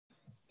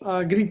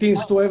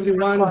Greetings to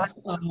everyone.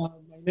 My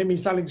name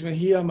is Alex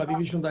Mejia. I'm a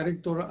division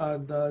director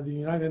at the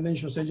United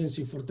Nations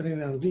Agency for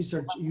Training and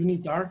Research,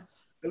 UNITAR,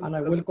 and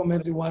I welcome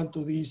everyone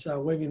to this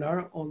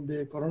webinar on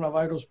the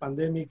coronavirus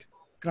pandemic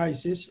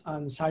crisis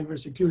and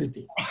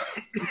cybersecurity.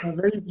 I'm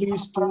very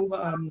pleased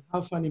to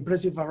have an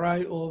impressive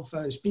array of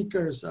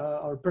speakers.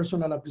 Our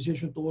personal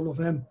appreciation to all of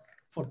them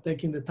for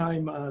taking the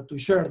time to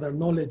share their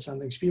knowledge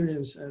and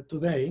experience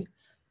today.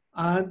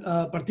 And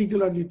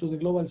particularly to the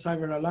Global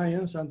Cyber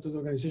Alliance and to the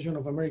Organization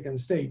of American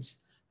States,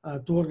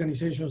 two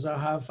organizations that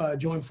have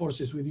joined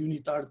forces with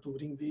UNITAR to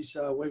bring this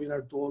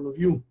webinar to all of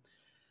you.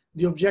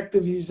 The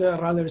objective is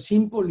rather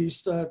simple,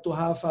 is to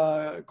have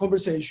a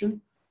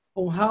conversation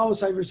on how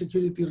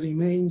cybersecurity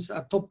remains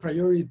a top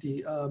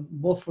priority,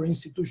 both for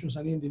institutions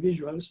and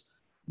individuals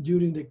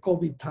during the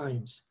COVID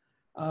times.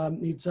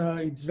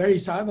 It's very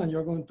sad, and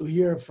you're going to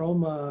hear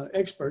from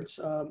experts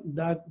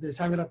that the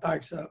cyber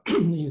attacks,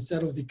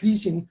 instead of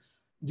decreasing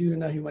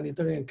during a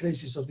humanitarian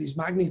crisis of this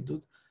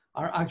magnitude,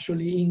 are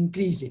actually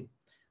increasing.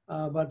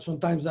 But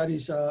sometimes that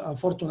is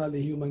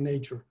unfortunately human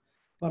nature.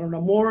 But on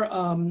a more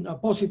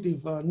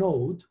positive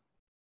note,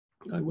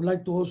 I would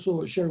like to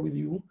also share with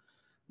you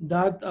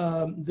that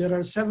there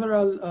are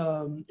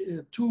several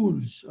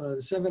tools,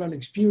 several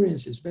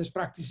experiences, best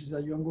practices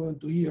that you're going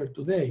to hear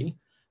today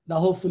that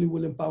hopefully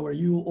will empower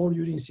you or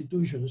your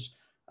institutions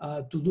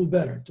to do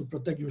better, to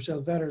protect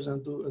yourself better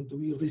and to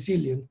be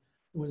resilient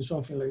when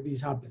something like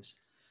this happens.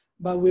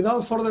 But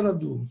without further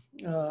ado,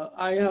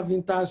 I have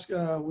been tasked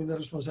with the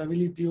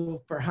responsibility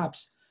of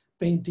perhaps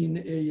painting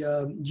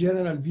a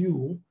general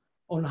view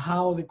on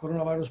how the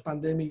coronavirus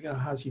pandemic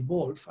has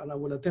evolved. And I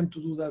will attempt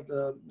to do that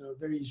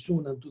very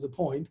soon and to the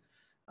point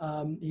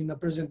in a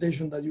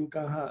presentation that you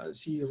can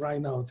see right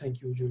now.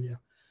 Thank you,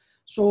 Julia.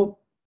 So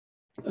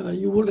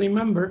you will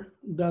remember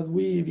that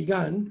we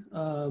began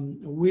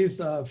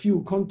with a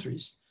few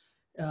countries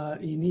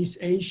in East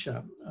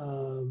Asia,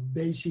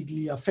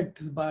 basically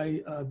affected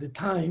by the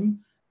time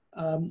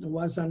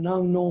was an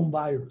unknown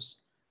virus.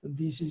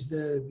 This is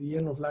the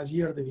end of last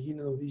year, the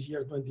beginning of this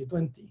year,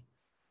 2020.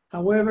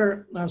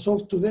 However, as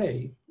of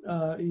today,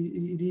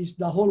 it is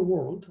the whole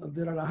world.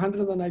 There are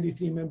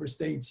 193 member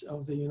states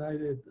of the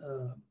United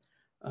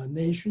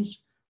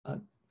Nations,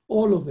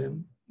 all of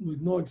them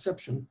with no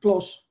exception,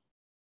 plus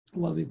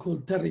what we call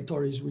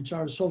territories, which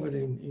are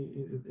sovereign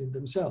in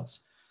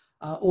themselves,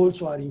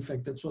 also are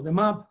infected. So the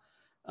map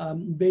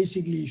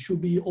basically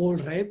should be all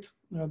red,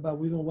 but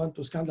we don't want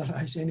to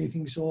scandalize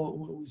anything.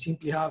 So we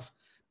simply have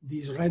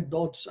these red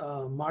dots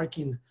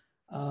marking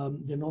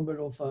the number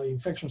of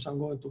infections. I'm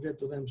going to get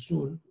to them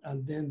soon.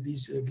 And then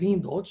these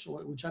green dots,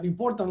 which are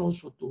important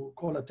also to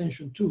call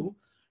attention to,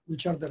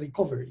 which are the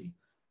recovery,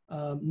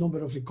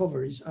 number of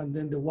recoveries, and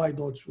then the white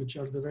dots, which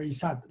are the very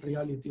sad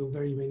reality of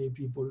very many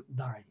people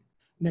dying.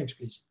 Next,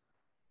 please.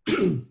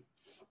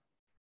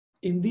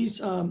 In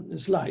this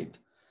slide,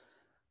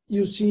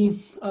 you see,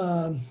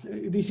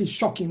 this is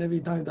shocking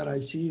every time that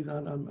I see it,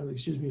 and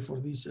excuse me for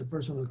this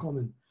personal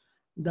comment,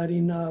 that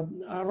in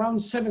around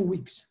 7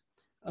 weeks,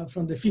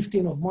 from the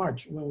 15th of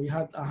March, when we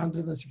had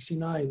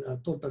 169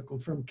 total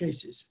confirmed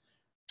cases,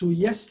 to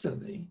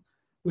yesterday,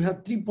 we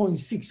had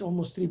 3.6,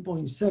 almost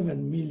 3.7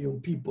 million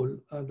people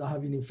that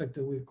have been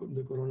infected with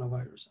the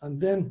coronavirus.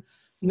 And then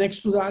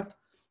next to that,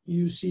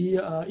 you see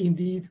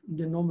indeed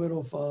the number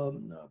of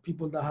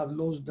people that have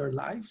lost their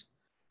lives.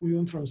 We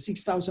went from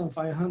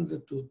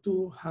 6,500 to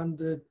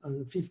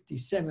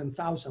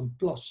 257,000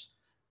 plus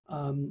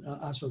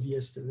as of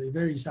yesterday.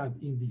 Very sad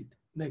indeed.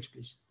 Next,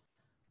 please.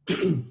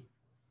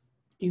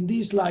 In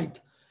this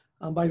slide,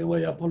 and by the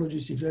way,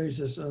 apologies if there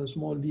is a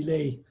small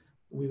delay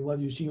with what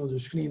you see on the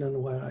screen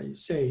and what I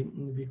say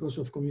because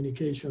of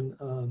communication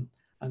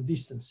and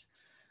distance.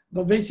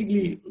 But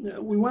basically,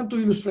 we want to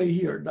illustrate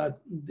here that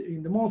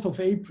in the month of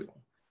April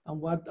and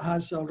what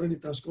has already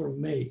transcorred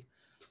May,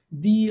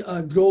 the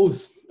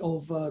growth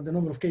of the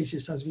number of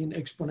cases has been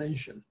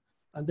exponential.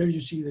 And there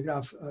you see the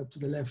graph to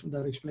the left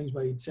that explains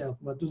by itself.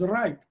 But to the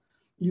right,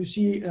 you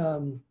see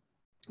the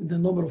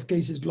number of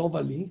cases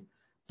globally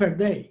per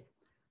day.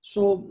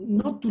 So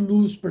not to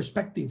lose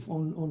perspective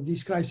on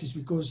this crisis,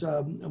 because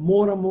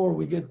more and more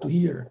we get to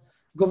hear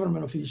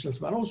government officials,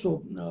 but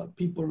also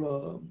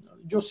people,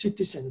 just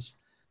citizens,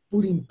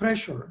 putting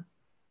pressure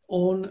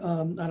on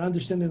an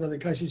understanding that the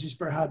crisis is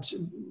perhaps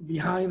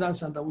behind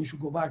us and that we should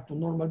go back to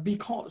normal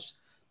because,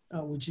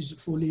 which is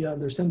fully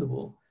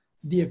understandable,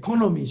 the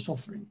economy is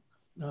suffering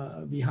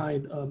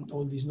behind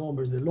all these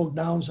numbers. The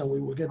lockdowns, and we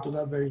will get to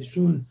that very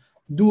soon,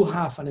 do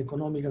have an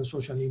economic and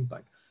social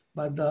impact.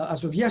 But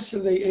as of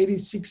yesterday,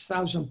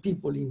 86,000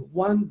 people in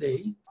one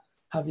day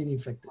have been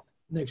infected.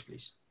 Next,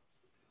 please.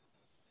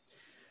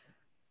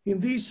 In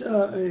this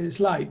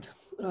slide,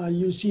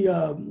 you see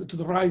to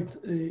the right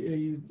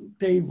a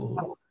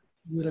table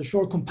with a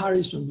short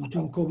comparison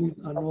between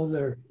COVID and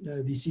other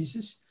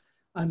diseases.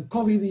 And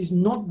COVID is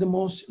not the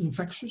most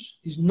infectious,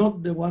 is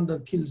not the one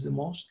that kills the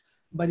most,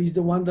 but is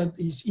the one that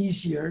is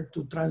easier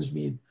to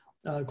transmit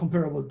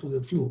comparable to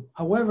the flu.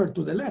 However,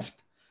 to the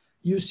left,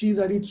 you see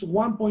that it's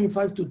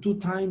 1.5 to 2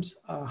 times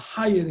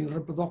higher in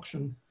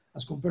reproduction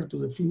as compared to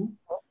the flu,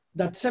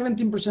 that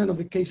 17% of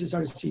the cases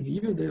are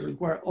severe, they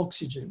require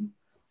oxygen,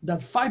 that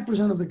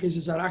 5% of the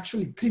cases are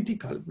actually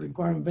critical,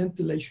 requiring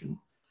ventilation,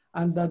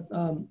 and that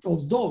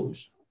of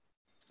those,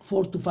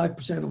 4 to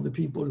 5% of the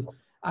people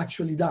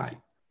actually die.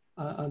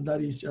 And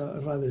that is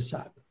rather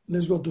sad.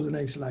 Let's go to the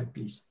next slide,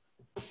 please.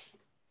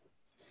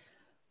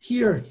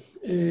 Here,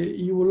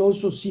 you will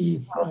also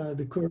see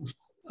the curve,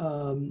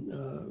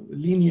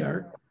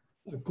 linear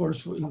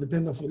course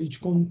independent for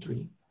each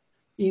country,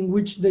 in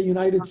which the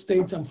United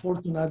States,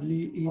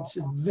 unfortunately, it's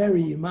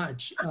very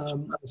much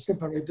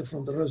separated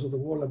from the rest of the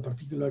world, and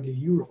particularly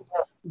Europe,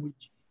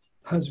 which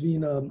has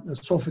been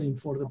suffering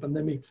for the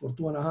pandemic for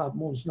 2.5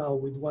 months now,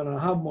 with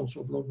 1.5 months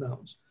of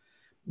lockdowns.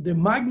 The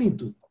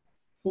magnitude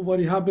of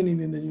what is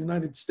happening in the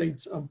United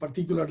States, and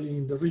particularly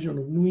in the region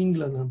of New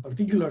England, and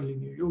particularly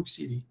New York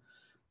City,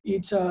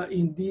 it's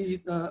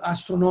indeed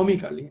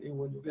astronomically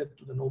when you get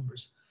to the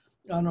numbers.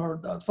 And our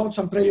thoughts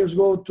and prayers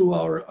go to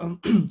our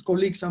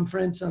colleagues and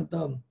friends and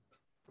to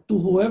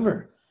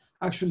whoever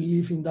actually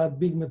live in that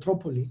big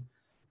metropolis,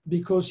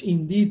 because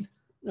indeed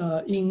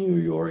in New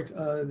York,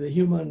 the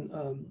human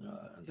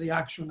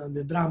reaction and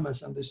the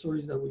dramas and the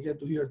stories that we get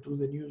to hear through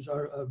the news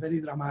are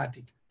very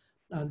dramatic.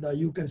 And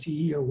you can see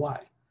here why.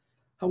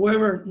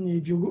 However,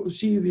 if you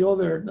see the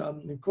other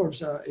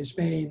curves,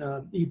 Spain,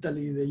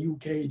 Italy, the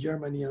UK,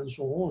 Germany, and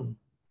so on,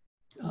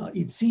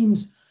 it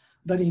seems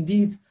that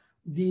indeed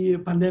the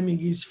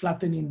pandemic is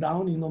flattening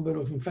down in number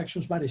of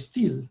infections, but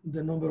still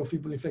the number of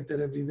people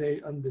infected every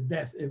day and the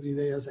death every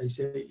day, as I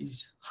say,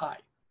 is high.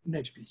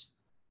 Next, please.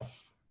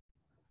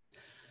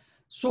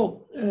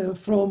 So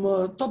from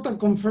total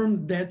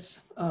confirmed deaths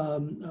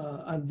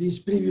and this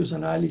previous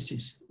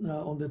analysis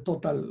on the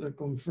total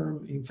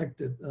confirmed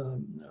infected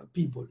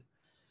people,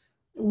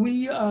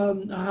 we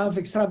have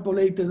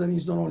extrapolated, and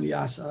it's not only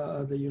us,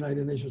 the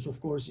United Nations,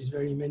 of course, it's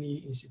very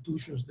many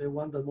institutions. The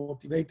one that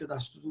motivated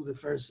us to do the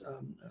first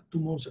 2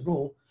 months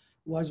ago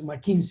was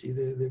McKinsey,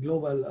 the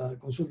global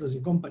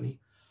consultancy company,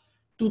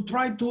 to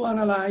try to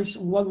analyze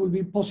what will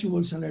be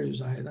possible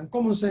scenarios ahead. And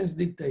common sense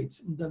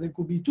dictates that there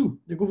could be two.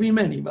 There could be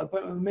many, but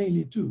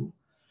mainly two: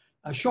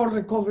 a short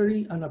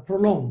recovery and a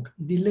prolonged,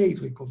 delayed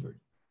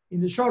recovery. In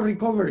the short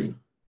recovery,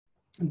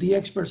 the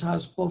experts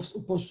have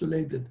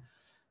postulated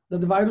that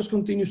the virus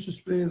continues to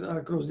spread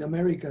across the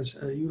Americas,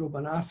 Europe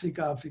and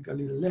Africa a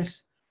little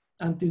less,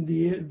 until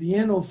the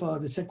end of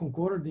the second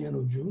quarter, the end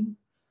of June,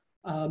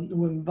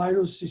 when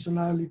virus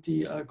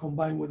seasonality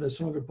combined with a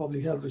stronger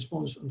public health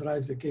response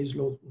drives the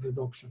caseload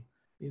reduction.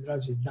 It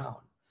drives it down.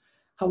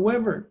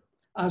 However,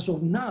 as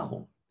of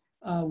now,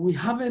 we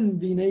haven't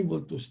been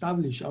able to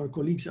establish, our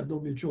colleagues at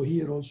WHO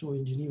here, also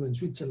in Geneva and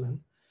Switzerland,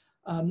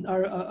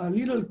 are a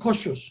little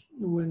cautious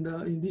when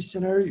in this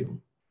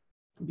scenario,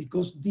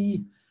 because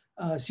the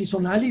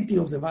seasonality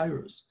of the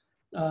virus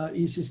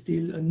is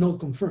still not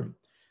confirmed.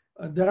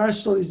 There are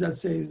studies that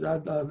say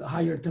that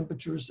higher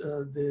temperatures,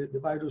 the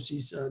virus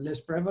is less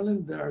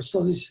prevalent. There are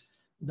studies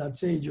that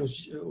say,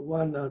 just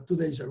 2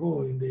 days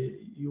ago in the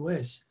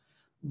US,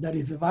 that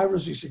if the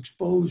virus is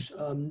exposed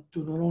to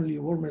not only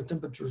warmer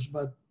temperatures,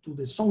 but to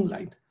the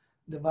sunlight,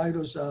 the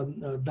virus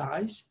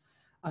dies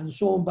and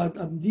so on.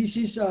 But this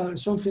is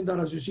something that,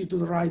 as you see to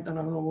the right, and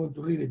I'm not going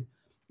to read it,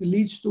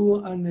 leads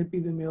to an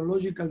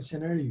epidemiological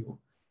scenario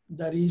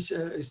that is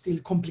still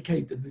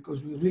complicated,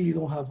 because we really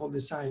don't have all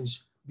the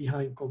science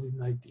behind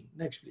COVID-19.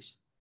 Next, please.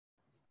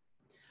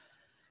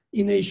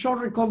 In a short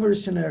recovery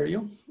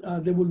scenario,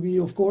 there will be,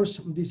 of course,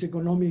 this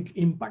economic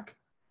impact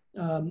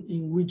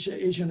in which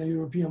Asian and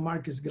European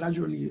markets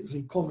gradually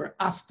recover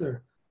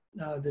after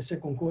the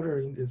second quarter,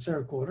 in the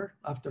third quarter,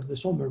 after the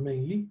summer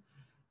mainly.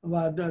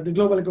 But the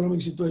global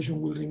economic situation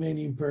will remain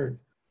impaired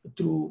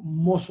through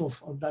most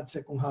of that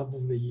second half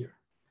of the year.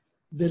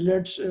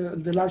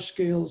 The large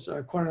scale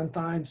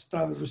quarantines,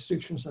 travel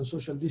restrictions, and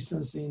social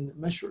distancing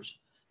measures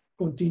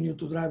continue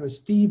to drive a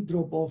steep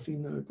drop-off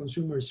in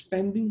consumer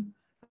spending,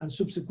 and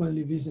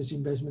subsequently business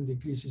investment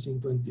decreases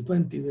in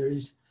 2020. There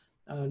is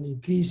an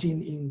increase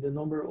in the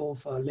number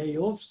of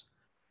layoffs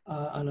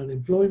and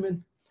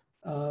unemployment.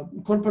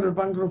 Corporate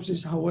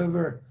bankruptcies,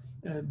 however,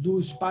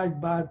 do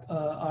spike, but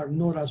are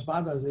not as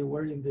bad as they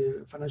were in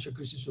the financial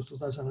crisis of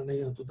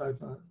 2008 and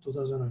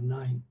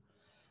 2009.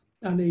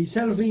 And a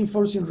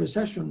self-reinforcing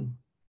recession,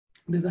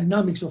 the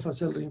dynamics of a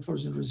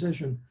self-reinforcing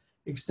recession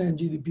extend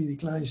GDP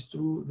declines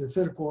through the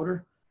third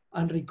quarter,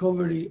 and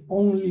recovery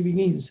only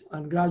begins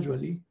and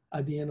gradually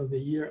at the end of the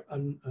year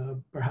and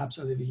perhaps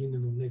at the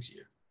beginning of next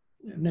year.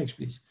 Next,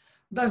 please.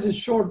 That's a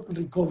short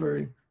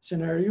recovery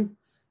scenario.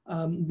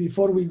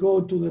 Before we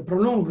go to the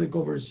prolonged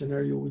recovery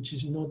scenario, which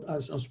is not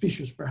as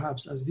auspicious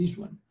perhaps as this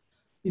one,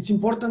 it's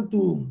important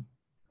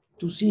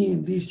to see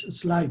in this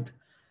slide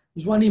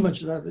is one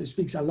image that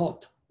speaks a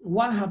lot.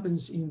 What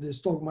happens in the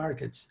stock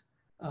markets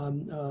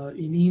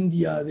in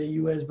India, the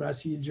US,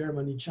 Brazil,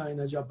 Germany,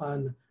 China,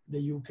 Japan,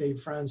 the UK,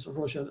 France,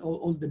 Russia,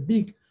 all the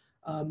big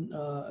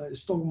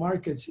stock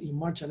markets in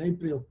March and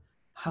April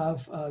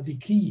have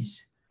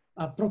decreased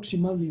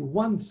approximately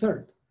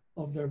 1/3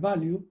 of their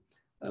value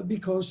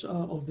because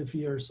of the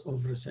fears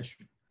of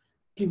recession.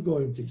 Keep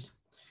going, please.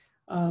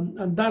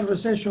 And that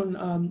recession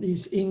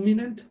is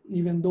imminent,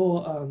 even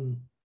though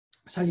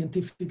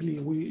scientifically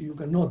you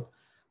cannot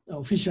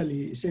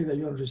officially say that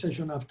you're in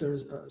recession after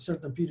a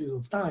certain period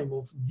of time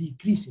of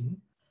decreasing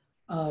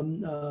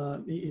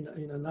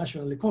in a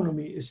national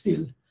economy.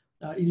 Still,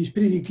 it is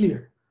pretty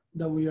clear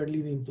that we are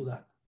leading to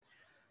that.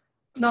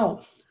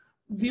 Now,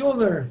 the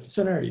other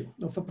scenario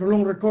of a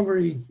prolonged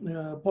recovery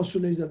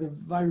postulates that the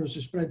virus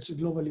spreads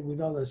globally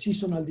without a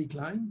seasonal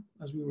decline,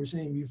 as we were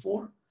saying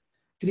before,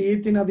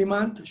 creating a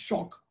demand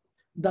shock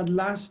that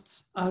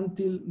lasts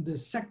until the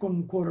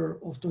second quarter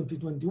of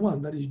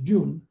 2021, that is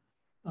June,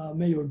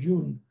 May or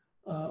June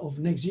of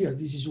next year.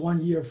 This is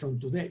 1 year from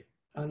today,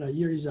 and a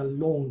year is a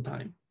long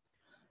time.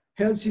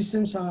 Health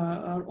systems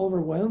are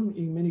overwhelmed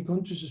in many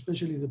countries,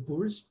 especially the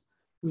poorest,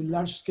 with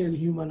large-scale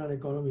human and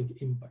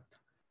economic impact.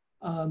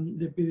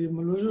 The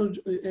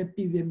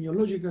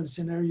epidemiological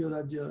scenario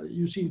that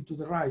you see to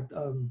the right,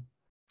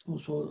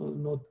 also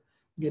not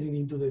getting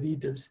into the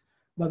details,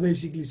 but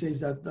basically says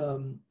that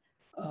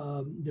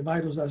the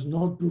virus does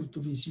not prove to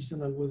be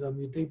seasonal with a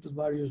mutated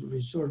virus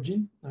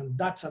resurging, and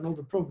that's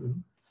another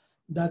problem,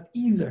 that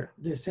either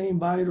the same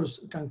virus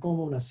can come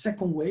on a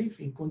second wave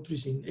in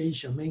countries in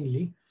Asia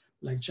mainly,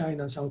 like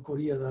China, South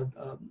Korea, that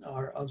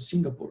are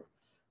Singapore,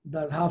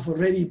 that have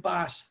already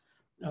passed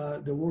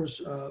the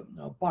worst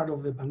part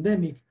of the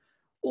pandemic,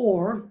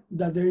 or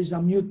that there is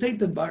a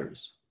mutated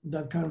virus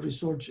that can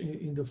resurge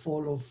in the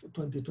fall of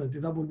 2020.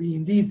 That would be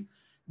indeed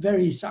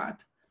very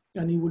sad,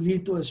 and it will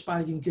lead to a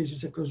spike in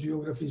cases across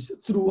geographies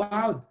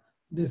throughout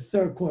the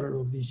third quarter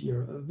of this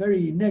year. A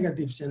very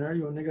negative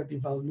scenario,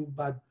 negative outlook,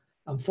 but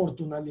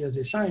unfortunately, as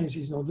the science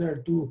is not there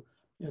to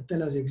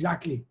tell us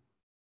exactly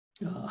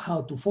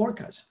how to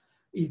forecast,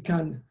 it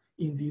can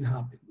indeed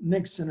happen.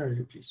 Next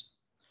scenario, please.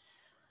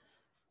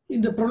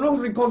 In the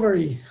prolonged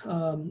recovery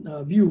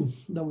view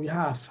that we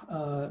have,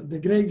 the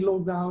Great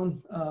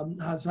Lockdown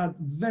has had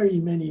very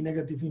many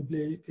negative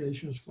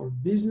implications for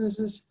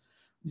businesses.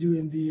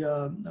 During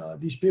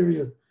this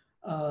period,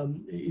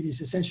 it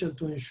is essential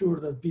to ensure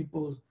that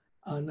people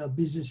and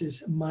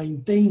businesses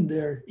maintain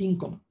their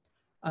income.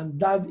 And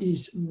that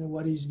is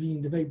what is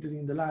being debated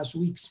in the last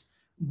weeks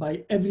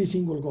by every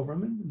single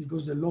government,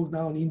 because the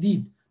lockdown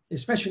indeed,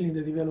 especially in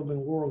the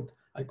developing world,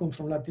 I come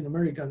from Latin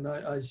America and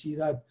I see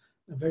that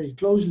very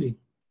closely.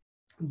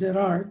 There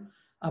are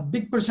a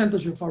big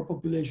percentage of our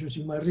populations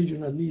in my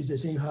region, at least the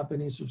same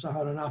happening in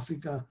sub-Saharan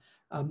Africa,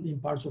 in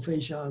parts of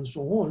Asia and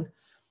so on.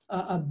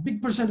 A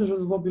big percentage of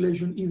the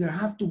population either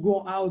have to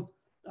go out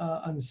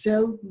and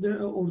sell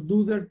or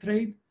do their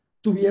trade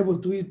to be able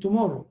to eat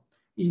tomorrow.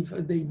 If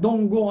they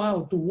don't go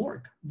out to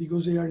work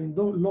because they are in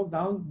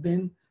lockdown,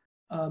 then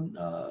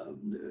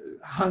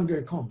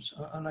hunger comes.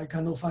 And I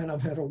cannot find a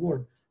better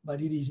word,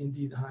 but it is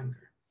indeed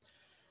hunger.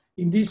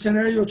 In this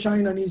scenario,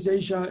 China and East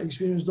Asia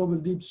experienced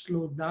double-dip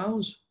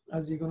slowdowns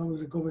as the economic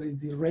recovery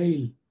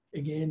derailed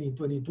again in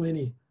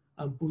 2020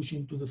 and pushed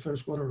into the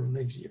first quarter of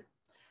next year.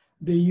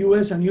 The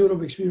US and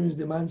Europe experienced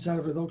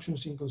demand-side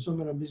reductions in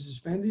consumer and business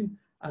spending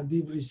and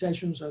deep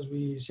recessions, as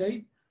we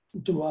say,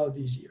 throughout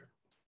this year.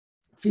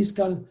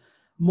 Fiscal,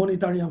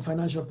 monetary, and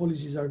financial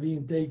policies are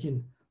being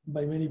taken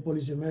by many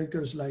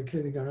policymakers, like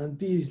credit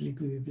guarantees,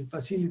 liquidity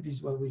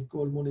facilities, what we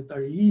call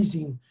monetary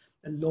easing,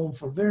 and loan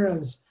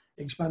forbearance,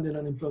 expanded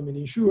unemployment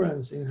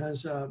insurance,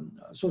 enhanced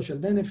social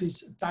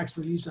benefits, tax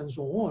relief, and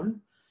so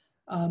on.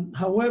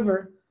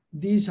 However,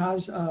 this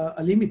has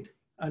a limit.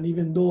 And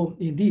even though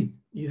indeed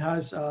it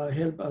has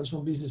helped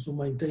some businesses to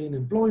maintain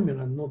employment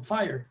and not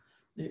fire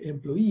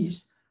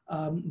employees,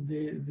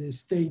 the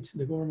states,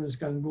 the governments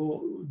can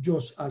go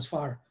just as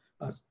far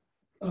as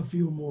a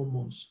few more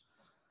months.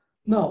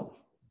 Now,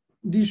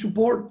 this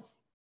support,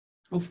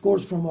 of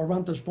course, from our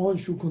vantage point,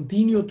 should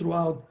continue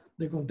throughout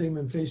the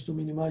containment phase to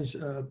minimize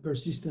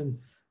persistent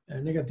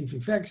negative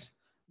effects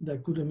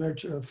that could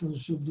emerge from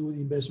subdued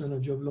investment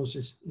and job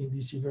losses in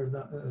this severe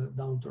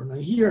downturn.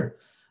 And here,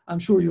 I'm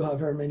sure you have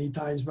heard many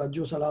times, but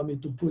just allow me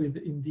to put it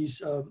in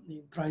this,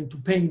 in trying to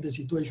paint the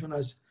situation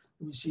as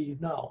we see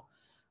it now.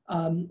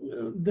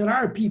 There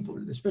are people,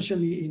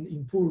 especially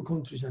in poor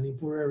countries and in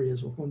poor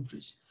areas of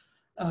countries,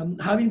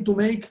 having to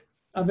make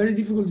a very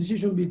difficult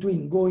decision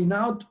between going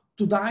out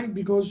to die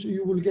because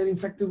you will get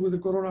infected with the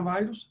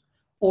coronavirus,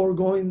 or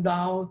going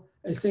down,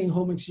 staying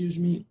home, excuse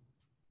me,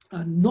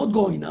 and not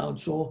going out,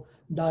 so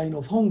dying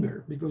of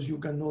hunger because you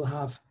cannot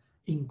have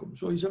income.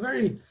 So it's a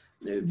very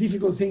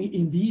difficult thing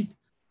indeed,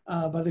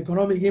 but the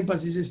economic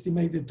impact is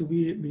estimated to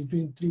be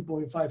between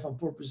 3.5 and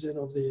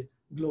 4% of the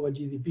global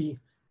GDP,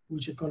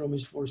 which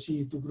economists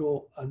foresee to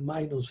grow at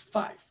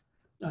 -5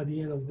 at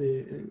the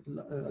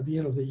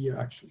end of the year,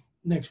 actually.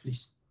 Next,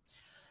 please.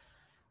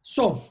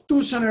 So,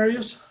 two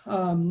scenarios,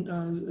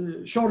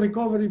 short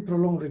recovery,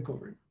 prolonged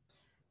recovery.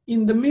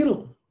 In the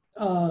middle,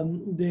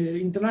 the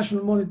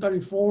International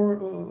Monetary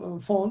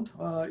Fund,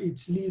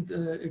 its lead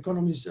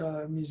economist,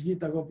 Ms.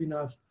 Geeta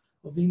Gopinath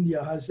of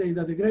India, has said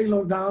that the Great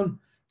Lockdown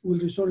will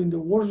result in the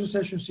worst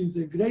recession since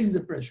the Great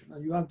Depression.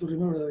 And you have to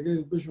remember that the Great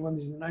Depression one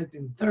is in the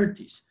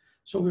 1930s.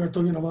 So we are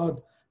talking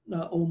about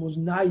almost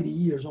 90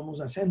 years,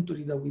 almost a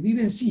century that we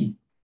didn't see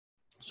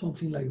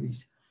something like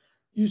this.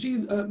 You see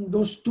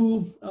those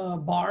two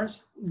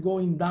bars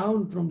going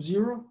down from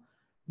zero.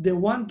 The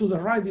one to the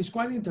right is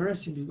quite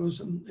interesting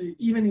because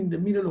even in the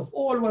middle of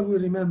all what we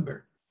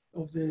remember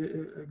of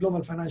the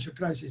global financial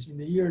crisis in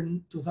the year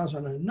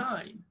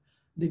 2009,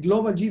 the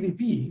global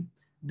GDP,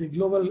 the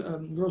global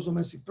gross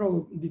domestic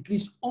product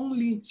decreased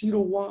only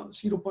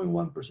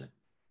 0.1%,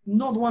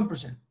 not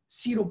 1%,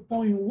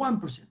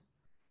 0.1%,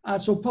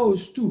 as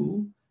opposed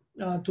to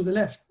the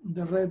left,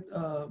 the red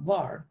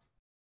bar,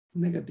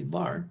 negative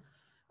bar,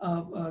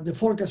 the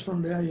forecast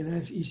from the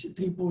IMF is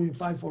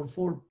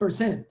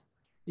 3.544%.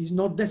 It's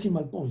not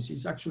decimal points,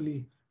 it's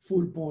actually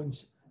full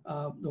points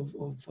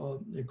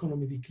of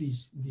economy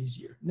decrease this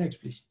year. Next,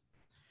 please.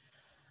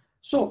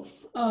 So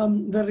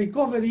the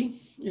recovery,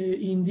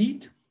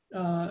 indeed,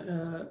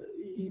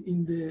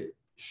 in the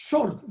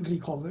short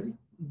recovery,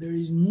 there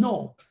is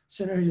no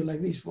scenario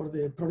like this for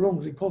the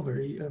prolonged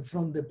recovery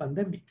from the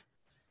pandemic.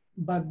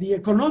 But the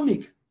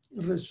economic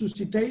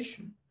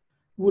resuscitation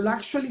will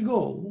actually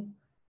go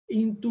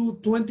into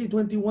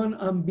 2021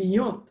 and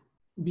beyond.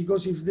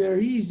 Because if there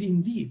is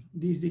indeed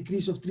this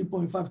decrease of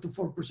 3.5 to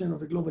 4% of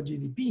the global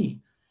GDP,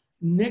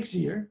 next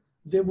year,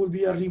 there will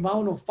be a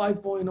rebound of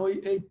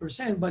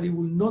 5.8%, but it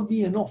will not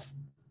be enough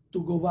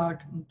to go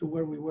back to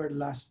where we were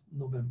last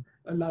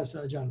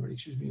January,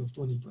 of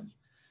 2020.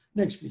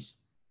 Next, please.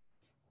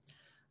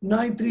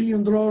 $9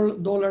 trillion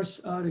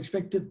are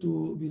expected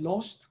to be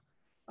lost,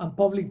 and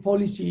public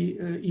policy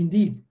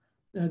indeed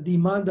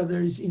demand that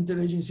there is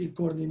interagency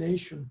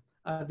coordination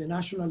at the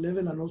national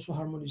level and also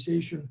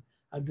harmonization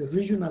at the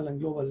regional and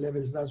global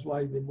levels. That's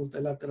why the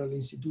multilateral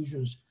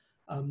institutions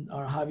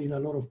are having a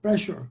lot of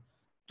pressure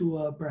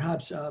to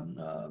perhaps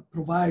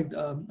provide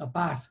a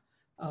path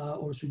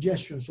or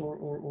suggestions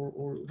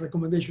or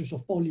recommendations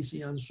of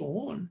policy and so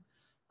on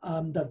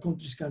that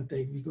countries can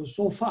take. Because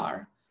so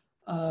far,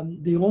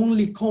 the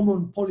only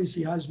common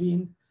policy has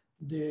been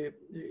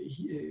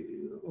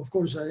of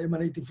course,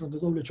 emanating from the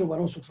WHO, but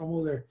also from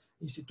other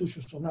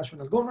institutions or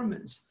national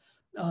governments,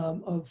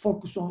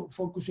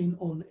 focusing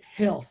on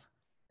health,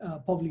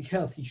 public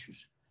health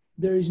issues.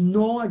 There is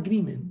no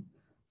agreement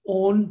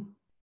on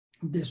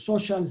the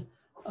social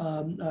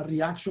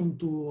reaction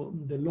to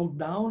the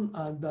lockdown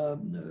and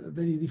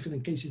very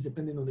different cases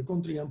depending on the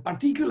country, and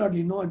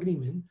particularly no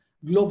agreement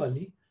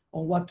globally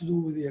on what to do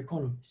with the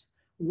economies.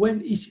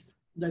 When is it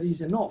that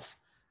is enough?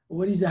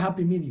 What is the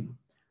happy medium?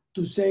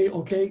 To say,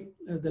 okay,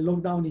 the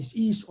lockdown is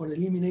eased or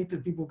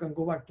eliminated, people can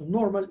go back to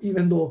normal,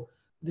 even though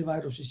the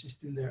virus is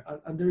still there.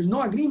 And there is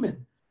no agreement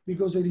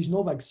because there is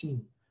no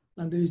vaccine.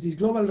 And there is this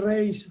global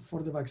race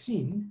for the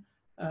vaccine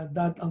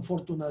that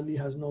unfortunately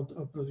has not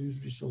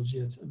produced results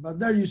yet. But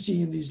there you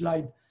see in this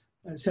slide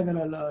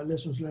several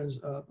lessons learned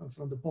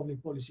from the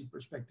public policy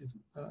perspective.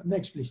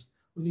 Next, please.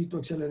 We need to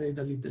accelerate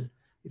a little,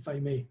 if I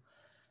may.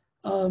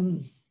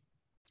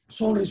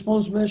 Some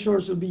response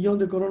measures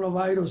beyond the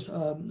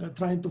coronavirus,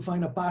 trying to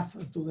find a path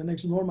to the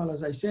next normal,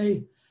 as I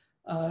say,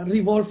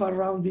 revolve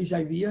around these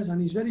ideas.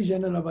 And it's very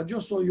general, but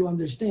just so you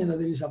understand that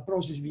there is a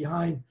process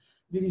behind,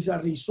 there is a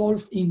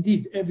resolve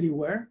indeed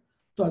everywhere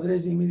to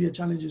address the immediate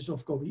challenges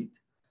of COVID.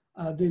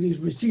 There is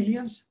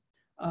resilience,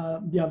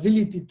 the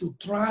ability to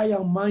try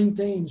and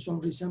maintain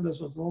some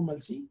resemblance of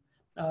normalcy,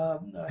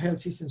 health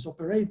systems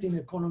operating,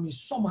 economy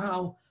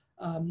somehow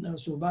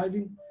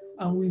surviving.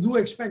 And we do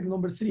expect,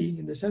 number 3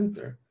 in the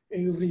center,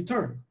 a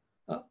return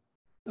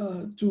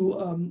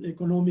to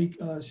economic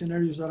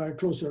scenarios that are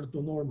closer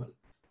to normal,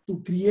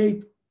 to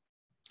create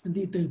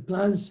detailed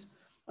plans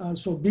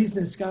so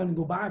business can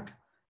go back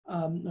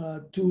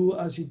to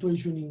a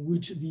situation in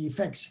which the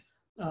effects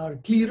are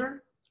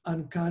clearer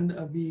and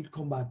can be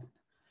combated.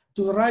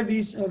 To the right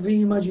is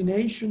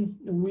reimagination.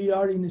 We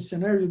are in a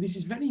scenario, this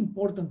is very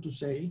important to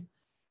say,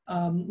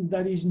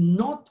 that is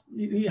not,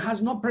 it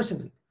has no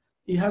precedent.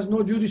 It has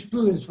no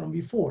jurisprudence from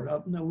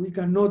before. We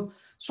cannot,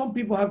 some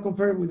people have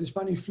compared with the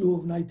Spanish flu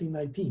of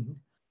 1919,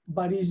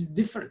 but it's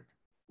different.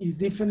 It's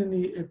different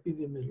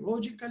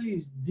epidemiologically,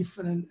 it's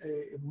different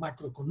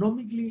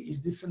macroeconomically, it's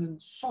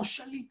different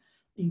socially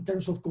in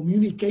terms of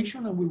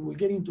communication, and we will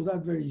get into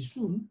that very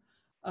soon.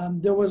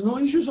 There was no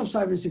issues of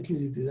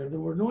cybersecurity there. There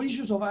were no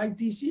issues of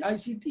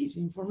ICTs,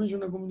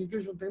 information and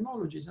communication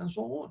technologies, and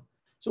so on.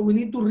 So we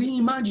need to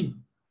reimagine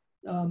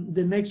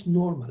the next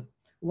normal.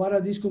 What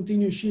are these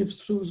continuous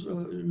shifts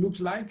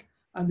looks like,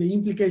 and the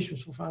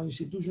implications for our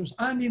institutions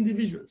and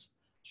individuals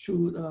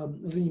should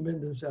reinvent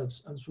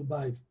themselves and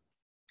survive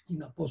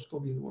in a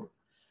post-COVID world.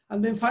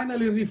 And then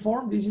finally,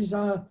 reform. This is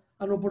an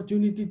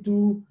opportunity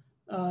to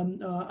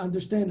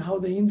understand how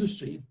the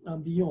industry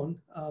and beyond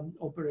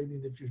operate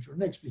in the future.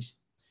 Next, please.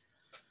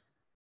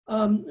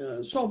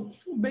 So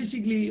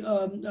basically,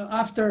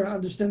 after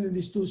understanding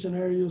these two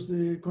scenarios,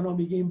 the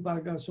economic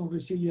impact and some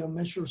resilient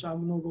measures,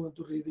 I'm not going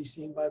to read this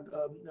in, but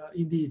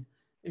indeed,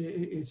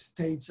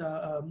 states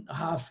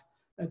have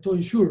to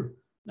ensure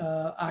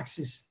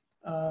access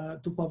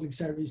to public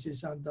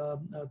services and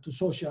to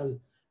social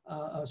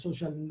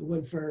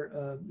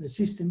welfare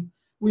system.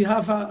 We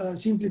have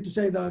simply to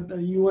say that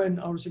the UN,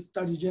 our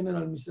Secretary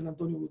General, Mr.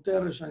 Antonio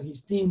Guterres, and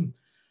his team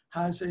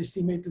has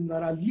estimated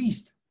that at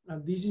least,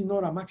 and this is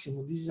not a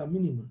maximum, this is a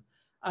minimum,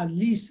 at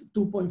least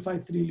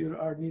 2.5 trillion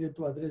are needed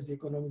to address the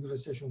economic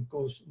recession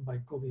caused by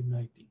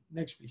COVID-19.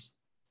 Next, please.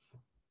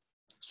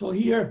 So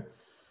here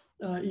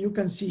you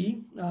can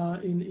see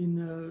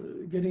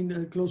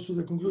getting close to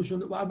the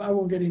conclusion, I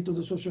won't get into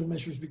the social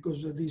measures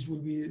because this will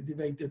be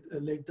debated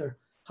later,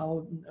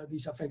 how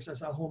this affects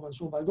us at home and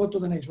so on. But go to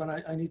the next one.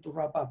 I need to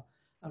wrap up.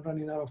 I'm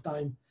running out of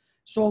time.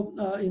 So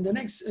in the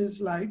next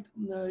slide,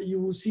 you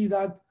will see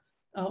that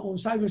on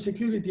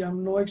cybersecurity,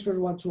 I'm no expert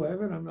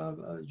whatsoever.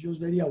 I'm just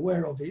very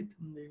aware of it.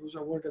 Because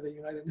I work at the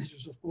United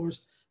Nations, of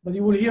course. But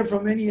you will hear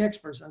from many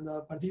experts, and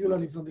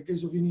particularly from the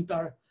case of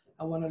UNITAR,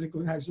 I want to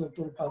recognize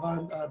Dr.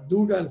 Pavan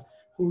Dougal,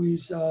 who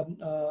is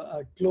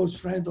a close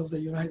friend of the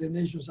United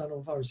Nations and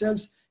of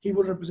ourselves. He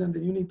will represent the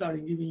UNITAR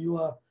in giving you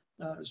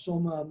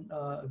some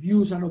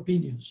views and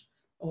opinions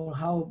on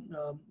how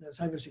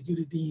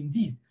cybersecurity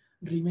indeed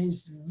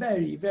remains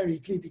very, very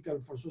critical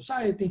for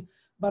society.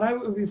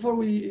 But before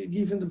we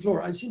give him the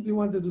floor, I simply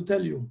wanted to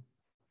tell you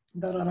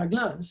that at a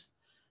glance,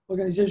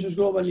 organizations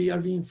globally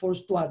are being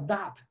forced to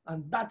adapt,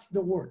 and that's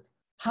the word.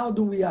 How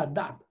do we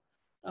adapt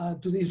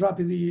to these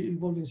rapidly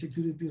evolving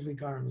security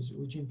requirements,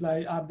 which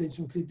imply updates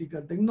on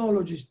critical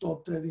technologies,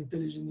 top threat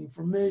intelligence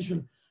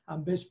information,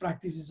 and best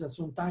practices that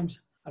sometimes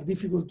are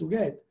difficult to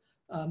get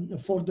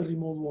for the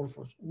remote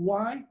workforce?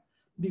 Why?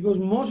 Because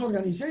most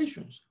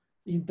organizations,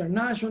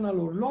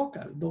 international or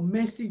local,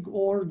 domestic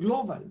or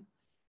global,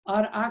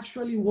 are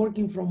actually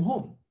working from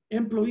home.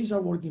 Employees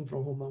are working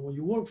from home. And when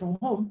you work from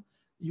home,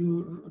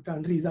 you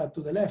can read that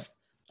to the left.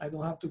 I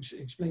don't have to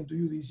explain to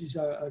you, this is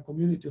a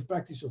community of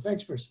practice of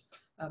experts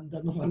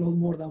that know a lot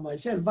more than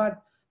myself.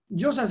 But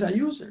just as a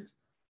user,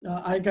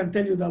 I can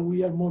tell you that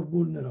we are more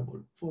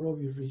vulnerable for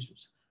obvious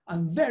reasons.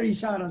 And very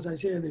sad, as I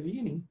said at the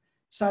beginning,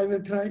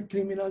 cyber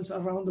criminals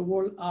around the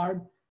world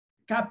are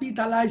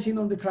capitalizing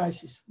on the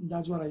crisis.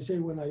 That's what I say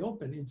when I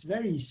open. It's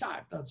very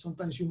sad that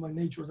sometimes human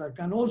nature that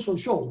can also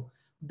show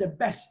the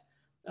best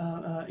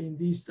in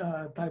these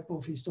type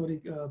of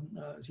historic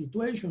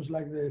situations,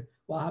 like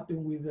what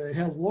happened with the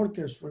health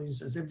workers, for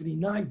instance. Every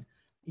night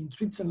in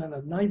Switzerland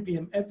at 9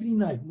 p.m., every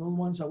night, not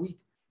once a week,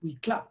 we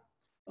clap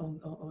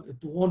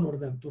to honor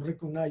them, to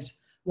recognize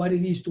what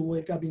it is to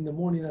wake up in the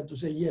morning and to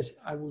say, yes,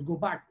 I will go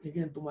back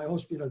again to my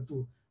hospital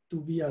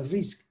to be at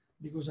risk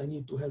because I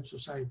need to help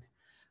society.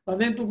 But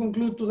then to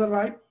conclude, to the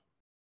right,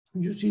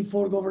 you see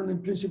 4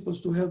 governing principles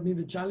to help meet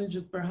the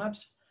challenges,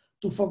 perhaps,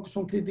 to focus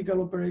on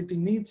critical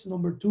operating needs.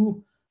 Number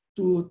 2,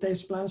 to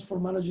test plans for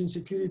managing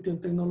security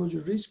and technology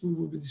risk. We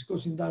will be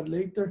discussing that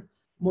later.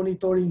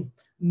 Monitoring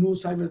new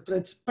cyber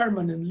threats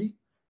permanently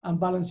and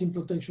balancing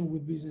protection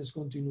with business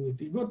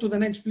continuity. Go to the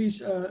next,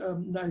 please.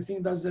 I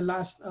think that's the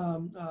last,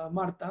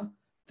 Marta.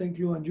 Thank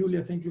you, and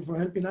Julia, thank you for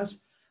helping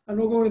us. I'm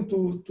not going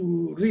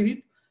to read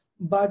it,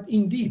 but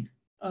indeed,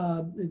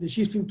 the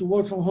shifting to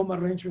work from home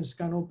arrangements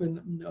can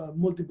open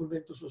multiple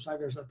vectors of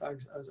cyber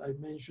attacks, as I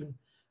mentioned,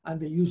 and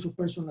the use of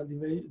personal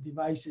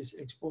devices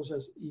exposes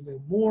us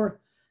even more.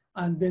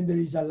 And then there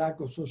is a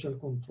lack of social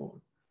control.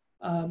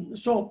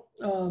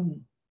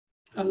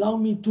 Allow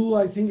me to,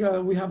 I think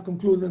we have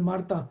concluded,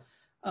 Marta,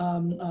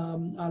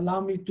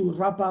 allow me to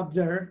wrap up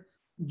there,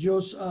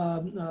 just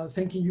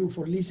thanking you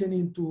for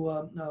listening to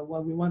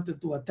what we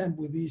wanted to attempt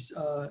with this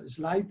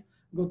slide.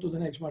 Go to the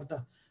next,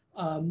 Marta.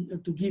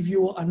 To give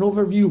you an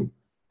overview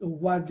of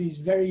what this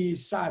very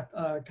sad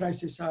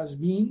crisis has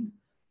been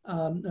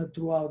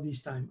throughout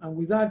this time. And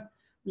with that,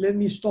 let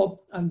me stop,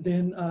 and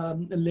then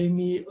let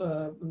me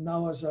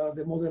now, as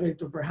the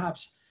moderator,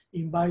 perhaps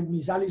invite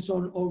Ms.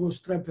 Alison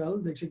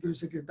August-Treppel, the Executive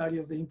Secretary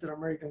of the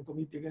Inter-American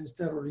Committee Against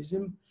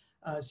Terrorism,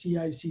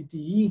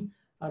 CICTE,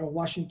 out of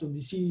Washington,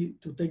 D.C.,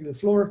 to take the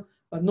floor,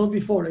 but not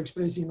before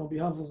expressing on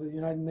behalf of the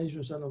United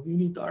Nations and of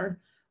UNITAR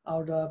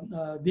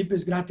our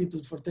deepest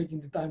gratitude for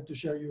taking the time to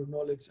share your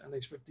knowledge and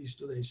expertise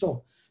today.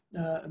 So,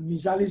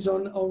 Ms.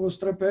 Alison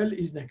August-Treppel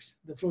is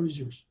next. The floor is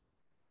yours.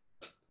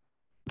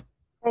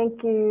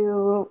 Thank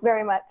you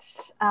very much,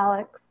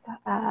 Alex.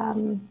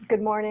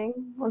 Good morning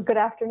or good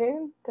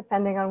afternoon,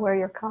 depending on where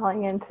you're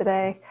calling in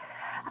today.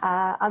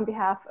 On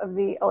behalf of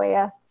the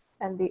OAS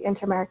and the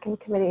Inter-American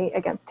Committee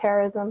Against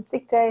Terrorism,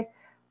 CICTE,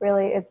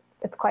 really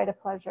it's quite a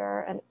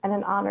pleasure and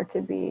an honor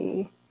to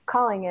be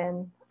calling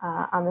in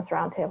on this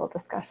roundtable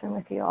discussion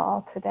with you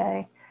all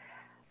today.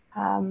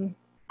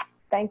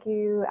 Thank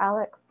you,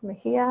 Alex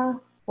Mejia,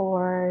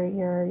 for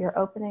your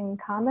opening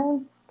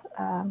comments.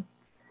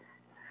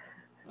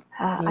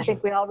 I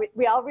think we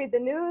all read the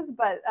news,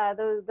 but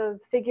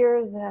those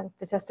figures and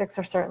statistics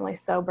are certainly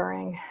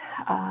sobering.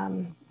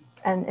 And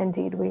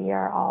indeed, we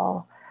are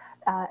all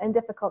in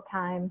difficult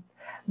times,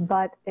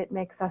 but it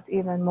makes us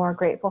even more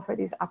grateful for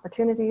these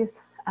opportunities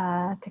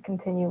to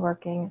continue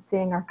working,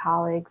 seeing our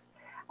colleagues,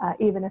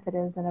 even if it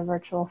is in a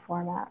virtual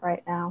format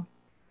right now.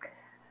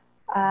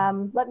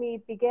 Let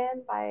me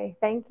begin by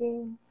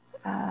thanking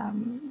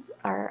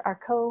our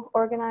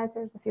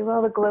co-organizers, if you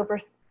will, the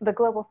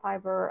Global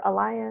Cyber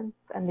Alliance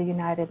and the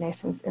United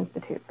Nations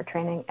Institute for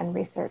Training and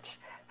Research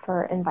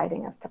for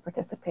inviting us to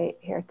participate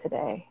here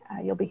today.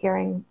 You'll be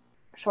hearing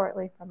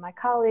shortly from my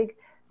colleague,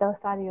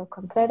 Belisario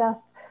Contreras,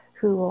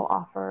 who will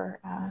offer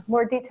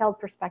more detailed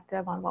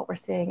perspective on what we're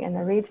seeing in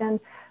the region.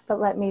 But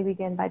let me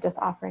begin by just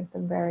offering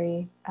some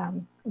very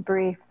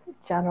brief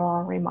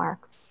general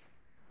remarks.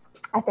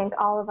 I think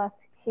all of us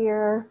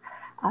here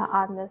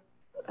on this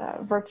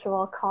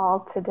virtual call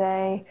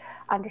today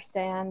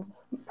understand,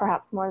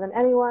 perhaps more than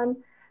anyone,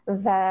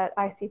 that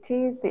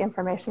ICTs, the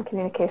information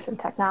communication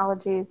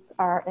technologies,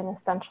 are an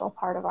essential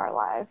part of our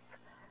lives.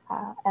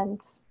 And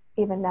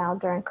even now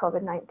during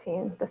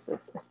COVID-19, this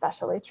is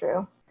especially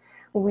true.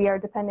 We are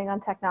depending on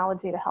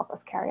technology to help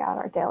us carry out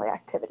our daily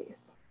activities,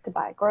 to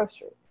buy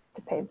groceries,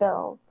 to pay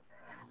bills,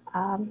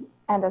 and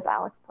as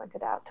Alex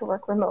pointed out, to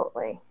work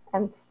remotely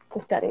and to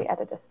study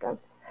at a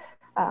distance,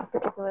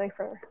 particularly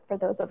for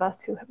those of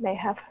us who may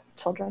have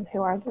children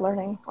who are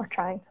learning or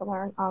trying to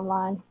learn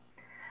online.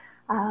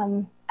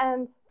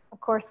 And of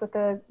course, with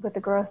the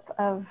growth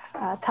of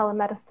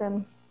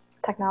telemedicine,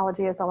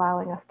 technology is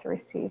allowing us to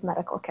receive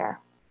medical care,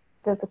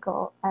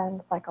 physical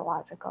and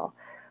psychological,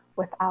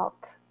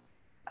 without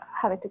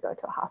having to go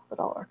to a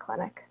hospital or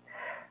clinic.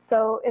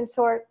 So in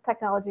short,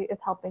 technology is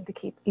helping to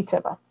keep each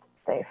of us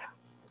safe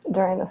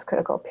during this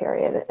critical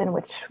period in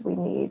which we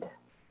need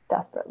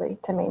desperately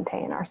to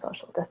maintain our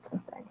social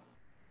distancing.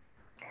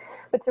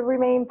 But to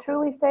remain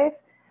truly safe,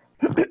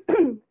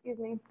 excuse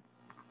me,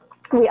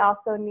 we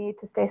also need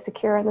to stay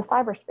secure in the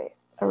cyberspace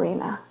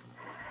arena.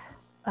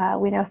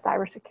 We know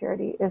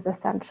cybersecurity is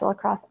essential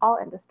across all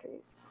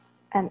industries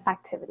and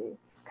activities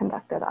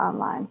conducted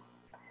online.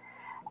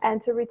 And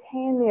to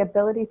retain the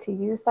ability to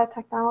use that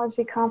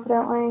technology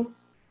confidently,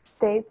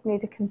 states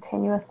need to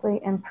continuously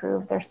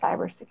improve their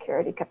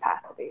cybersecurity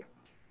capacities.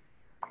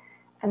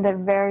 And a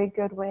very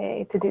good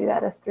way to do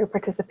that is through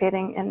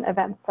participating in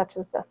events such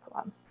as this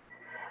one.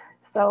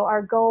 So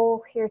our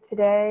goal here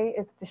today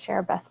is to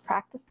share best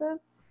practices,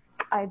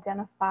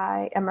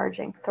 identify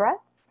emerging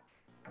threats,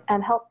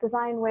 and help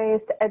design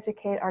ways to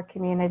educate our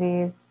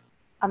communities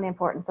on the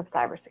importance of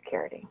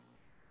cybersecurity.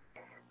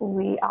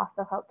 We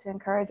also hope to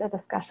encourage a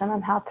discussion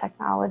on how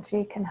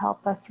technology can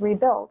help us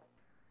rebuild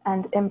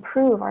and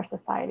improve our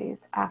societies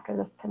after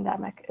this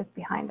pandemic is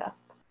behind us,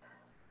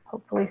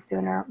 hopefully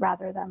sooner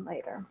rather than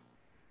later.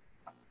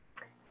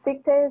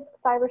 CICTE's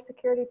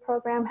cybersecurity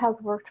program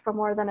has worked for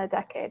more than a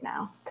decade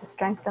now to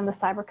strengthen the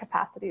cyber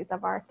capacities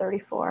of our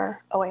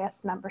 34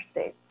 OAS member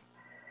states.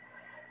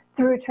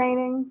 Through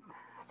trainings,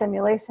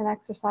 simulation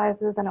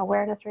exercises, and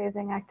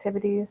awareness-raising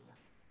activities,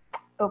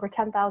 over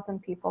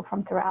 10,000 people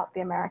from throughout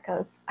the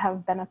Americas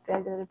have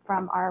benefited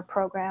from our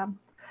programs.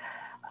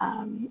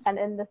 And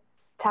in this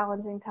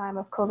challenging time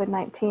of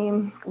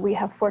COVID-19, we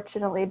have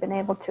fortunately been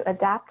able to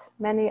adapt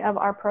many of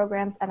our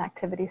programs and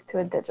activities to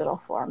a digital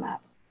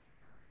format.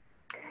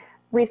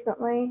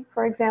 Recently,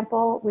 for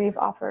example, we've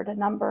offered a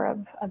number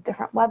of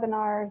different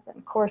webinars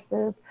and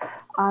courses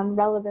on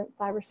relevant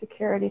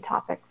cybersecurity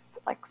topics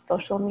like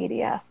social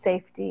media,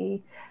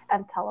 safety,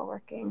 and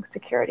teleworking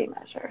security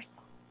measures.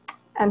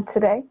 And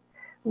today,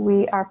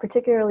 we are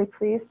particularly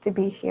pleased to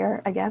be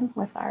here again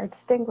with our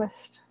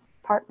distinguished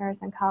partners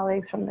and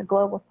colleagues from the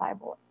Global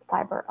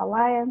Cyber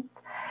Alliance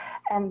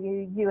and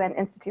the UN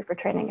Institute for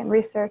Training and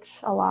Research,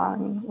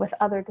 along with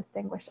other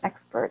distinguished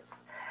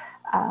experts.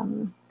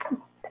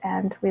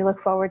 And we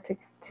look forward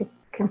to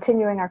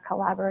continuing our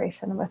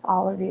collaboration with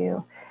all of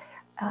you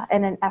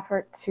in an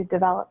effort to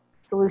develop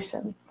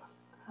solutions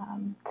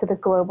to the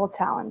global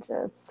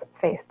challenges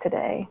faced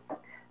today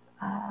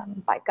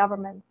by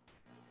governments,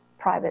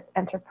 private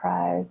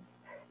enterprise,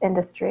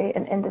 industry,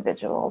 and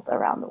individuals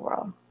around the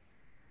world.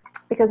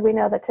 Because we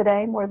know that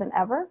today, more than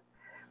ever,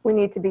 we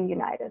need to be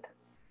united.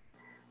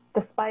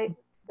 Despite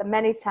the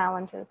many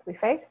challenges we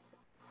face,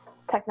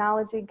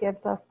 technology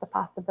gives us the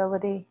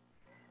possibility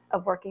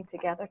of working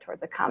together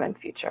towards a common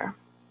future.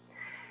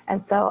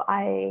 And so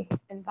I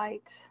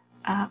invite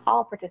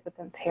all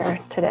participants here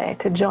today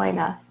to join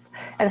us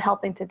in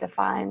helping to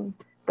define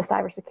the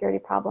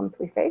cybersecurity problems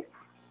we face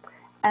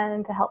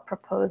and to help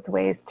propose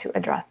ways to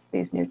address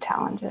these new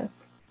challenges.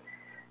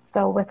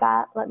 So with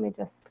that, let me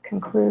just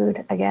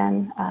conclude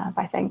again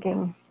by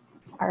thanking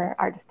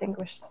our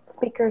distinguished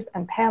speakers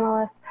and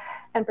panelists,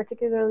 and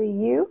particularly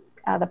you,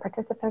 the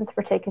participants,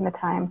 for taking the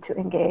time to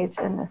engage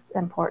in this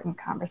important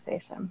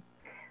conversation.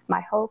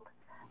 My hope,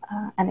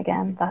 and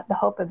again, the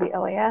hope of the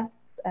OAS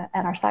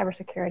and our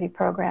cybersecurity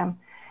program,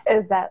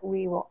 is that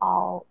we will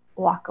all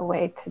walk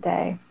away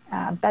today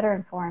better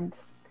informed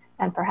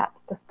and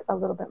perhaps just a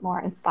little bit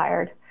more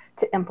inspired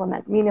to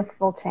implement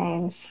meaningful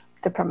change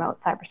to promote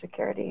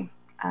cybersecurity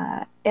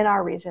in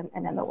our region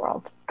and in the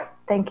world.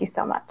 Thank you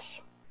so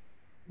much.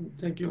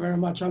 Thank you very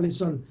much,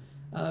 Alison.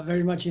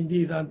 Very much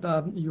indeed.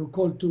 And your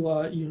call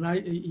to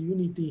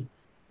unity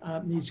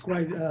is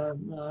quite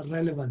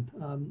relevant.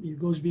 It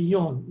goes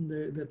beyond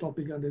the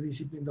topic and the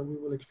discipline that we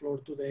will explore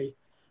today.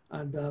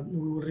 And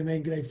we will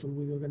remain grateful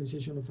with the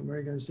Organization of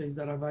American States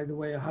that, by the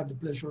way, I had the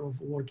pleasure of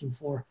working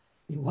for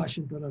in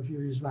Washington a few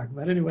years back.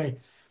 But anyway,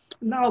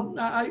 now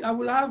I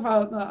will have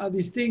a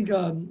distinct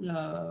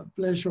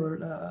pleasure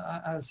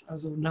as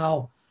of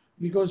now,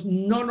 because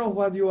none of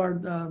what you are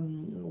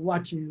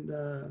watching,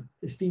 the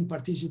esteemed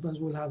participants,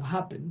 will have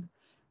happened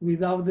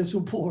without the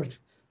support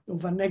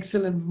of an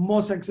excellent,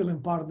 most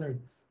excellent partner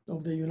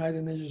of the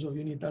United Nations of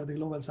UNITAR, the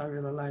Global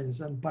Cyber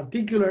Alliance, and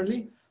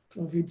particularly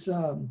of its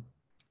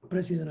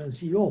President and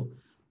CEO,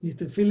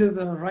 Mr. Philip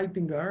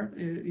Reitinger.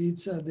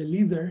 It's the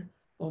leader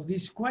of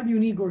this quite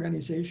unique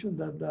organization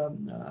that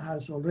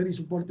has already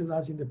supported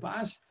us in the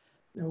past.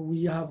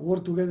 We have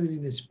worked together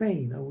in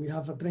Spain, and we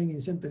have a training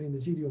center in the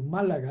city of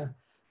Malaga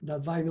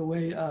that, by the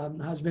way,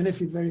 has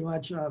benefited very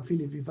much,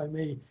 Philip, if I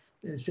may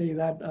say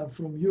that,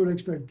 from your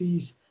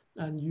expertise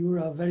and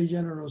your very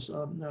generous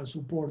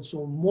support,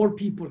 so more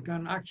people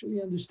can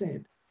actually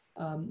understand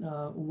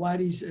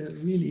what is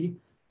really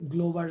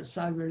global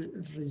cyber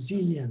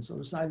resilience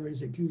or cyber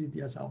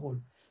security as a whole.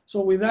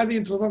 So with that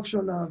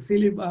introduction,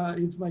 Philip,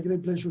 it's my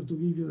great pleasure to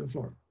give you the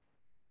floor.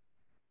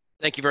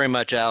 Thank you very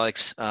much,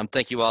 Alex.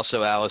 Thank you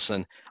also,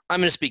 Allison. I'm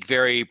going to speak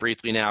very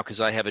briefly now because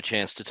I have a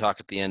chance to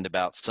talk at the end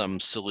about some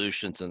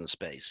solutions in the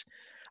space.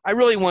 I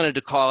really wanted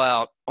to call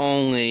out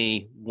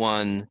only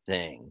one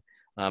thing,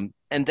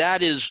 and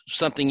that is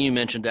something you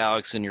mentioned,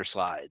 Alex, in your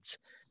slides,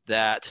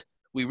 that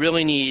we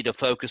really need a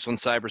focus on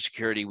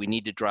cybersecurity. We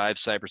need to drive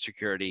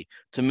cybersecurity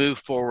to move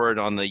forward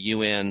on the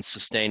UN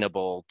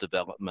Sustainable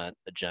Development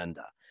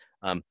Agenda.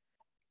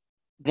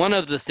 One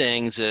of the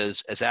things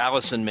is, as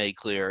Allison made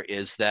clear,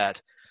 is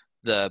that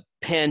the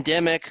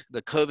pandemic,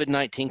 the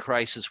COVID-19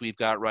 crisis we've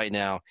got right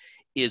now,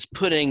 is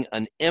putting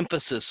an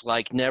emphasis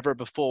like never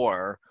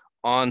before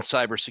on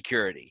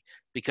cybersecurity,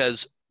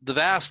 because the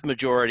vast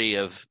majority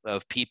of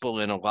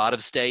people in a lot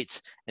of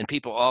states and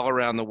people all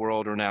around the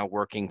world are now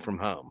working from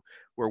home.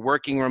 We're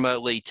working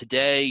remotely.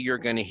 Today, you're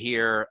going to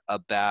hear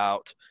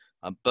about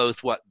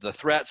both what the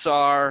threats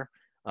are,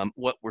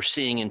 what we're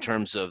seeing in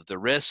terms of the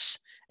risks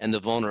and the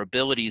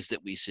vulnerabilities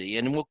that we see.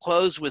 And we'll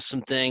close with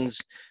some things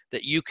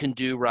that you can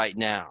do right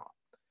now.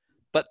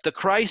 But the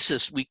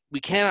crisis, we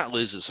cannot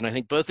lose this. And I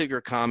think both of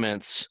your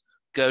comments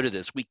go to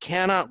this. We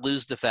cannot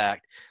lose the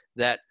fact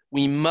that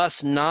we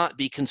must not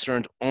be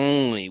concerned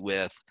only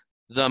with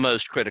the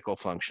most critical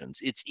functions.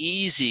 It's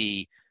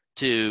easy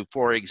to,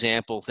 for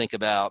example, think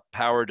about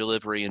power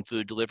delivery and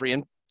food delivery,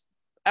 and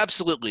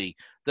absolutely,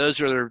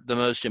 those are the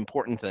most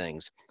important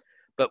things.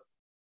 But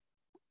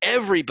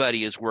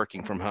everybody is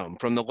working from home,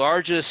 from the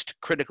largest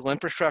critical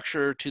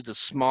infrastructure to the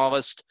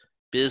smallest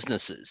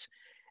businesses.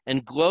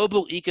 And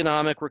global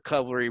economic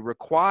recovery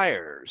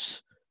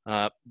requires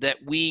that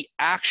we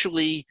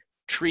actually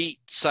treat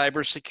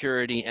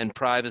cybersecurity and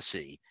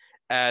privacy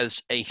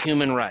as a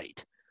human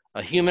right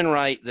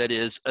that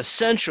is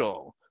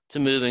essential to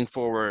moving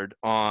forward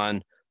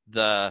on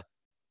the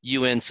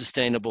UN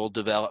Sustainable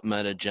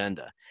Development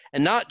Agenda.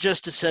 And not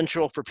just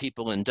essential for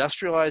people in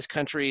industrialized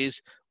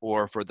countries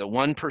or for the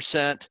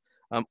 1%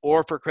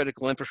 or for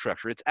critical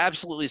infrastructure. It's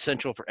absolutely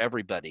essential for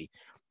everybody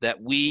that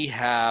we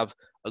have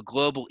a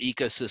global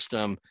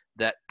ecosystem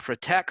that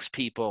protects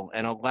people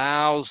and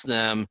allows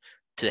them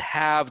to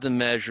have the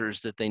measures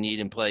that they need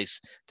in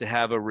place to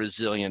have a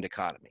resilient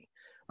economy.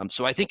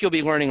 So I think you'll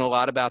be learning a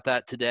lot about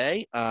that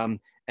today.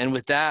 And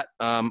with that,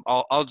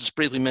 I'll just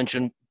briefly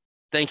mention,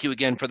 thank you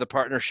again for the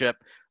partnership.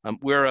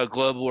 We're a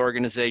global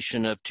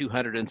organization of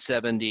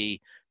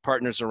 270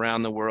 partners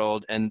around the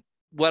world. And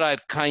what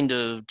I've kind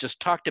of just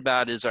talked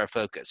about is our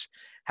focus.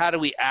 How do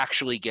we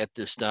actually get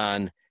this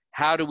done?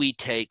 How do we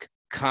take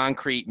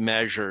concrete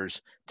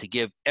measures to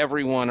give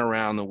everyone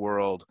around the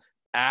world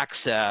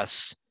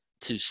access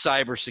to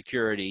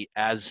cybersecurity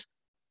as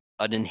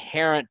an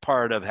inherent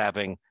part of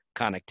having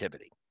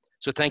connectivity?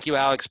 So thank you,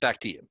 Alex. Back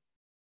to you.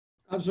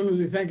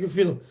 Absolutely. Thank you,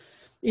 Phil.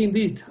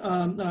 Indeed,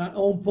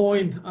 on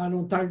point and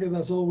on target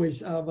as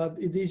always, but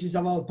this is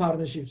about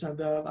partnerships. And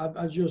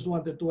I just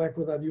wanted to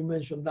echo that you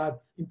mentioned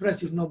that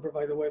impressive number,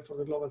 by the way, for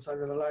the Global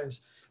Cyber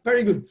Alliance.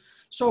 Very good.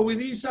 So with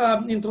this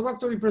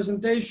introductory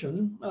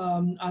presentation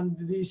and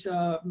these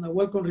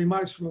welcome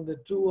remarks from the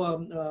two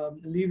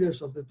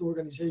leaders of the two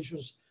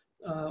organizations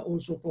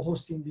also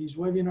co-hosting this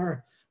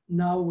webinar,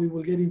 now we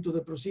will get into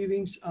the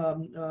proceedings.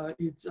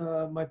 It's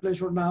my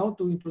pleasure now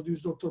to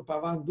introduce Dr.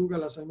 Pavan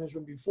Dugal, as I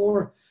mentioned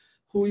before,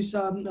 who is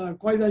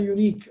quite a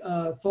unique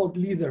thought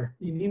leader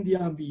in India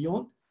and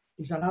beyond.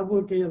 He's an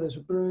advocate at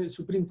the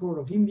Supreme Court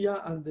of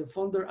India and the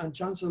founder and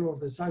chancellor of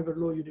the Cyber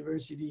Law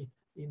University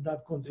in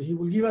that country. He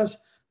will give us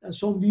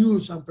some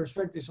views and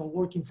perspectives on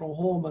working from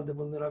home and the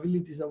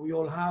vulnerabilities that we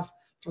all have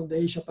from the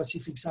Asia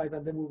Pacific side,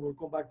 and then we will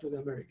come back to the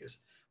Americas.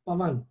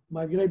 Pavan,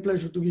 my great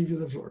pleasure to give you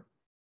the floor.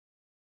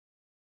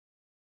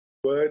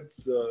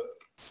 Words,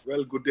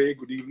 well, good day,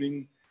 good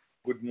evening,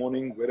 good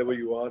morning, wherever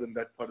you are in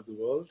that part of the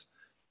world.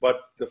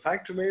 But the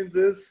fact remains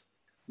is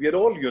we are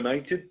all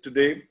united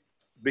today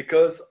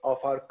because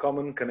of our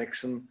common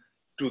connection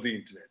to the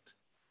internet.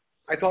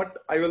 I thought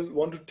I will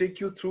want to take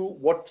you through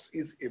what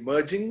is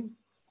emerging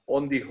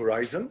on the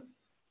horizon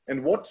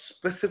and what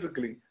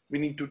specifically we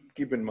need to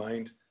keep in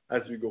mind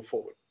as we go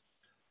forward.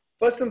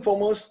 First and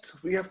foremost,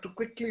 we have to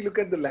quickly look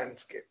at the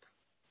landscape.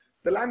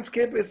 The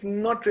landscape is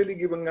not really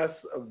giving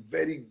us a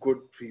very good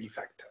feel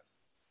factor.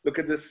 Look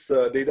at this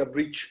data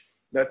breach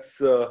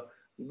that's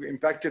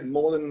impacted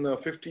more than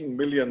 15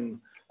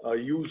 million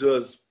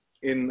users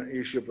in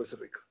Asia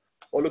Pacific.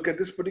 Or look at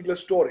this particular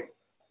story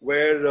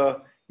where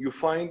you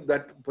find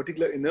that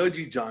particular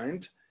energy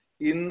giant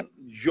in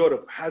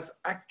Europe has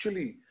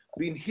actually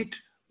been hit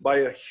by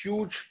a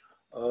huge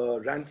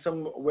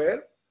ransomware,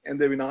 and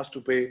they've been asked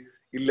to pay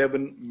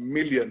 $11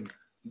 million.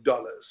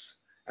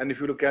 And if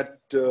you look at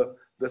the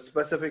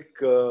specific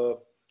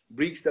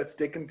breach that's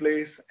taken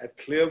place at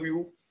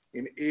Clearview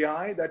in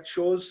AI, that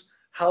shows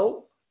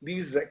how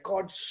these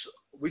records,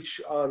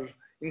 which are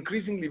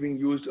increasingly being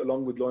used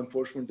along with law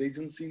enforcement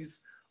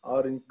agencies,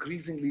 are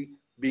increasingly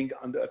being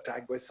under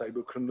attack by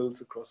cyber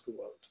criminals across the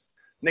world.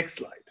 Next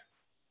slide.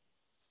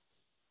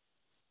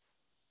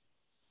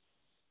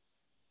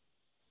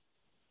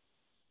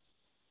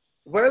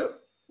 Well,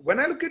 when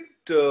I look at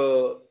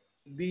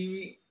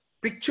the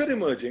picture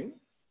emerging,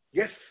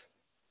 yes,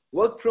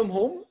 work from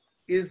home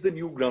is the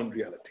new ground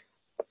reality.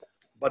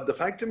 But the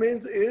fact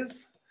remains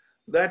is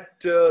that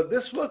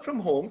this work from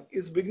home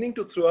is beginning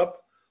to throw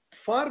up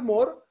far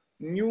more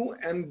new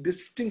and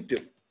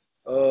distinctive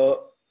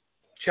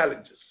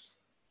challenges.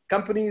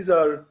 Companies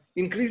are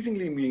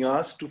increasingly being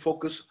asked to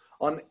focus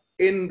on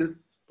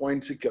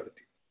endpoint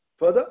security.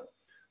 Further,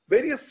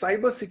 various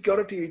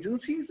cybersecurity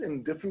agencies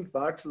in different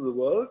parts of the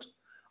world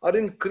are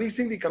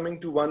increasingly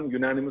coming to one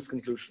unanimous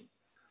conclusion,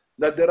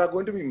 that there are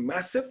going to be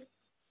massive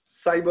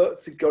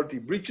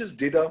cybersecurity breaches,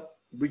 data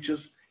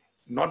breaches,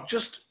 not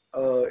just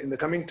in the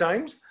coming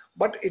times,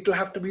 but it'll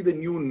have to be the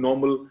new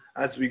normal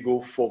as we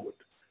go forward.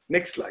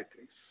 Next slide,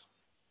 please.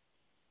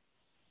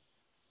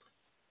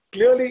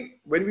 Clearly,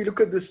 when we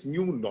look at this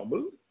new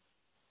normal,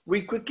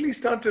 we quickly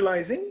start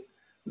realizing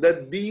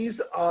that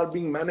these are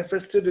being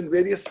manifested in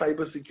various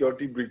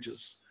cybersecurity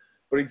breaches.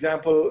 For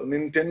example,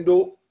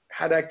 Nintendo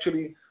had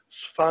actually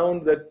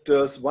found that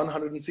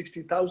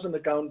 160,000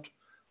 account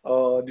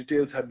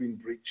details had been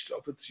breached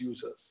of its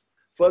users.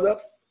 Further,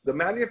 the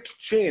Marriott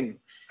chain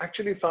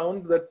actually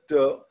found that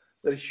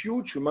the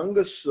huge,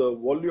 humongous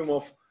volume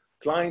of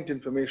client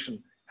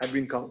information had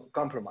been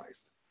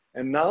compromised.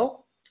 And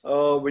now,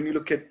 when you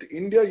look at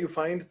India, you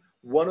find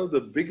one of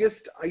the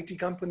biggest IT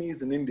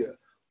companies in India,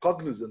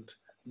 Cognizant,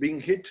 being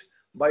hit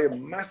by a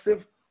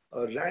massive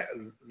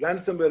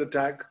ransomware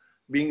attack,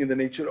 being in the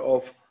nature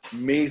of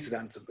Maze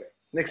ransomware.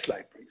 Next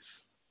slide,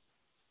 please.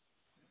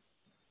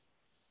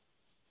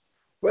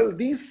 Well,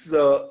 these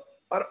are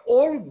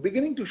all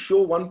beginning to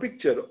show one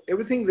picture.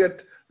 Everything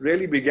that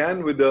really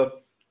began with a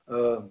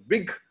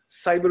big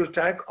cyber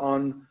attack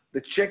on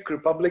the Czech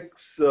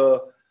Republic's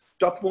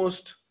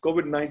topmost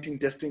COVID-19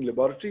 testing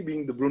laboratory,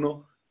 being the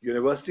Brno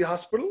University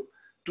Hospital,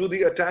 to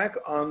the attack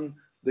on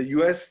the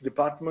US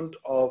Department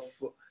of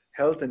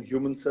Health and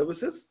Human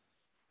Services.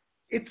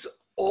 It's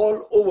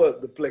all over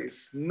the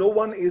place. No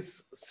one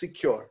is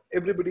secure.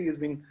 Everybody is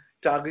being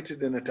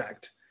targeted and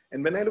attacked.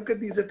 And when I look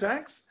at these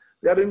attacks,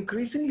 they are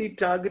increasingly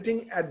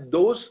targeting at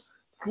those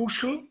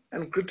crucial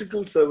and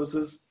critical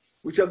services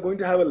which are going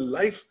to have a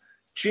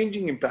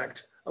life-changing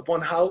impact upon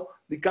how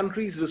the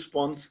country's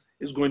response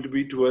is going to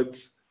be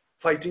towards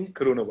fighting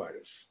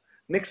coronavirus.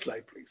 Next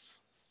slide, please.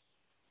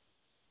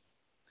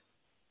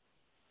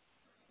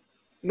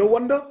 No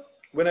wonder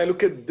when I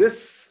look at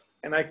this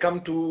and I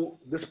come to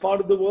this part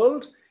of the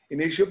world,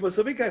 in Asia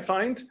Pacific, I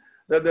find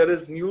that there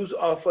is news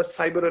of a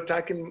cyber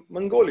attack in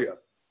Mongolia.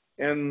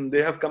 And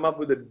they have come up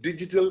with a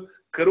digital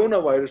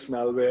coronavirus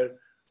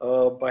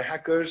malware by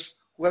hackers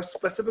who have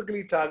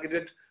specifically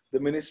targeted the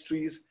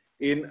ministries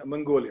in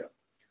Mongolia.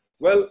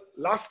 Well,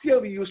 last year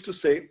we used to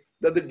say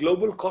that the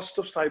global cost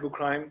of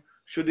cybercrime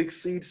should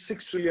exceed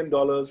 $6 trillion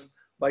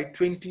by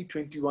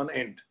 2021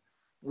 end.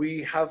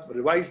 We have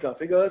revised our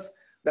figures.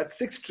 That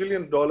 $6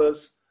 trillion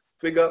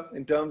figure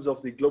in terms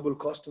of the global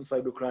cost in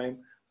cybercrime,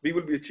 we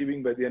will be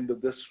achieving by the end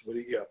of this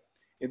very year.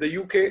 In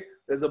the UK,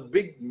 there's a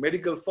big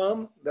medical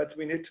firm that's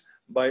been hit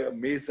by a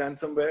Maze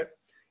ransomware.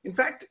 In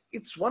fact,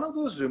 it's one of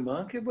those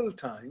remarkable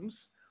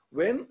times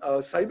when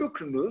cyber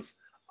criminals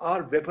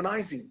are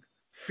weaponizing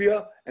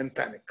fear and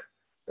panic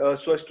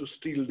so as to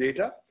steal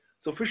data.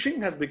 So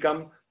phishing has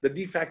become the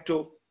de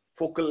facto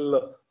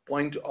focal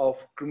point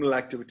of criminal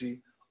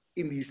activity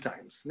in these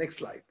times. Next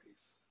slide,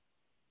 please.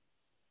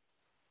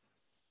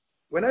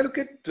 When I look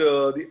at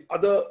the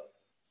other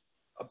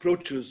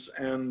approaches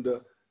and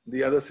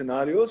the other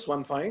scenarios,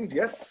 one finds,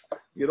 yes,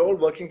 we're all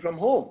working from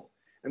home.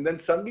 And then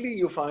suddenly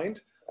you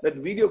find that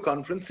video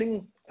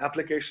conferencing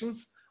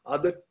applications are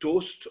the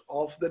toast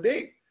of the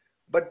day.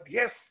 But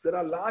yes, there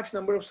are a large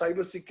number of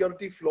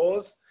cybersecurity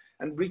flaws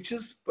and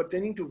breaches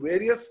pertaining to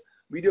various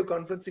video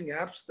conferencing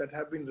apps that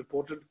have been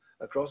reported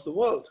across the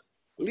world.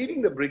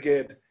 Leading the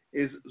brigade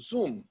is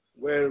Zoom,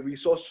 where we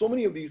saw so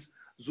many of these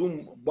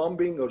Zoom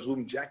bombing or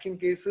Zoom jacking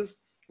cases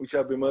which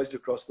have emerged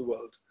across the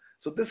world.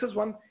 So this is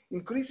one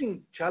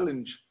increasing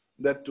challenge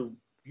that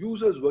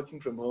users working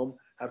from home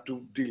have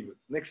to deal with.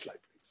 Next slide,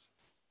 please.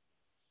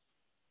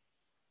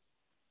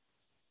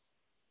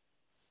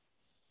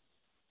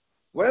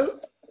 Well,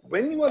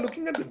 when you are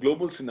looking at the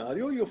global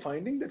scenario, you're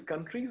finding that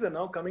countries are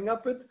now coming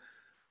up with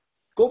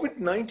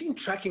COVID-19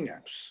 tracking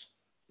apps.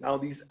 Now,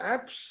 these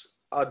apps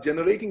are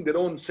generating their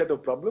own set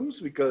of problems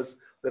because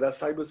there are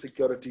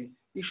cybersecurity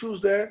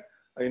issues there.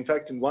 In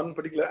fact, in one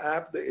particular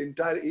app, the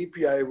entire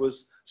API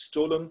was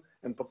stolen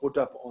and put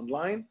up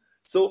online.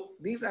 So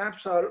these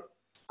apps are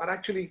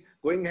actually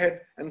going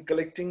ahead and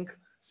collecting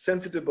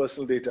sensitive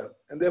personal data,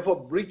 and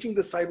therefore breaching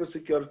the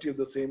cybersecurity of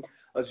the same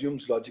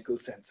assumes logical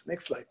sense.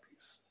 Next slide,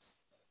 please.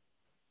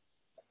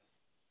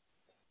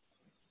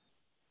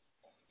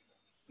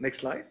 Next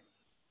slide.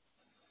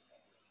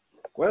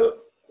 Well,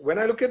 when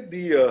I look at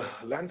the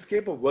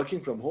landscape of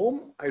working from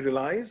home, I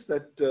realize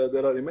that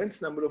there are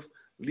immense number of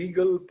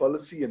legal,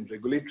 policy, and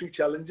regulatory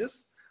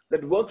challenges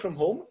that work from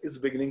home is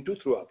beginning to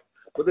throw up.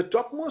 But the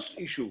topmost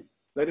issue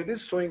that it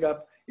is throwing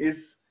up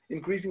is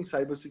increasing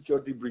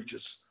cybersecurity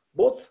breaches,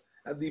 both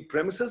at the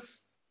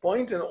premises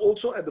point and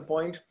also at the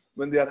point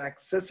when they are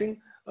accessing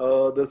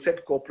the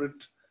said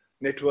corporate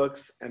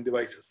networks and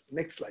devices.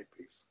 Next slide,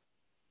 please.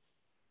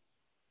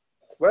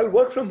 Well,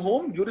 work from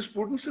home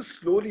jurisprudence is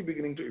slowly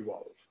beginning to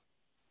evolve.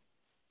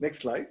 Next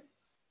slide.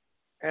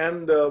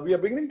 And we are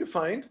beginning to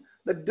find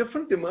that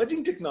different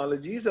emerging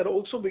technologies are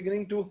also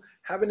beginning to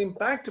have an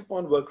impact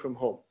upon work from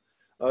home.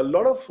 A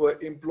lot of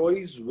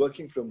employees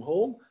working from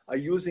home are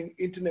using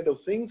Internet of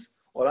Things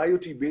or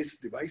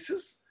IoT-based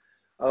devices.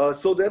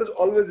 So there is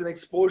always an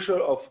exposure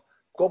of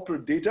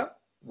corporate data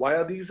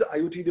via these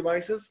IoT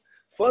devices.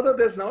 Further,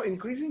 there's now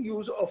increasing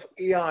use of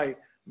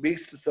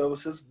AI-based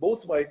services,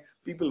 both by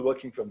people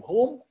working from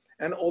home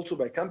and also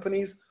by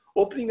companies,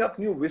 opening up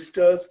new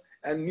vistas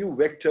and new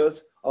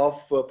vectors of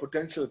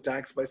potential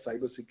attacks by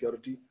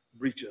cybersecurity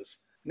breaches.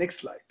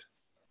 Next slide.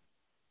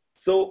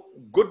 So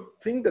good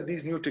thing that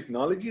these new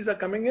technologies are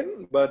coming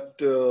in, but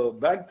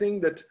bad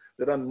thing that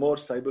there are more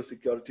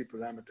cybersecurity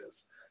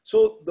parameters.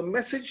 So the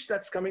message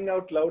that's coming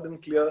out loud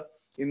and clear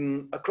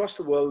across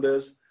the world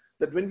is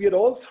that when we are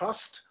all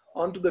thrust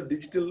onto the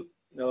digital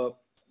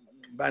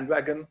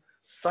bandwagon,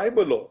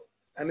 cyber law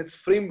and its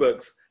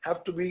frameworks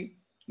have to be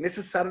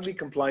necessarily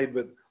complied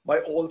with by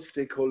all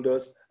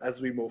stakeholders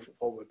as we move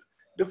forward.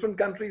 Different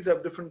countries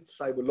have different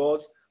cyber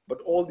laws,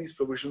 but all these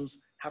provisions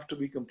have to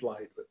be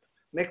complied with.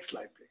 Next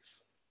slide,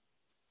 please.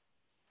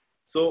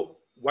 So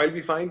while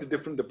we find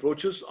different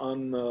approaches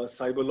on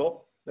cyber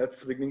law,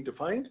 that's beginning to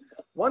find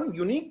one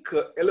unique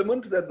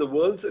element that the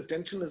world's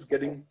attention is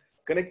getting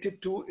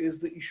connected to is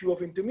the issue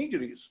of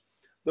intermediaries.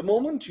 The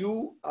moment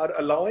you are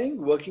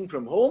allowing working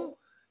from home,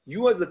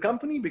 you as a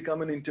company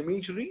become an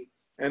intermediary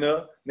and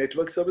a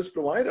network service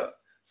provider.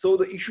 So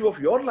the issue of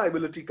your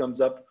liability comes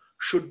up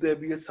should there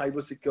be a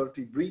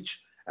cybersecurity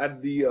breach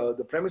at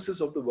the premises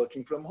of the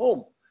working from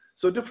home.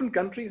 So different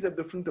countries have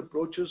different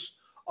approaches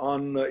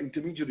on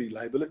intermediary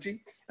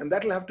liability, and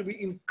that will have to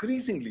be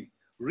increasingly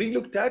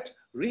relooked at,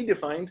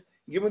 redefined,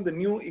 given the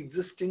new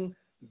existing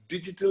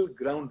digital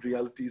ground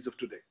realities of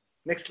today.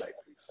 Next slide,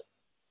 please.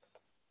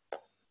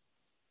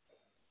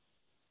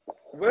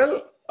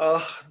 Well,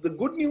 the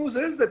good news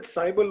is that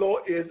cyber law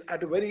is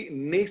at a very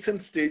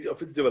nascent stage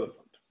of its development.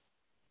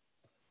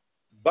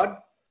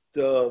 But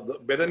the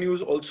better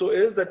news also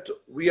is that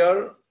we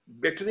are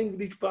bettering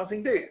with each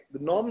passing day. The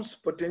norms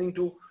pertaining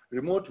to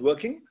remote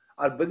working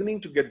are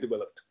beginning to get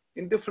developed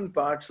in different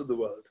parts of the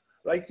world.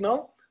 Right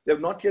now, they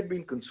have not yet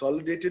been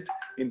consolidated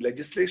in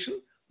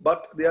legislation,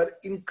 but they are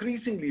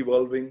increasingly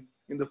evolving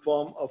in the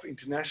form of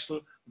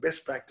international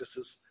best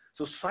practices.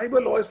 So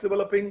cyber law is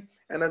developing,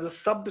 and as a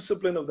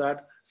sub-discipline of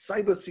that,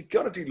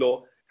 cybersecurity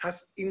law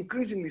has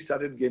increasingly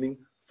started gaining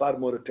far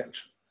more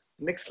attention.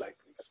 Next slide,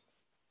 please.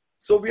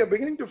 So we are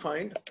beginning to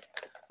find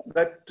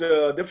that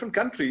different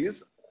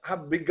countries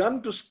have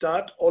begun to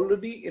start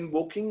already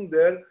invoking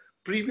their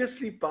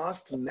previously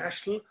passed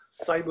national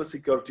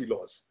cybersecurity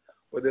laws,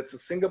 whether it's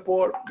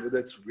Singapore, whether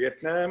it's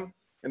Vietnam,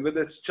 and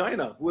whether it's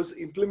China, who has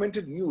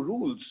implemented new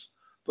rules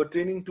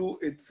pertaining to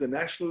its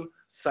national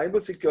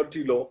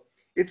cybersecurity law.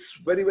 It's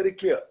very, very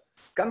clear.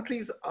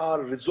 Countries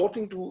are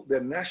resorting to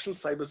their national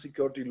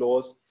cybersecurity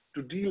laws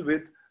to deal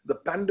with the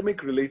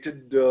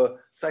pandemic-related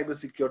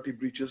cybersecurity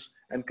breaches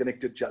and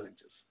connected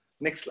challenges.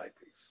 Next slide,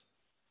 please.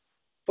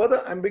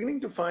 Further, I'm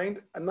beginning to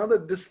find another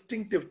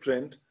distinctive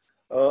trend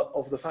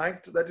of the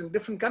fact that in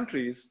different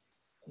countries,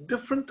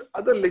 different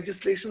other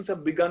legislations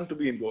have begun to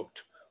be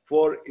invoked.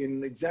 For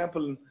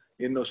example,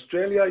 in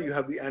Australia, you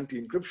have the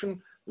anti-encryption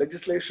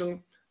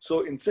legislation.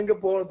 So in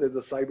Singapore, there's a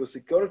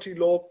cybersecurity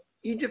law.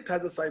 Egypt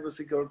has a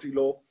cybersecurity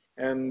law,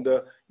 and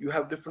you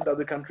have different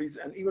other countries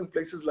and even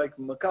places like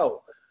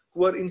Macau,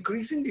 who are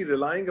increasingly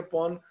relying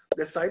upon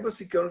their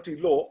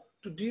cybersecurity law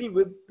to deal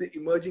with the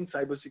emerging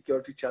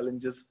cybersecurity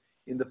challenges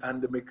in the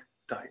pandemic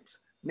times.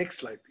 Next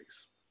slide,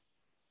 please.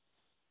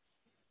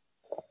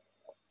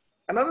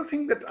 Another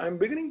thing that I'm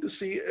beginning to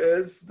see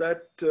is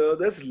that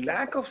there's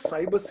lack of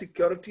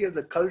cybersecurity as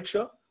a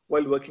culture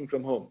while working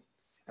from home.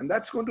 And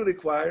that's going to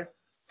require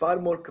far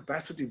more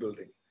capacity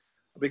building.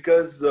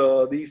 because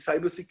the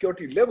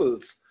cybersecurity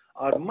levels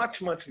are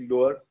much, much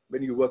lower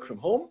when you work from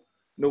home.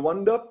 No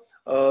wonder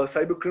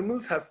cyber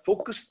criminals have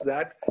focused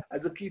that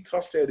as a key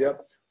thrust area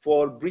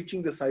for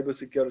breaching the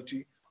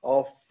cybersecurity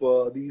of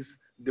these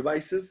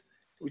devices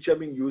which are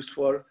being used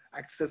for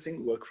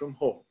accessing work from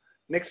home.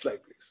 Next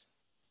slide, please.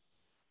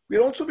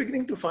 We're also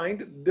beginning to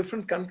find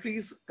different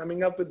countries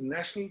coming up with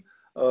national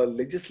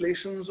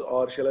legislations,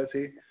 or shall I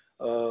say,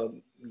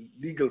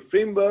 legal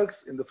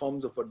frameworks in the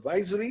forms of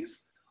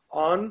advisories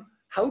on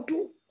how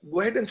to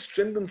go ahead and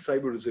strengthen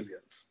cyber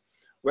resilience.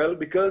 Well,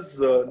 because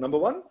number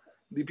one,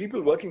 the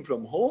people working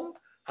from home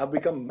have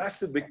become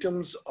massive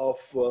victims of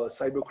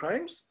cyber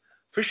crimes.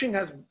 Phishing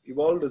has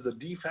evolved as a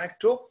de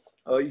facto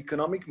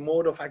economic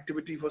mode of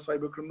activity for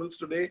cyber criminals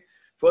today.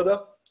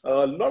 Further,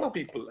 a lot of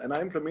people, and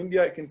I'm from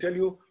India, I can tell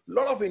you, a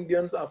lot of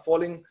Indians are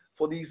falling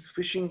for these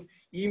phishing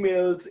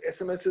emails,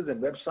 SMSs,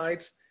 and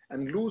websites,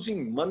 and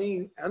losing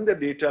money and their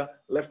data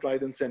left,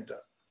 right, and center.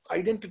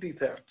 Identity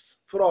thefts,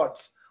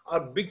 frauds are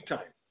big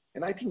time.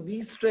 And I think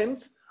these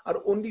trends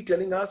are only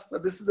telling us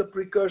that this is a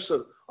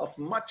precursor of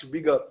much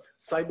bigger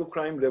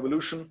cybercrime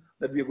revolution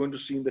that we are going to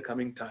see in the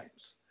coming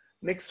times.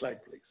 Next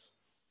slide, please.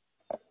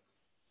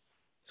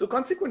 So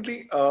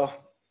consequently,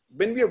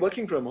 when we are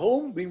working from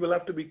home, we will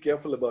have to be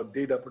careful about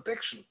data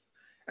protection.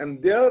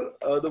 And there,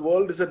 the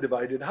world is a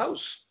divided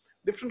house.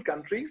 Different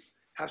countries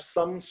have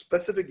some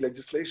specific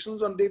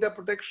legislations on data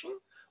protection,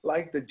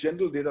 like the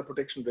General Data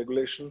Protection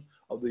Regulation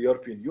of the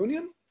European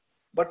Union.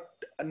 But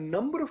a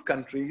number of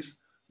countries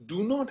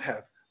do not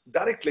have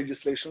direct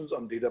legislations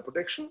on data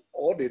protection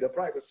or data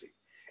privacy.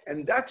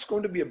 And that's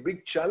going to be a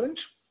big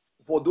challenge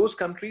for those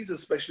countries,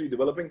 especially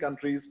developing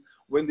countries,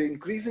 when they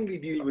increasingly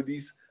deal with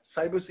these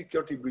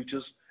cybersecurity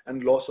breaches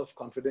and loss of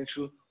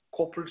confidential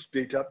corporate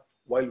data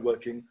while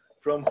working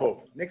from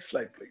home. Next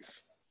slide,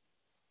 please.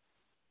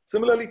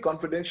 Similarly,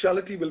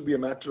 confidentiality will be a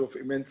matter of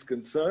immense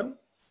concern.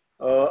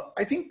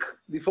 I think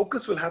the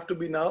focus will have to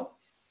be now,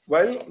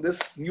 while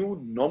this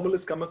new normal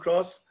has come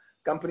across,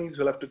 companies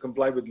will have to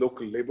comply with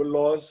local labor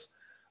laws.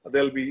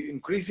 There'll be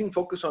increasing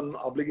focus on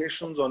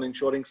obligations on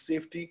ensuring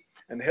safety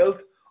and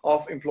health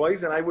of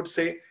employees, and I would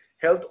say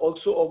health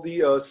also of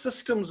the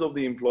systems of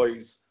the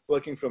employees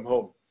working from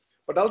home.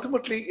 But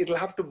ultimately, it'll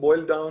have to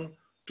boil down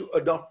to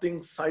adopting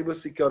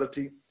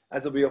cybersecurity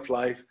as a way of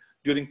life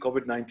during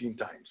COVID-19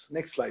 times.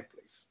 Next slide,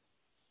 please.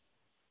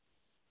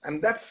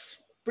 And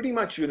that's pretty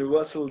much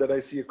universal that I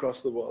see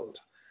across the world.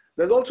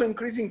 There's also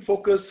increasing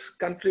focus.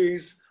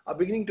 Countries are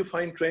beginning to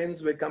find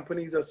trends where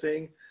companies are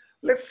saying,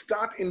 let's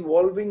start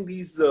involving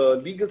these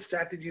legal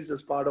strategies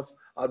as part of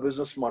our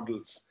business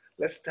models.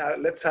 Let's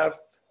have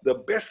the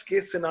best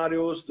case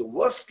scenarios, the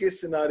worst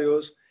case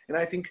scenarios, and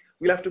I think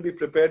we'll have to be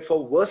prepared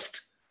for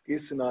worst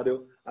case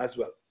scenario as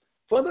well.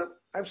 Further,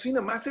 I've seen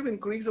a massive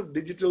increase of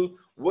digital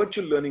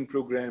virtual learning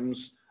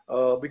programs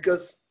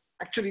because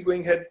actually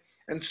going ahead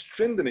and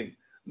strengthening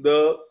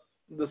the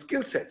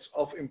skill sets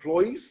of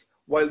employees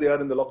while they are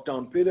in the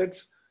lockdown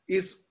periods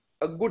is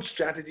a good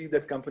strategy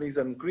that companies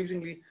are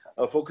increasingly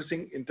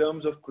focusing in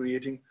terms of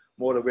creating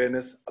more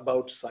awareness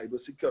about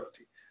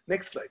cybersecurity.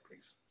 Next slide,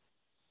 please.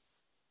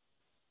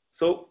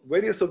 So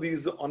various of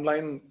these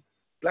online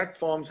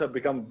platforms have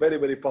become very,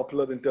 very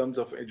popular in terms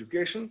of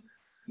education.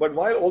 But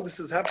while all this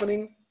is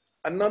happening,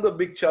 another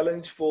big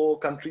challenge for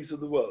countries of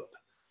the world.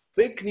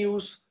 Fake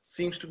news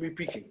seems to be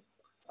peaking.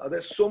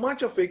 There's so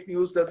much of fake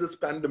news that this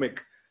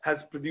pandemic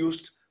has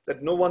produced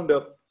that no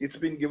wonder it's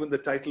been given the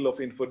title of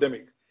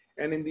infodemic.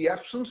 And in the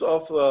absence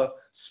of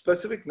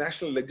specific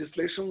national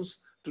legislations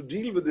to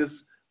deal with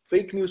this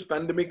fake news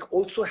pandemic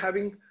also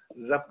having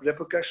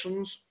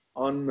repercussions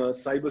on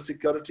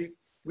cybersecurity,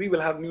 we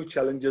will have new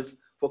challenges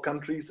for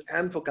countries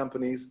and for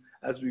companies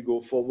as we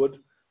go forward,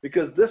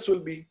 because this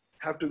will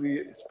have to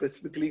be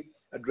specifically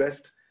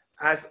addressed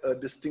as a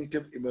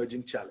distinctive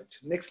emerging challenge.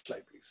 Next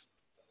slide, please.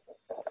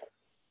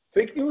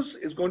 Fake news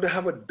is going to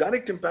have a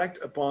direct impact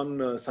upon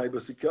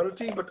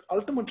cybersecurity, but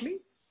ultimately,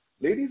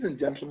 ladies and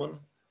gentlemen,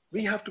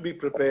 we have to be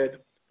prepared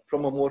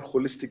from a more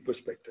holistic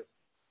perspective.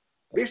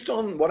 Based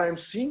on what I'm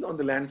seeing on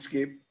the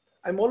landscape,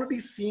 I'm already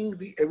seeing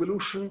the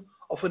evolution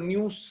of a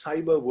new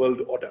cyber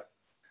world order.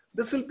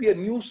 This will be a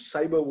new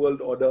cyber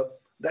world order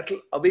that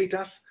will await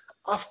us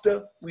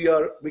after we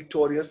are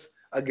victorious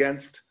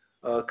against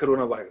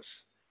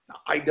coronavirus. Now,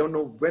 I don't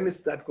know when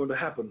is that going to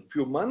happen. A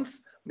few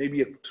months,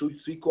 maybe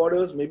 3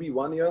 quarters, maybe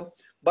 1 year.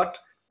 But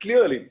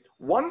clearly,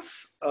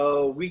 once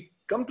we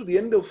come to the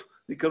end of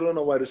the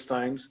coronavirus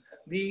times,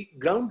 the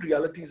ground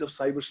realities of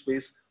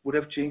cyberspace would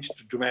have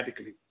changed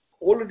dramatically.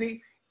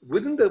 Already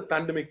within the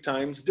pandemic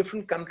times,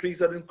 different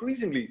countries are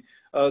increasingly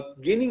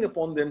gaining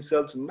upon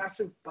themselves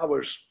massive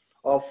powers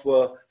of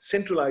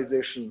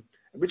centralization,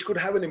 which could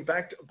have an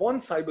impact upon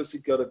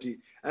cybersecurity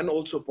and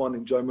also upon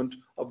enjoyment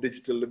of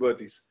digital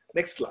liberties.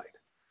 Next slide.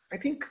 I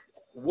think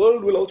the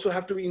world will also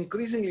have to be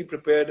increasingly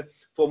prepared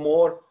for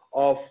more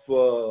of,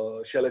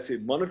 shall I say,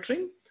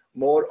 monitoring,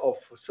 more of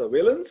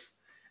surveillance,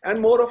 and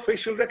more of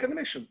facial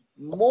recognition.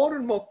 More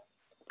and more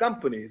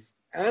companies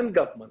and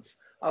governments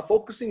are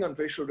focusing on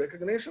facial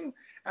recognition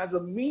as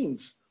a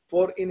means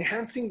for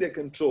enhancing their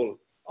control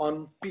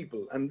on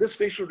people. And this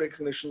facial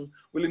recognition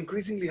will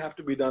increasingly have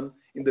to be done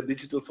in the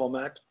digital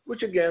format,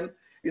 which again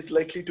is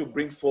likely to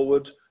bring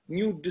forward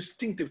new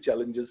distinctive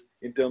challenges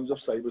in terms of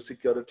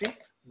cybersecurity,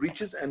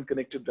 breaches, and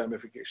connected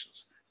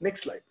ramifications.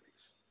 Next slide,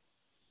 please.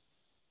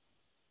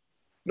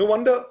 No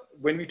wonder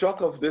when we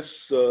talk of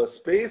this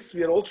space,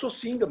 we are also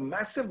seeing a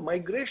massive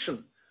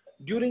migration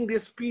during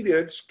these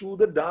periods to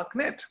the dark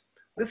net.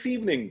 This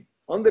evening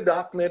on the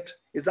dark net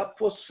is up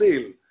for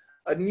sale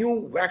a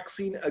new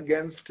vaccine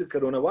against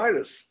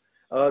coronavirus.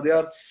 They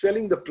are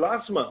selling the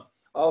plasma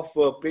of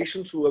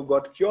patients who have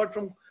got cured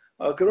from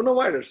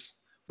coronavirus.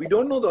 We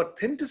don't know the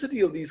authenticity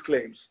of these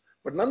claims,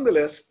 but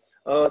nonetheless,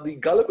 the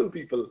gullible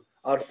people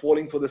are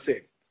falling for the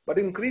same. But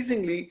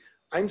increasingly,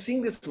 I'm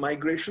seeing this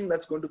migration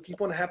that's going to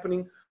keep on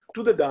happening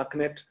to the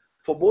darknet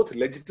for both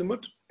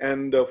legitimate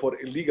and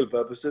for illegal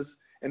purposes.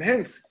 And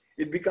hence,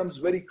 it becomes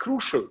very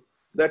crucial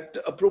that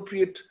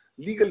appropriate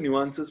legal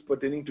nuances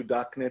pertaining to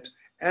darknet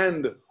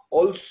and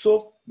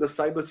also the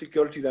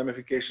cybersecurity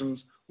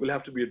ramifications will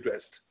have to be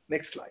addressed.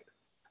 Next slide.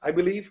 I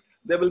believe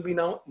there will be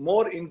now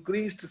more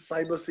increased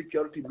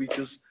cybersecurity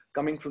breaches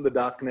coming from the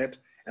darknet,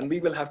 and we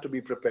will have to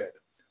be prepared.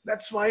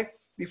 That's why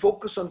the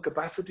focus on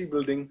capacity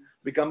building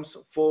becomes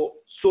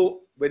so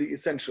very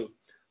essential.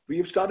 We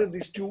have started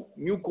these 2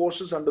 new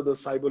courses under the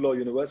Cyber Law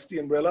University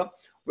umbrella,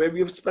 where we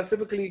have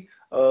specifically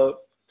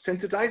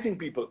sensitizing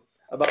people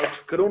about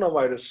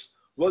coronavirus,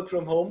 work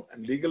from home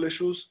and legal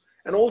issues,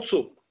 and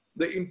also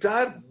the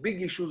entire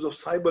big issues of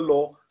cyber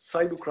law,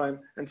 cybercrime,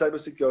 and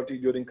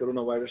cybersecurity during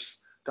coronavirus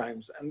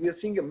times. And we are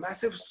seeing a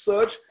massive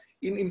surge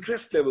in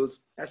interest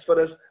levels as far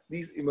as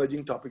these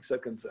emerging topics are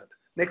concerned.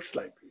 Next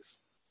slide, please.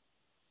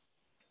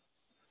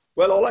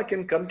 Well, all I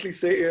can currently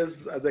say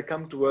is, as I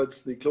come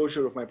towards the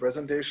closure of my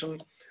presentation,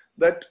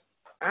 that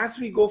as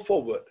we go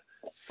forward,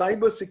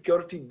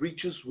 cybersecurity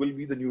breaches will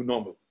be the new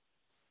normal.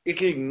 It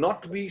will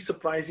not be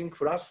surprising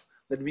for us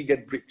that we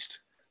get breached.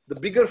 The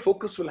bigger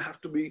focus will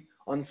have to be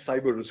on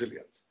cyber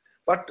resilience.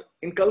 But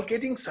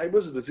inculcating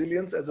cyber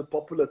resilience as a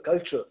popular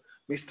culture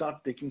may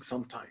start taking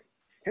some time.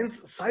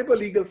 Hence, cyber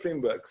legal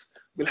frameworks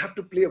will have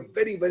to play a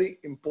very, very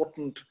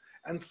important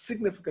and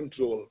significant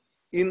role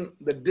in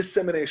the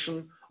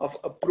dissemination of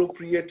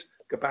appropriate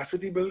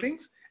capacity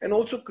buildings and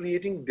also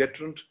creating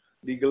deterrent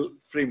legal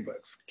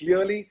frameworks.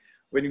 Clearly,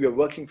 when we are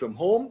working from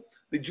home,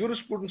 the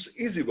jurisprudence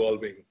is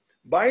evolving.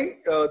 By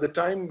the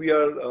time we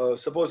are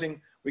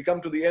supposing we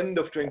come to the end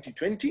of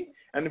 2020,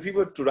 and if we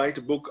were to write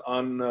a book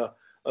on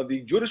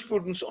the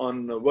jurisprudence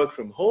on work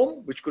from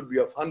home, which could be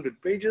of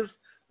 100 pages,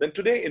 then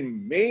today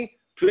in May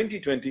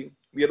 2020,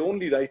 we are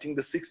only writing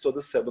the 6th or the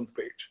 7th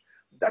page.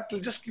 That will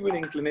just give you an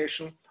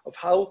inclination of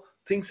how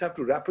things have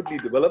to rapidly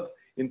develop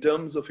in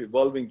terms of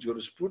evolving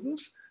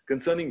jurisprudence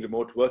concerning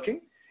remote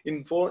working,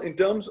 in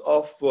terms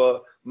of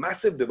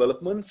massive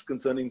developments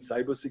concerning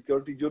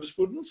cybersecurity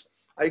jurisprudence.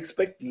 I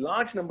expect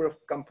large number of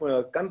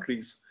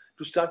countries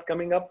to start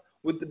coming up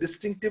with the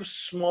distinctive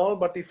small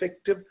but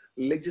effective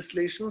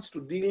legislations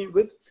to deal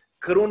with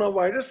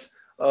coronavirus,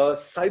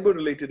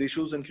 cyber-related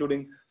issues,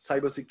 including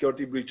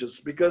cybersecurity breaches,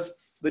 because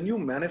the new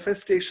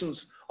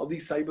manifestations of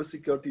these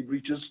cybersecurity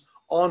breaches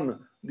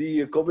on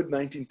the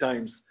COVID-19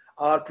 times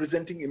are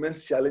presenting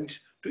immense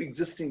challenge to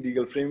existing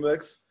legal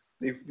frameworks.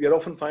 We are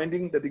often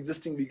finding that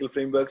existing legal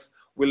frameworks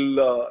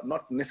will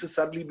not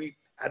necessarily be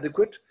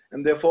adequate,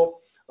 and therefore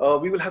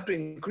we will have to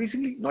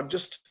increasingly not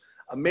just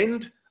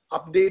amend,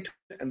 update,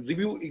 and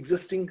review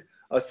existing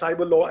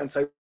cyber law and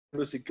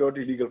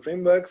cybersecurity legal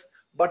frameworks,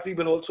 but we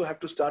will also have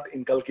to start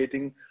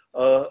inculcating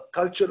a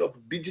culture of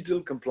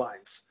digital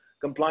compliance.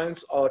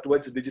 Compliance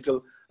towards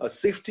digital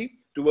safety,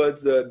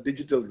 towards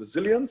digital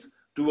resilience,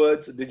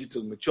 towards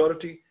digital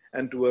maturity,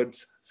 and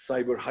towards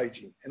cyber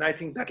hygiene. And I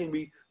think that will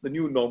be the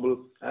new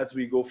normal as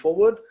we go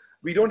forward.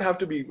 We don't have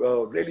to be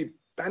really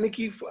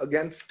panicky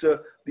against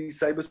these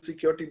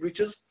cybersecurity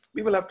breaches.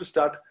 We will have to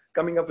start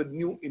coming up with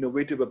new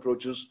innovative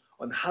approaches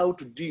on how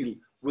to deal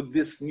with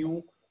this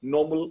new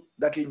normal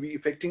that will be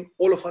affecting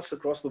all of us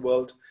across the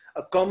world,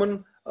 a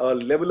common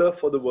leveler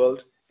for the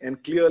world,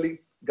 and clearly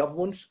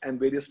governments and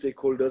various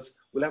stakeholders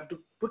will have to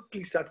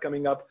quickly start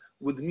coming up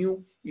with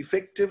new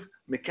effective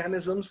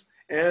mechanisms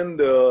and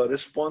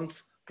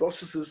response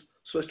processes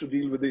so as to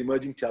deal with the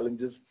emerging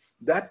challenges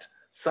that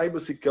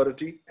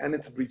cybersecurity and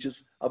its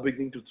breaches are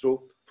beginning to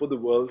throw for the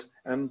world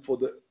and for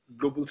the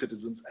global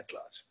citizens at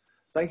large.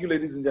 Thank you,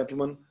 ladies and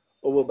gentlemen.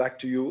 Over back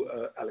to you,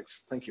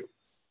 Alex. Thank you.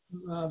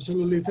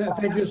 Absolutely.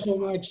 Thank you so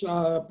much,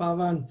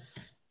 Pavan.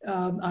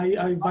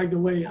 By the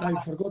way, I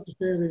forgot to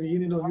say at the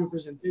beginning of your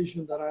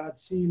presentation that I had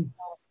seen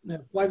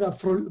quite a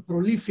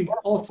prolific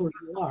author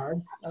you are,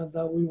 and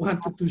that we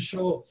wanted to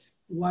show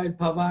while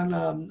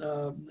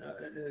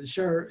Pavan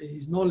shared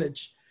his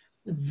knowledge,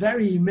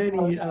 very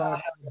many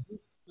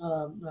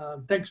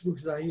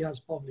textbooks that he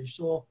has published.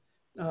 So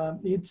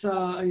it's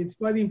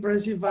quite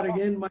impressive. But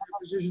again, my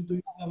appreciation to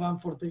you,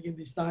 Pavan, for taking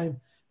this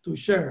time to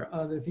share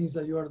the things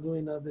that you are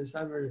doing at the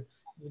Cyber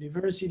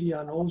University,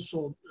 and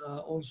also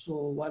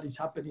what is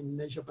happening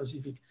in Asia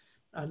Pacific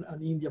and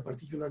India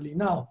particularly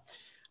now.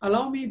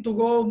 Allow me to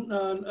go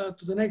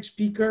to the next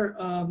speaker.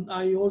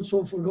 I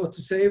also forgot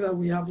to say that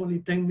we have only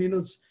 10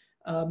 minutes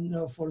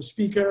for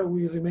speaker.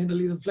 We remain a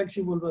little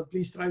flexible, but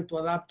please try to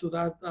adapt to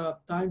that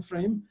time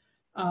frame.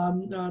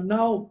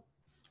 Now,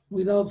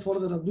 without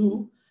further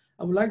ado,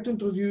 I would like to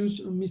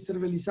introduce Mr.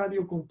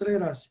 Belisario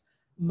Contreras,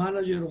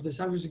 Manager of the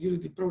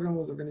Cybersecurity Program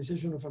of the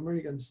Organization of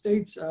American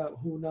States,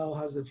 who now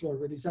has the floor.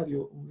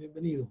 Belisario,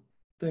 bienvenido.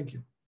 Thank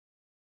you.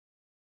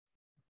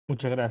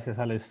 Muchas gracias,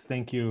 Alex.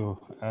 Thank you.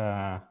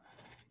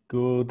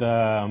 Good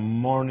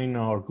morning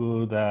or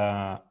good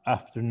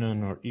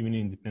afternoon or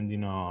evening,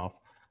 depending on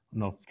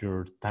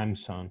your time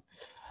zone.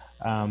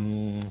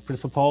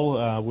 First of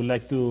all, we'd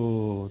like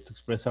to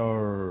express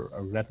our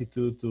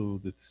gratitude to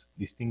the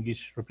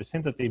distinguished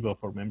representative of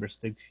our member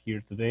states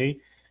here today,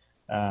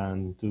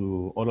 and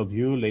to all of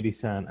you,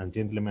 ladies and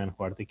gentlemen,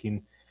 who are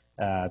taking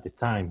the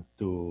time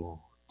to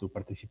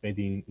participate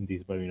in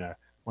this webinar.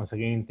 Once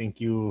again,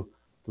 thank you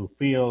to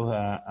Phil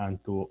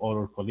and to all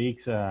our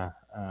colleagues at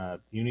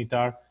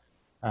UNITAR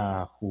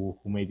who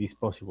made this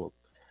possible.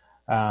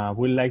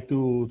 We'd like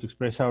to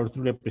express our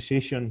true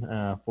appreciation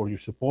for your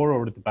support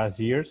over the past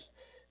years,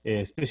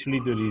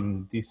 especially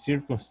during these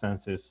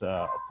circumstances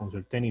of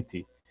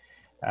uncertainty.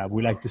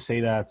 We like to say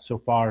that so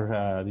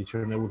far the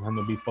journey would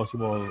not be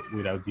possible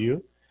without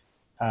you,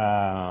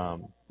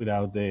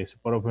 without the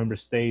support of member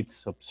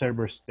states,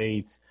 observer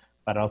states,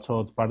 but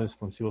also partners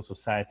from civil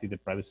society, the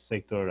private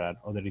sector, and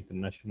other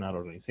international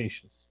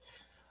organizations.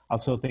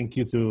 Also, thank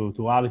you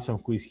to Alison,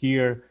 who is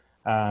here,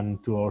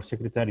 and to our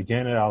Secretary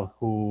General,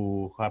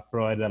 who have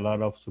provided a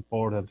lot of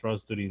support and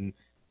trust during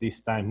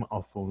this time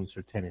of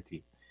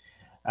uncertainty.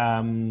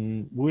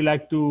 We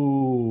like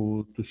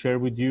to share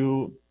with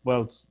you,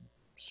 well,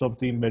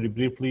 something very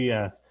briefly,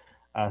 as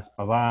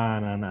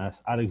Pavan and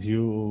as Alex,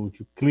 you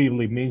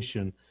clearly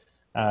mentioned,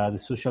 the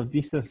social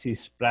distancing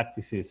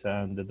practices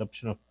and the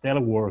adoption of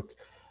telework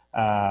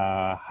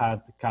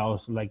had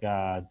caused like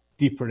a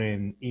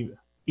different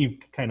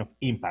kind of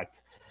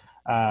impact.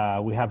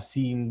 We have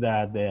seen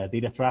that the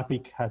data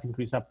traffic has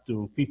increased up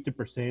to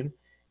 50%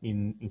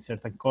 in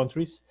certain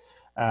countries.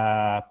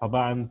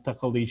 Pavan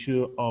tackled the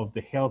issue of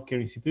the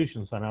healthcare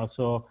institutions, and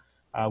also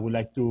I would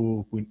like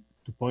to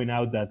point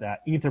out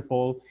that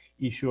Interpol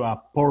issued a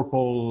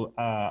purple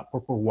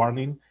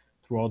warning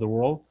throughout the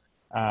world,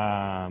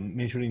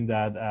 measuring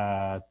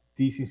that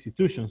these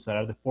institutions that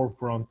are at the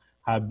forefront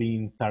have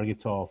been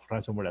targets of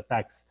ransomware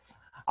attacks.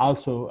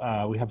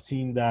 Also, we have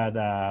seen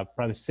that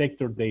private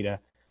sector data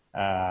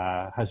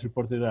has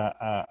reported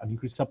an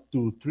increase up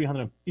to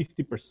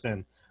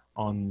 350%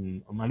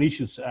 on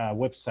malicious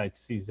websites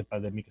since the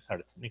pandemic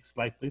started. Next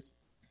slide, please.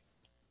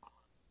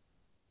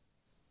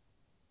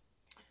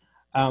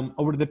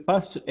 Over the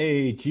past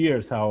 8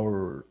 years,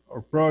 our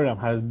program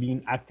has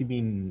been active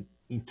in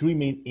 3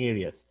 main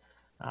areas.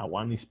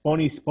 One is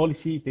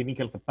policy,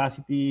 technical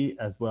capacity,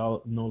 as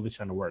well knowledge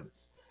and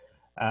awareness.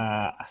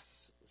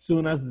 As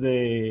soon as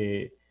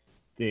the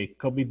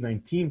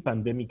COVID-19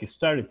 pandemic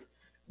started,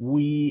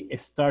 we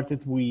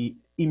started with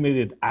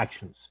immediate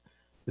actions.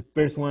 The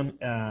first one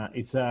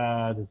is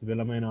the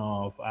development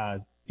of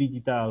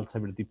digital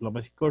cyber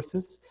diplomacy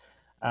courses.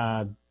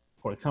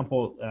 For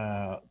example,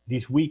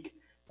 this week,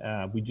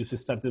 we just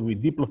started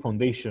with Diplo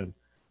Foundation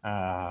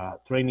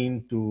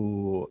training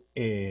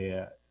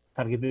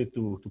targeted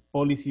to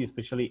policy,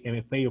 especially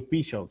MFA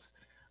officials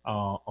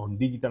on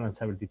digital and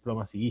cyber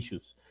diplomacy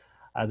issues.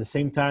 At the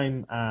same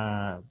time,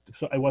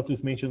 so I want to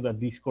mention that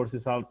these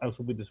courses are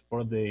also with the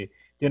support of the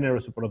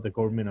generous support of the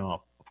government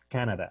of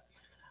Canada.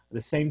 At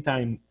the same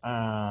time,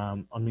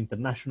 on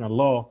international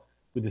law,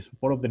 with the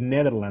support of the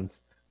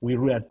Netherlands, we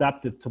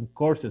readapted some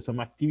courses, some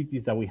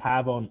activities that we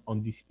have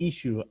on this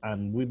issue,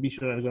 and we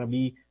sure are going to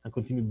be and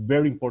continue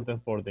very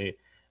important for the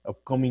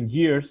upcoming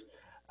years.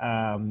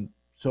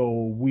 So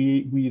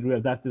we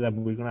readapted, and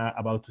we're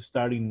about to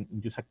start in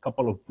just a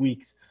couple of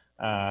weeks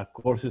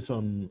courses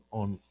on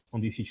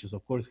these issues.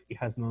 Of course, it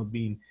has not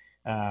been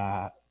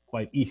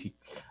quite easy.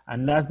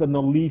 And last but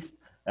not least,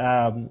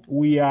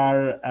 we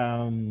are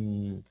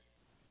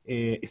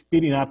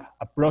speeding up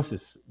a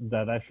process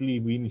that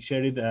actually we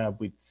initiated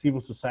with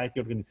civil society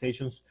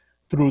organizations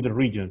through the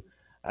region.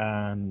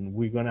 And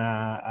we're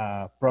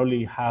gonna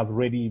probably have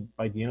ready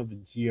by the end of the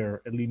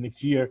year, early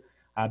next year,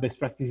 a best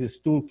practices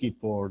toolkit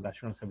for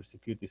national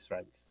cybersecurity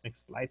strategies.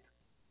 Next slide.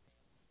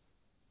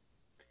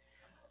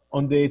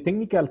 On the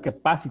technical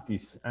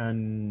capacities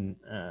and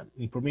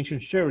information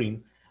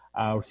sharing,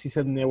 our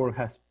CSAT network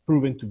has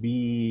proven to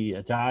be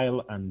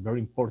agile and very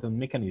important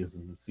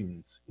mechanism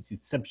since its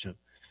inception.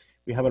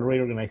 We have already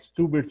organized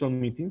 2 virtual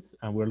meetings,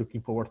 and we're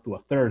looking forward to a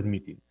 3rd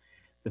meeting.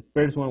 The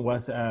first one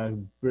was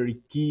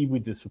very key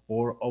with the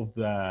support of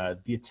the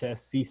DHS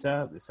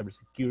CISA, the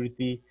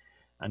Cybersecurity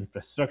and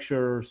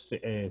Infrastructure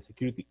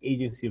Security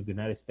Agency of the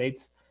United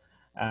States.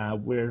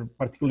 We're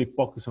particularly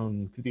focused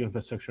on critical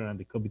infrastructure and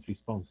the COVID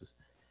responses.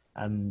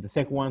 And the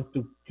second one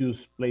took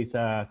place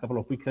a couple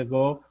of weeks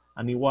ago,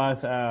 and it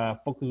was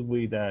focused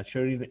with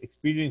sharing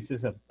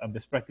experiences and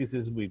best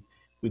practices with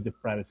the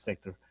private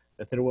sector.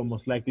 The third one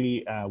most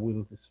likely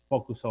will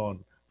focus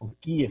on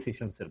key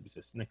essential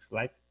services. Next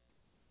slide.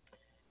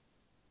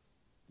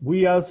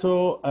 We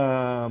also,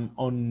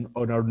 on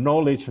our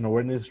knowledge and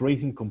awareness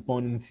raising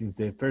component since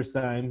the first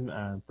time,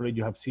 probably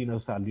you have seen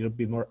us a little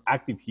bit more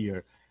active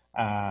here.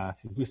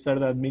 Since we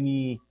started,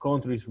 many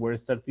countries were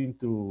starting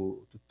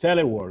to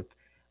telework,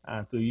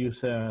 to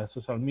use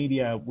social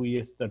media.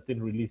 We started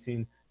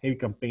releasing heavy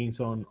campaigns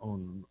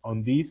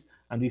on this,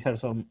 and these are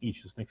some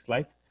issues. Next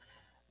slide.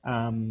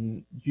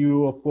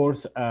 You, of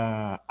course,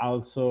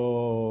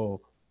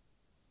 also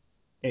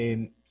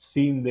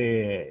seeing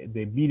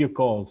the video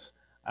calls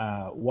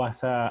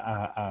was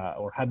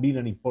or have been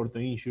an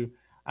important issue,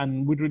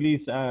 and we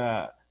released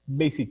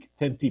basic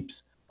 10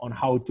 tips on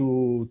how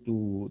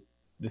to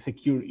the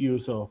secure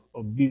use of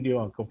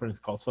video and conference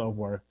call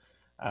software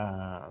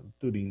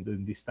during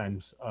these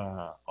times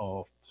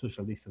of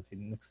social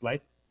distancing. Next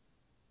slide.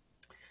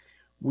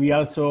 We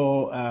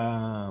also,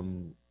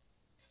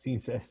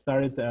 since I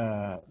started,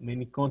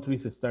 many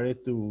countries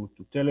started to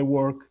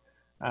telework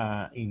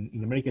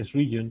in Americas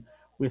region.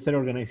 We started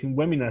organizing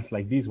webinars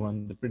like this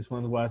one. The first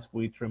one was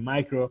with Trend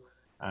Micro.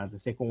 The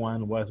second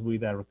one was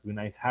with a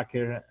recognized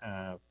hacker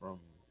from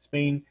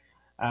Spain.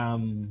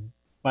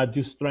 But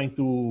just trying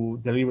to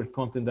deliver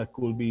content that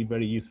could be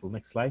very useful.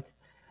 Next slide.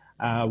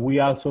 We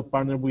also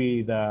partner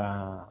with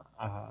our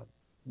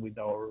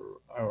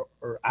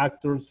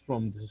actors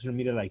from the social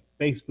media like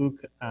Facebook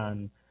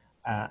and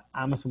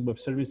Amazon Web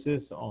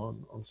Services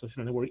on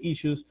social network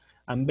issues.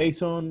 And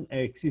based on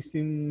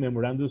existing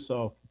memorandums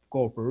of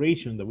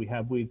cooperation that we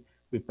have with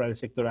private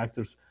sector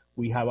actors,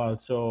 we have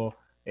also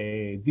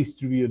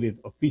distributed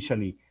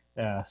officially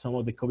some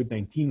of the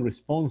COVID-19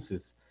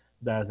 responses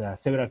that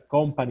several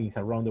companies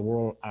around the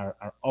world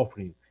are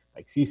offering,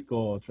 like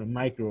Cisco, Trend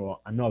Micro,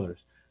 and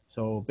others.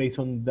 So based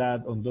on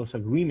that, on those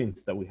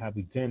agreements that we have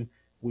with them,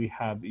 we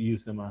have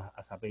used them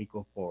as a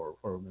vehicle for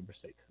member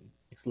states.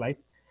 Next slide.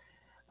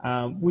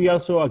 We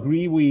also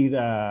agree with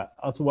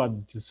also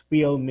what just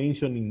Phil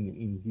mentioned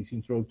in his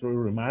introductory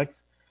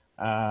remarks.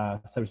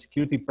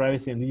 Cybersecurity,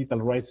 privacy, and digital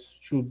rights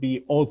should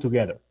be all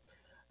together.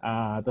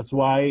 That's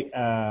why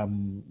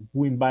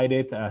we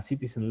invited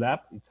Citizen Lab.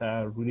 It's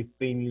a really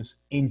famous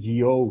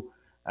NGO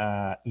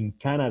in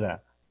Canada.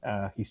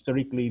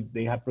 Historically,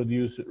 they have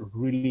produced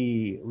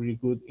really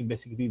good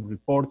investigative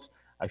reports.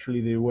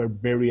 Actually, they were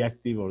very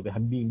active, or they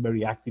have been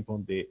very active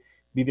on the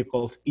video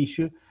calls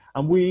issue.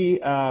 And we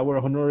were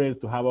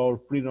honored to have our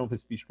freedom of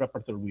speech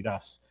rapporteur with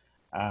us.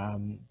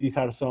 These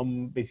are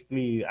some,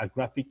 basically, a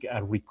graphic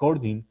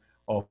recording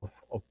of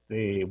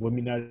the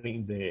webinar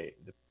in the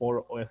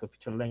 4 OS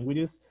official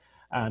languages.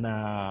 And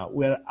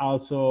we are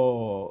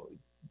also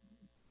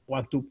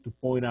want to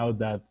point out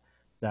that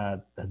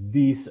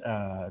these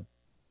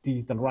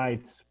digital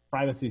rights,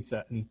 privacy is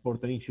an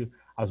important issue,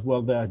 as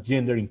well the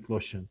gender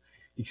inclusion.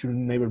 It should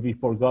never be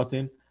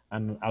forgotten.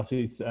 And also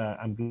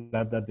I'm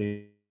glad that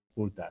they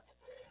put that.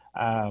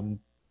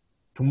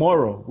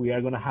 Tomorrow, we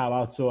are gonna have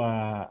also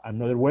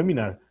another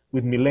webinar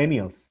with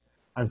millennials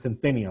and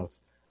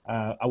centennials.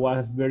 I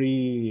was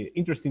very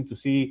interesting to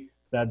see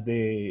that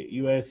the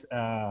US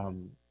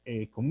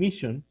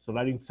Commission,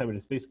 Solarium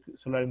Cyberspace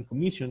Solarium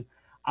Commission,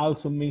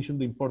 also mentioned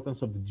the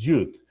importance of the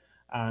youth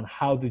and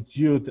how the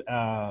youth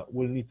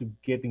will need to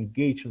get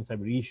engaged on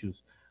cyber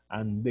issues.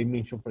 And they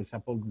mentioned, for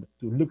example,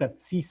 to look at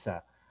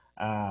CISA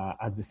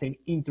as the same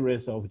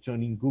interest of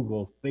joining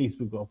Google,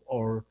 Facebook,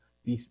 or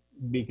these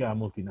big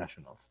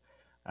multinationals.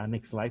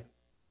 Next slide.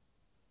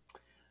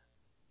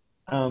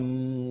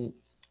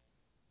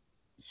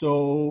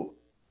 So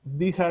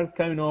these are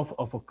kind of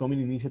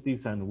upcoming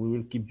initiatives, and we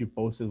will keep you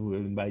posted. We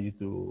will invite you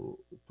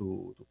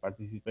to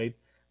participate.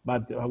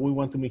 But we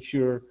want to make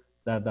sure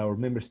that our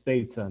member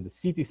states and the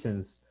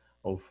citizens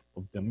of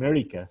the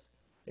Americas,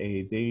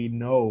 they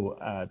know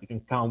they can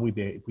count with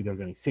the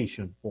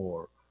organization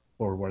for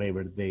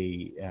whatever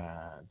they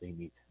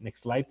need.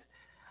 Next slide.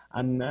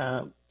 And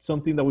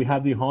something that we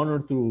have the honor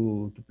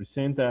to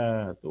present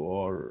to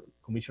our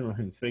Commissioner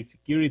on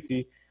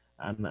Security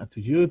and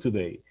to you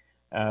today.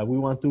 We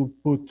want to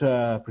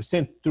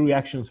present 3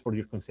 actions for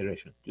your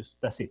consideration.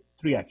 That's it,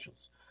 3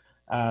 actions.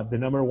 The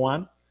number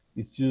 1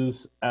 is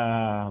just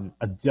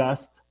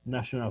adjust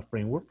national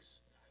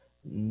frameworks.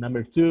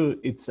 Number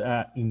 2, it's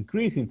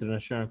increase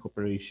international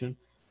cooperation.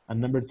 And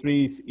number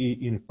 3 is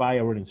unify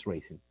awareness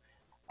raising.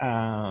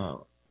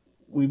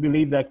 We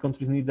believe that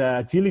countries need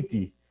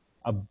agility,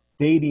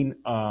 updating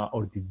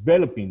or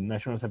developing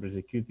national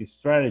cybersecurity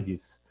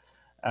strategies,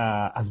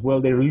 as well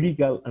their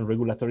legal and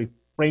regulatory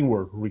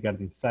framework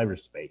regarding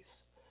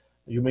cyberspace.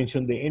 You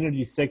mentioned the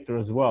energy sector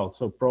as well,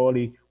 so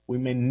probably we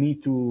may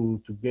need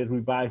to get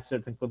revised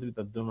certain countries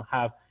that don't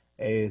have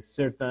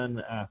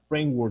certain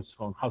frameworks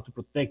on how to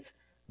protect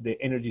the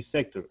energy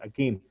sector.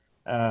 Again,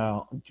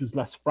 just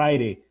last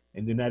Friday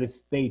in the United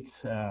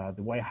States, the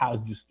White House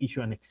just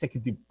issued an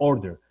executive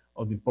order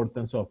of the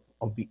importance of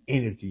the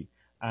energy.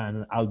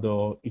 And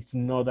although it's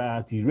not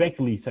a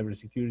directly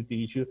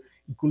cybersecurity issue,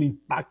 it could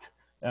impact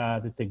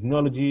the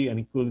technology, and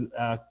it could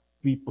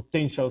be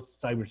potential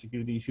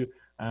cybersecurity issue,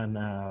 and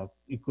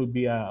it could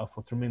be of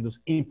a tremendous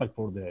impact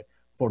for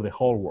the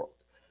whole world.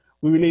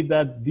 We believe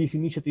that these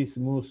initiatives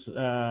must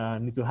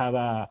need to have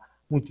a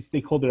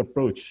multi-stakeholder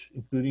approach,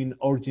 including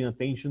urgent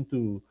attention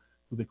to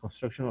the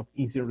construction of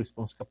incident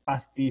response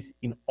capacities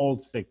in all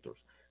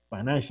sectors: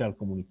 financial,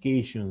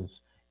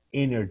 communications,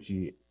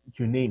 energy,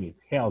 you name it,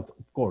 health,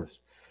 of course.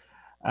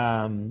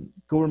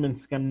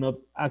 Governments cannot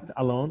act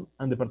alone,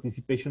 and the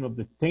participation of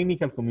the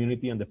technical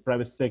community and the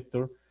private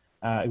sector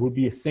it would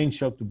be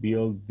essential to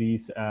build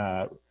these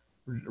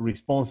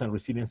response and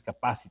resilience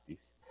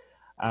capacities.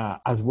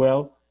 As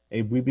well,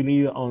 we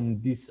believe on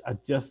this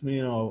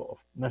adjustment of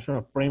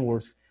national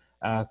frameworks,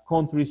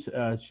 countries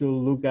should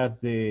look at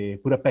the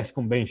Budapest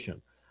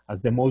Convention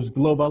as the most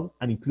global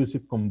and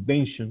inclusive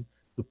convention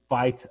to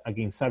fight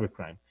against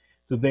cybercrime.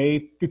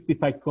 Today,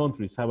 55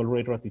 countries have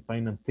already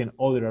ratified and 10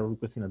 others are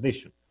requesting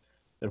addition.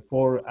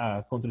 Therefore,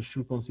 countries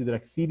should consider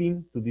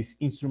acceding to this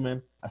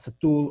instrument as a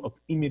tool of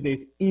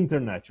immediate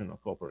international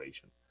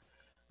cooperation.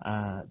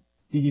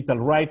 Digital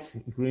rights,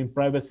 including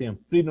privacy and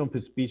freedom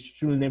of speech,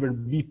 should never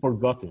be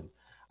forgotten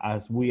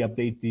as we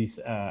update this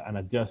and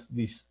adjust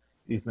these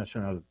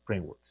national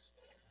frameworks.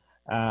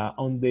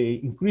 On the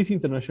increased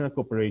international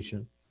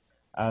cooperation,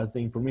 as the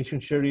information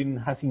sharing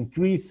has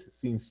increased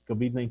since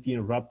COVID-19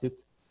 erupted,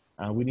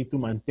 we need to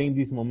maintain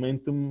this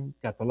momentum,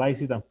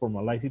 catalyze it, and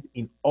formalize it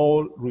in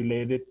all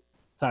related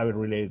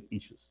cyber-related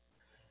issues.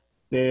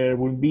 There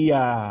will be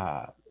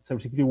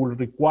cybersecurity will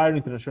require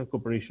international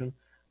cooperation.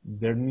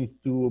 There needs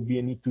to be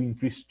a need to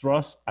increase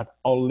trust at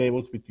all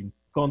levels between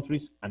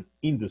countries and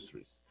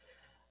industries.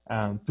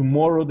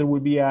 Tomorrow there will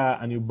be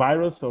a new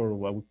virus, or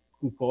what we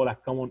could call a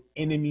common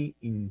enemy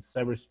in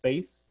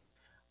cyberspace,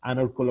 and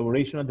our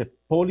collaboration at the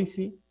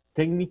policy,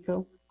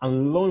 technical,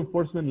 and law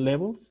enforcement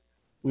levels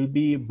will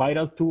be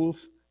vital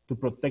tools to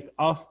protect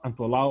us and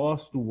to allow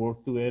us to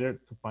work together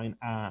to find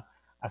a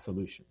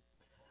solution.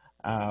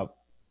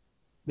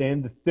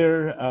 Then the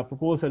third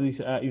proposal is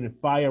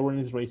unify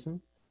awareness raising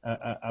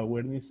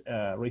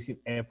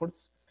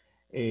efforts.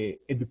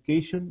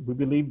 Education, we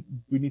believe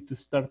we need to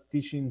start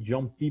teaching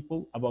young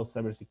people about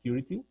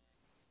cybersecurity,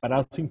 but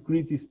also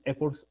increase these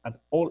efforts at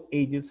all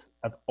ages,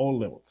 at all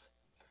levels.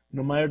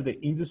 No matter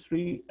the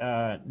industry,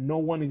 no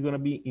one is going to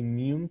be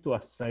immune to a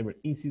cyber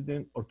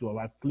incident or to a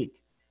bad click.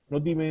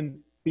 Not even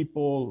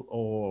people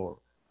or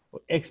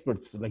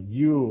experts like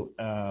you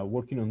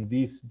working on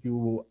this,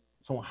 you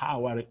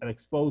somehow are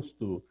exposed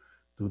to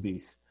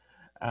this.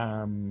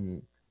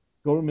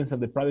 Governments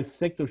and the private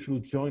sector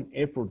should join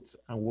efforts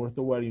and work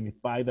toward a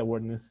unified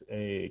awareness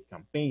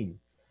campaign.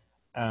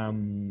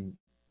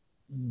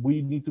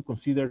 We need to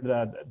consider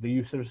that the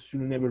users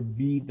should never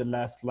be the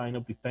last line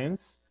of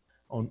defense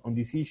on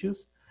these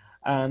issues.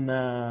 And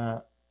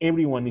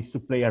everyone needs to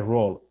play a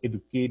role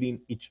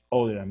educating each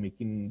other and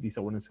making these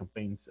awareness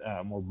campaigns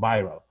more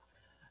viral.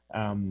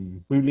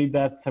 We believe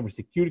that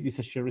cybersecurity is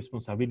a shared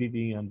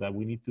responsibility and that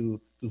we need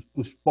to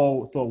push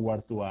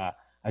toward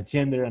a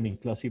gender and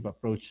inclusive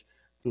approach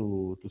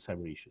to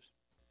cyber issues.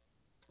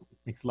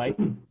 Next slide.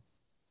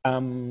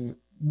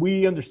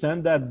 We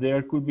understand that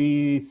there could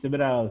be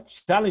several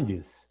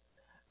challenges,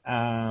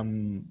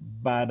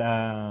 but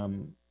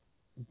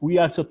we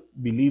also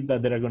believe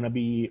that there are going to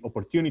be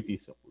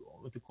opportunities. So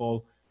we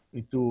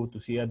need to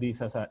see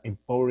this as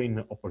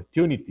empowering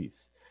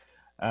opportunities.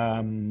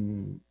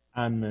 And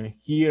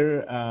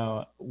here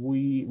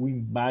we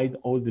invite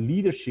all the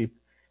leadership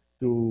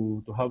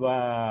to have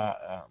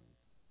a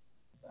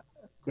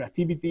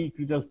creativity,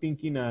 critical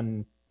thinking,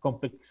 and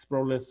complex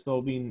problem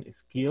solving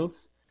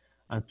skills,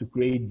 and to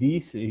create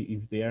this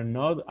if they are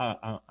not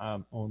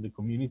on the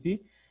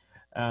community,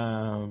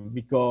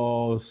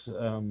 because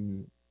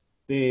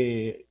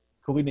the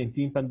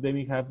COVID-19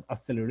 pandemic have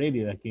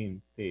accelerated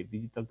again the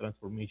digital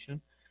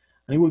transformation,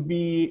 and it will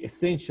be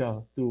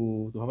essential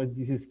to have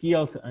these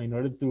skills in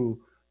order to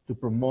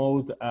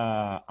promote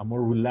a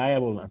more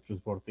reliable and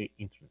trustworthy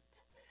internet.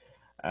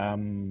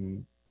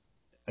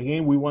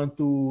 Again, we want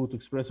to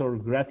express our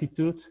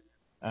gratitude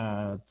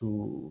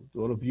to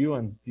all of you,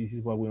 and this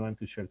is what we want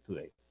to share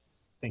today.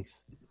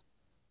 Thanks.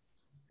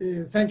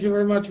 Thank you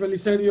very much,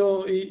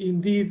 Belisario.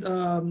 Indeed,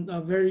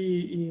 a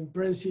very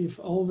impressive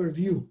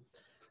overview.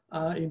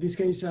 In this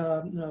case,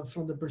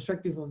 from the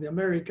perspective of the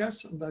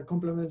Americas, that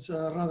complements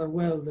rather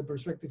well the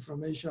perspective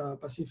from Asia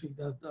Pacific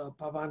that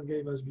Pavan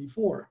gave us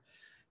before.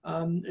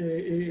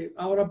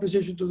 Our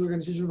appreciation to the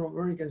Organization of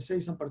American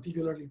States and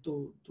particularly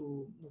to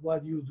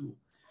what you do.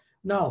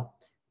 Now,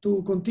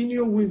 to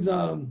continue with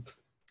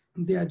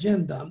the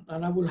agenda,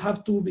 and I will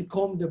have to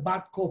become the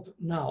bad cop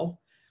now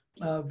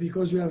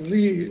because we are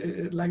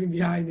really lagging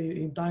behind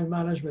in time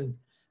management,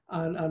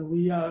 and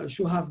we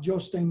should have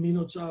just 10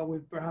 minutes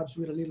with perhaps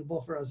with a little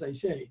buffer, as I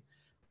say.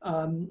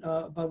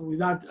 But with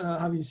that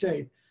having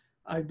said,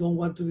 I don't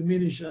want to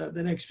diminish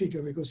the next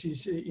speaker because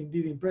he's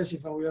indeed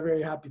impressive and we are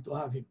very happy to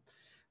have him.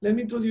 Let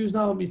me introduce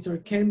now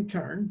Mr. Ken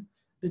Kern,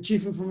 the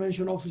Chief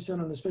Information Officer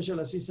and Special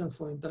Assistant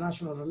for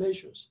International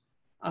Relations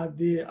at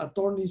the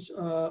Attorney's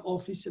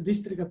Office,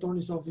 District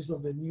Attorney's Office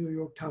of the New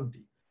York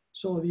County.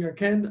 So dear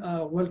Ken,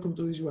 welcome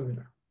to this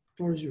webinar. The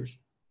floor is yours.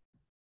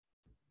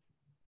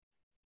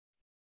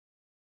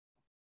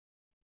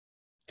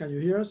 Can you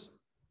hear us?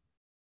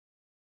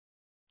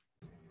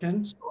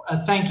 Ken?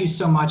 Thank you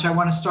so much. I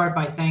want to start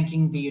by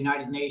thanking the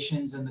United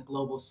Nations and the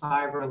Global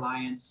Cyber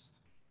Alliance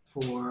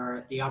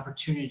for the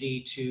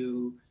opportunity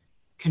to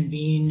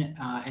convene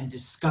and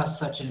discuss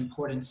such an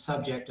important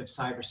subject of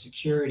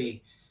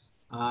cybersecurity.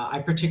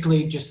 I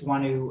particularly just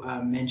want to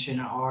mention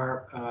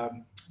our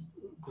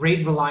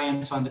great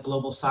reliance on the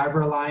Global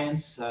Cyber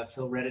Alliance,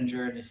 Phil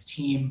Redinger and his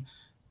team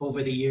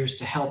over the years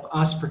to help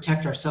us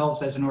protect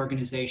ourselves as an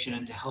organization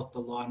and to help the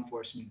law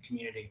enforcement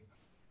community.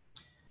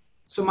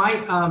 So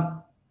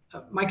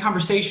my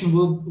conversation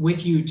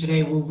with you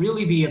today will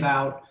really be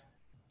about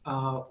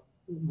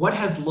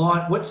what's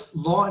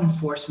law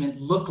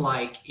enforcement look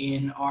like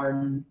in our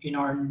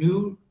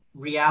new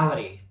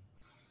reality.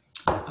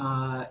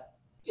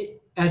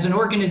 As an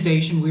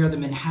organization, we are the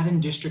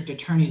Manhattan District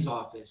Attorney's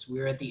Office.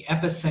 We're at the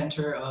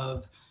epicenter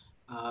of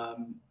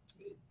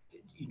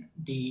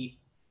the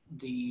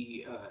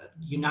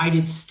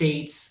United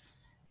States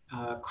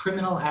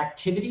criminal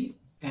activity.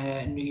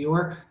 New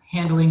York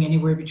handling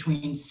anywhere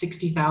between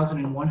 60,000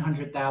 and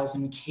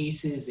 100,000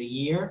 cases a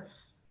year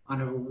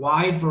on a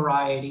wide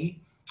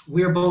variety.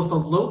 We're both a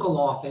local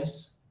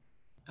office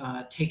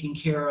taking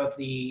care of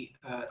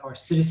our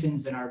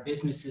citizens and our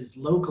businesses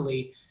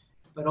locally,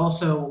 but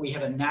also we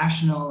have a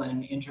national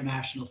and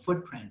international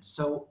footprint.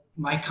 So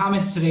my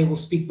comments today will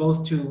speak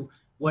both to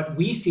what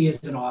we see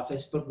as an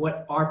office, but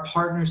what our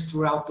partners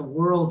throughout the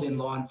world in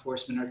law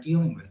enforcement are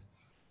dealing with.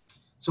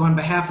 So on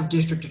behalf of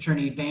District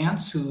Attorney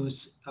Vance,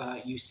 who's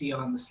you see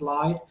on the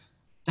slide,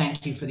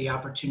 thank you for the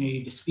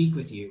opportunity to speak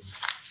with you.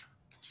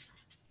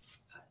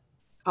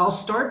 I'll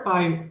start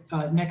by,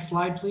 next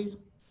slide please.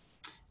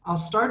 I'll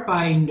start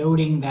by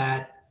noting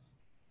that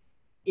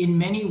in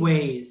many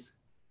ways,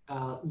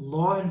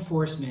 law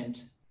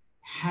enforcement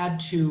had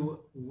to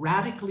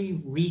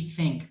radically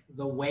rethink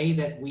the way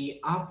that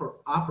we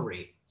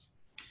operate.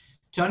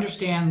 To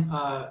understand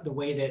the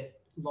way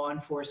that law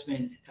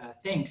enforcement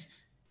thinks,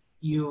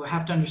 you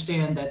have to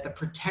understand that the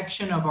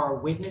protection of our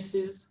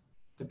witnesses,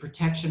 the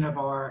protection of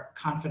our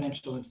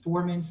confidential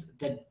informants,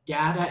 the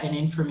data and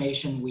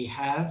information we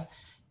have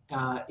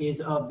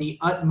is of the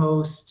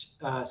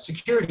utmost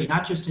security,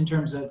 not just in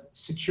terms of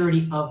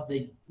security of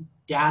the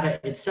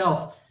data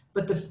itself,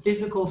 but the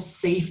physical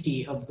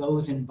safety of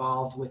those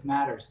involved with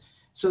matters.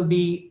 So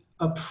the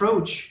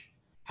approach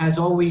has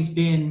always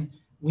been,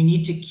 we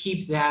need to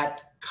keep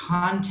that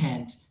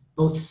content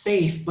both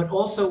safe, but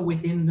also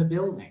within the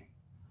building.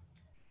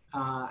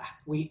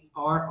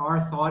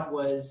 Our thought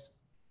was,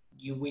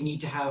 we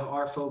need to have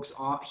our folks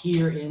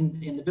here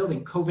in the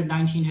building.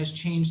 COVID-19 has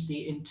changed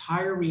the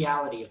entire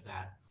reality of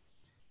that.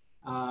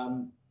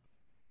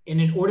 And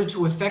in order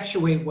to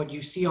effectuate what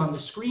you see on the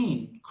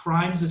screen,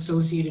 crimes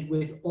associated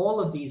with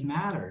all of these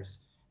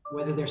matters,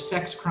 whether they're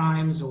sex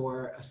crimes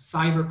or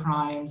cyber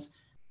crimes,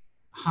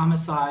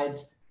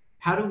 homicides,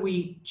 how do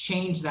we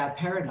change that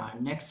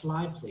paradigm? Next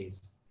slide,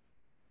 please.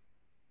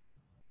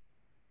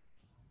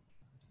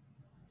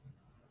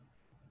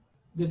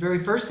 The very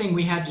first thing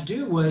we had to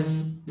do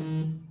was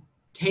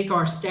take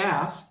our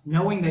staff,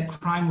 knowing that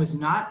crime was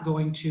not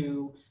going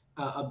to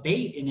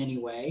abate in any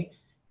way,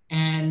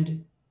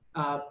 and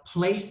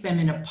place them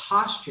in a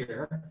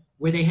posture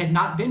where they had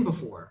not been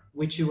before,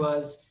 which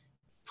was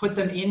put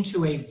them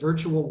into a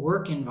virtual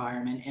work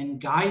environment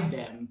and guide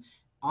them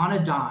on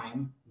a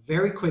dime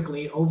very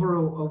quickly over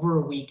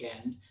a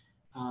weekend,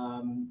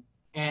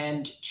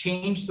 and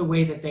change the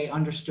way that they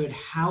understood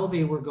how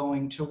they were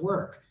going to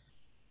work.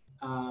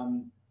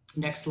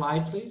 Next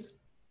slide, please.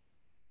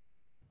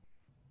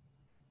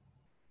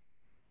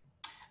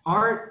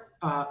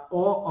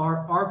 All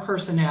our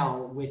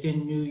personnel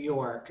within New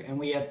York, and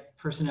we have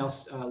personnel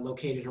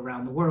located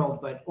around the world,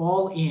 but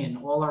all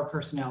our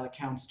personnel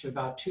accounts to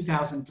about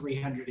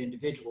 2,300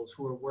 individuals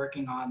who are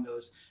working on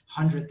those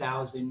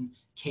 100,000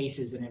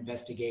 cases and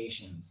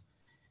investigations.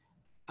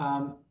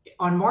 On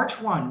March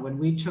 1, when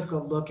we took a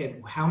look at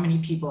how many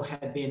people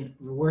had been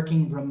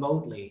working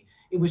remotely,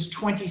 it was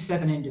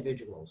 27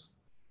 individuals.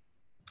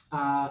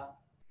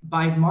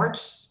 By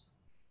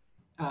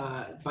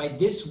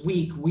this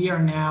week, we are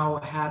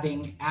now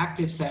having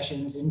active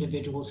sessions,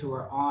 individuals who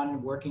are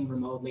working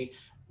remotely,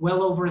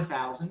 well over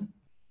 1,000.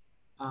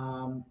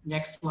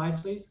 Next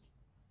slide, please.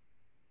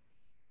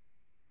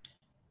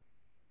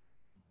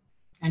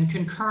 And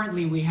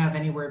concurrently, we have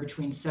anywhere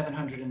between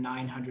 700 and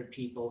 900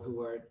 people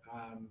who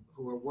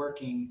are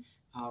working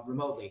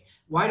remotely.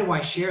 Why do I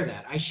share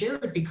that? I share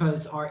it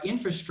because our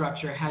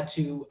infrastructure had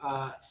to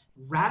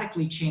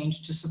radically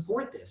change to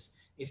support this.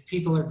 If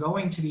people are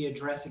going to be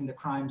addressing the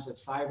crimes of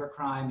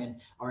cybercrime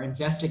and our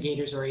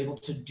investigators are able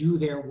to do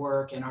their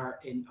work and our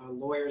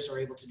lawyers are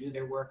able to do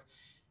their work,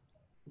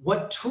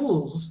 what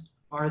tools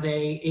are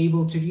they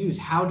able to use?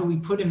 How do we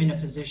put them in a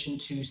position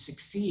to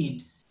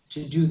succeed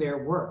to do their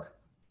work?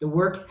 The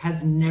work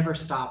has never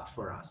stopped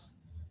for us.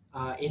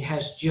 It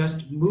has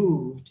just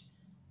moved,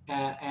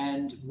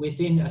 and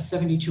within a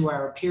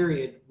 72-hour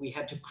period, we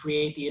had to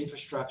create the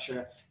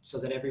infrastructure so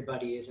that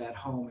everybody is at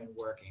home and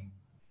working.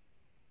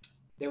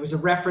 There was a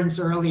reference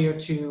earlier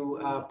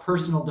to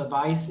personal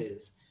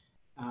devices.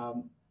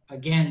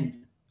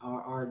 Again,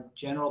 our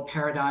general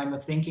paradigm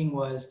of thinking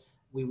was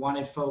we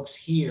wanted folks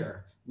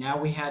here. Now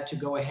we had to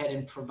go ahead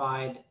and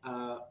provide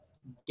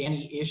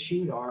Danny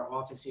issued, our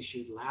office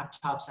issued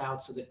laptops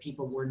out so that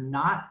people were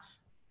not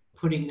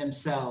putting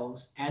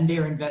themselves and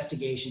their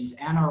investigations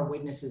and our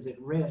witnesses at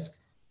risk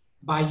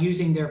by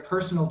using their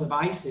personal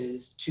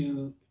devices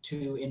to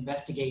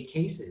investigate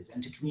cases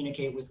and to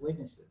communicate with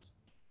witnesses.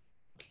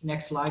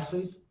 Next slide,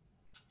 please.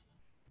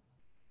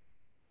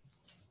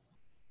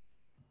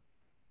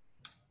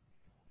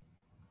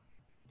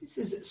 This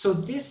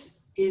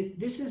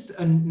is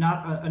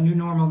not a new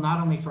normal,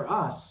 not only for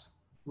us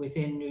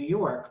within New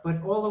York,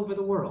 but all over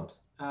the world.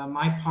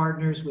 My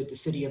partners with the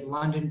City of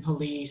London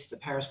Police, the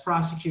Paris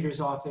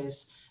Prosecutor's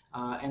Office,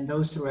 and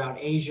those throughout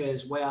Asia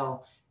as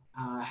well,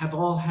 have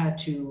all had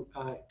to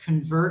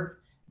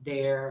convert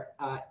their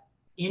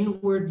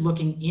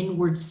inward-looking,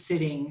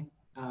 inward-sitting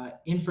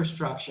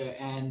infrastructure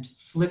and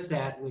flip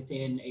that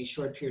within a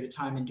short period of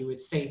time and do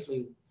it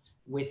safely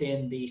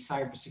within the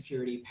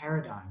cybersecurity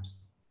paradigms.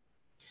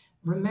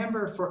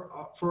 Remember,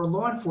 for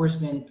law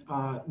enforcement,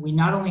 we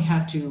not only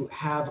have to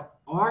have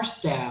our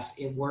staff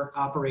at work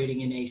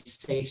operating in a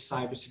safe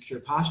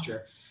cybersecure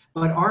posture,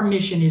 but our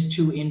mission is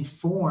to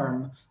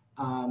inform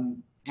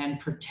and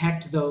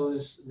protect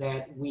those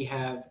that we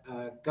have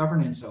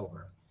governance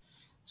over.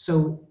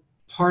 So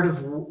part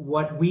of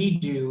what we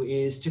do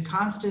is to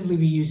constantly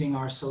be using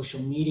our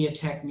social media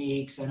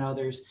techniques and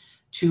others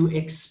to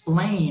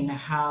explain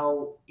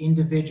how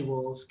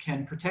individuals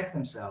can protect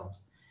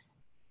themselves.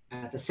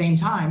 At the same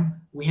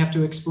time, we have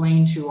to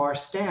explain to our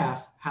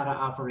staff how to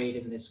operate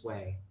in this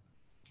way.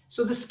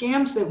 So the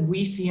scams that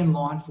we see in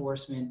law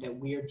enforcement that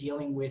we are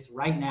dealing with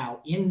right now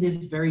in this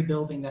very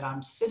building that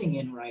I'm sitting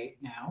in right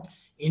now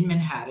in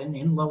Manhattan,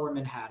 in Lower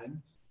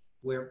Manhattan,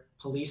 where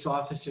police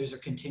officers are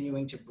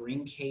continuing to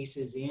bring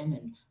cases in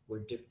and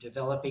we're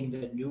developing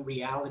the new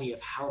reality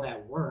of how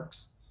that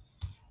works,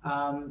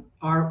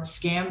 are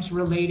scams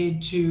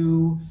related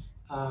to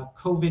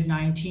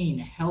COVID-19,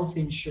 health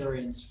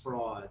insurance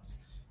frauds,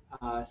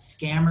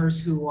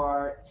 scammers who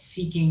are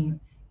seeking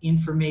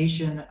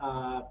information,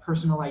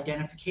 personal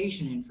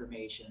identification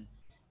information,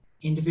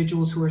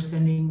 individuals who are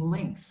sending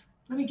links.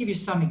 Let me give you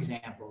some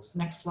examples.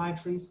 Next slide,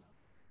 please.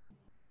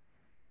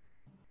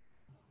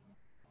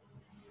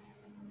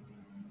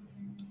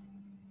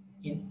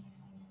 In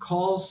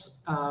calls,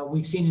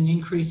 we've seen an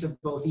increase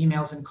of both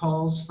emails and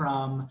calls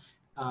from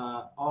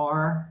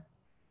our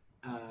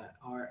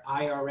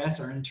IRS,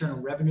 our Internal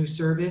Revenue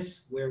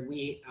Service, where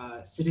we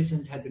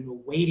citizens had been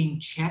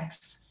awaiting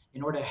checks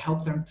in order to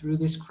help them through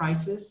this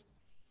crisis.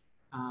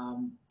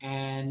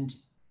 And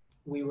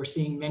we were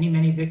seeing many,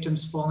 many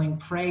victims falling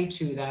prey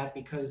to that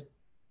because,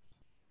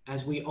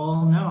 as we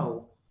all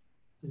know,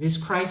 this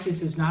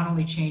crisis is not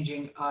only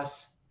changing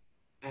us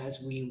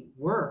as we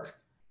work,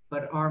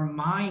 but our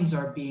minds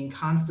are being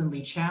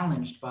constantly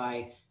challenged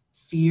by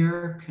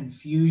fear,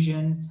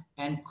 confusion,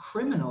 and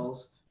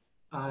criminals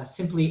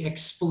simply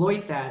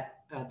exploit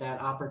that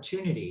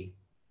opportunity.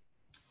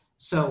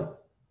 So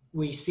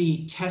we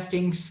see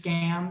testing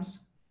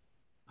scams.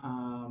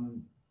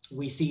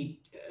 We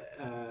see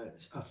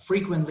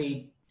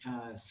frequently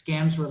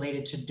scams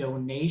related to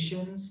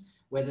donations,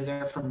 whether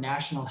they're from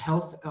national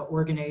health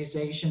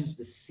organizations,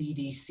 the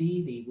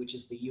CDC, which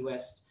is the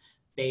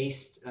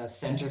US-based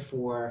Center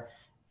for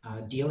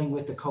dealing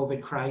with the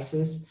COVID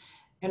crisis.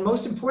 And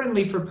most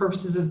importantly, for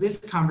purposes of this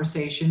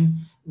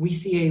conversation, we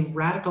see a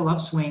radical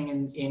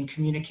upswing in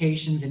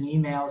communications and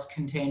emails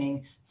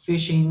containing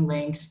phishing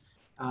links,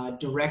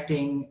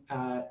 directing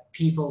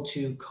people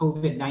to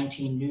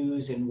COVID-19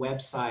 news and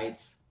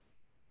websites.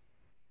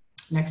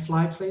 Next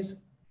slide, please.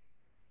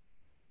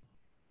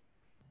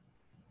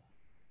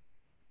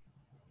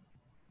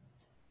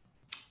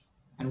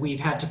 And we've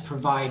had to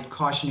provide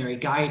cautionary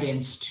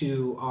guidance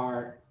to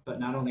but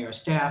not only our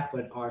staff,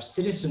 but our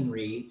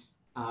citizenry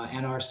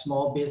and our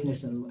small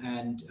business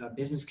and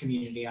business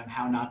community on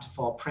how not to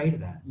fall prey to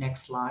that.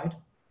 Next slide.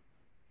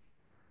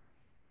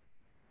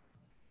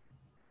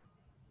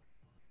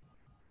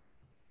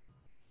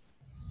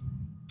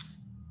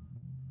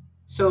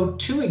 So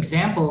 2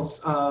 examples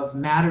of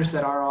matters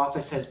that our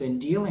office has been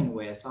dealing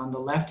with. On the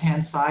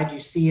left-hand side, you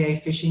see a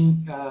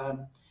phishing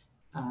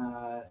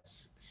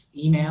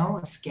email,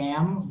 a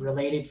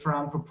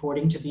scam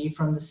purporting to be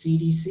from the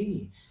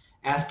CDC,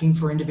 asking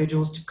for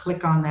individuals to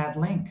click on that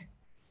link.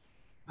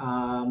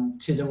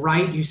 To the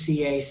right, you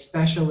see a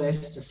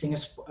specialist, a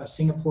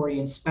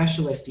Singaporean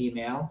specialist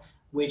email,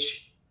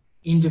 which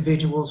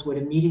individuals would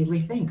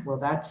immediately think, well,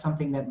 that's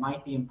something that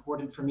might be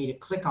important for me to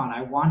click on.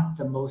 I want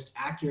the most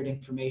accurate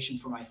information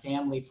for my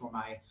family, for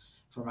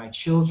my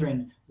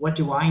children. What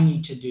do I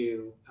need to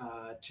do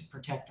to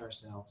protect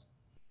ourselves?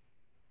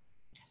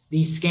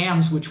 These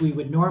scams, which we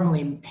would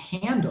normally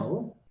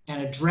handle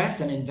and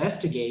address and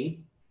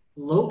investigate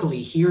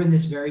locally here in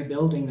this very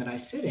building that I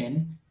sit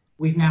in,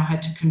 we've now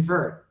had to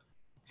convert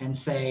and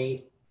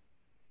say,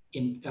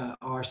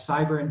 our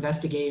cyber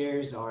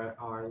investigators,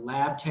 our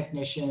lab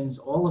technicians,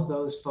 all of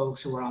those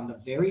folks who are on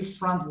the very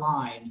front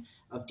line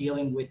of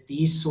dealing with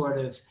these sort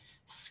of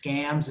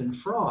scams and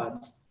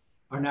frauds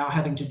are now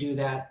having to do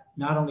that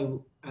not only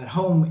at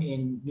home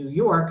in New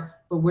York,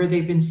 but where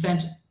they've been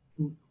sent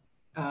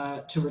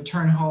to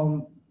return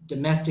home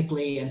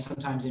domestically and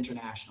sometimes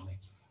internationally.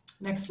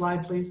 Next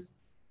slide, please.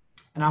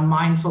 And I'm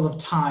mindful of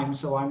time,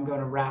 so I'm going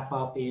to wrap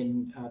up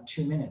in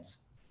 2 minutes.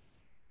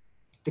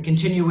 The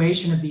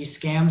continuation of these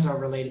scams are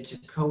related to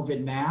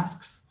COVID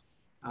masks,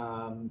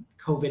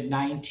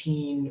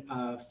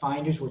 COVID-19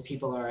 finders where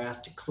people are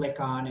asked to click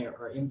on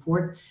or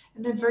import,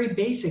 and then very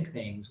basic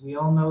things. We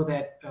all know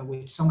that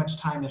with so much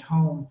time at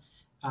home,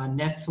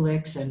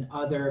 Netflix and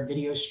other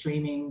video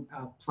streaming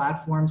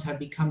platforms have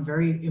become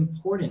very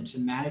important to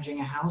managing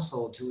a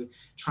household, to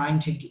trying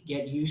to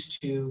get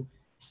used to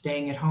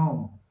staying at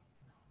home.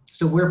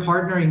 So we're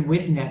partnering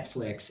with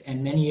Netflix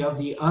and many of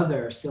the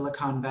other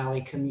Silicon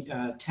Valley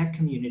tech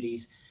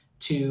communities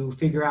to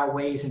figure out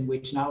ways in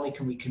which not only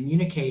can we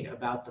communicate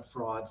about the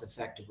frauds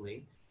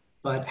effectively,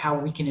 but how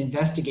we can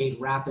investigate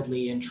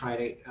rapidly and try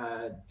to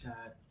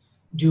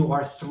do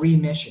our 3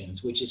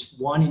 missions, which is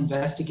 1,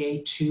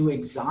 investigate, 2,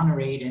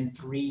 exonerate, and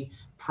 3,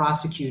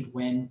 prosecute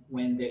when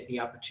the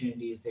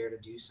opportunity is there to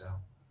do so.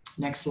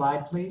 Next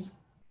slide, please.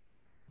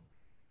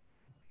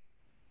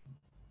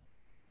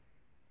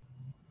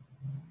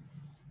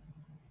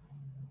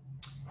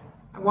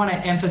 I want to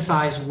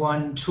emphasize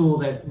one tool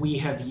that we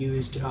have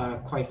used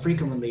quite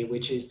frequently,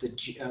 which is the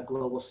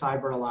Global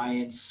Cyber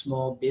Alliance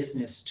Small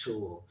Business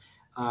Tool.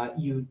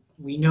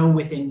 We know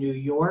within New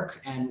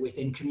York and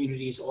within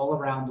communities all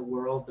around the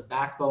world, the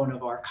backbone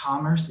of our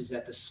commerce is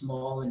at the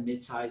small and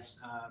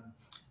mid-sized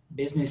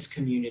business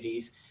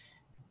communities.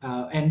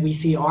 And we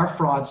see our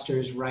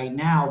fraudsters right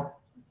now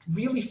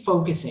really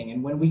focusing,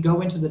 and when we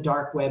go into the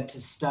dark web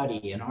to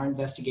study and our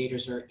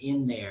investigators are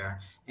in there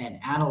and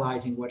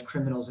analyzing what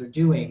criminals are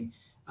doing,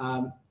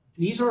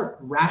 these are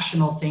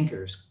rational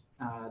thinkers,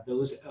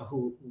 those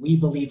who we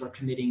believe are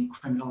committing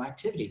criminal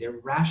activity. They're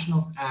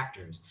rational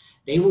actors.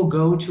 They will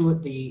go to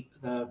the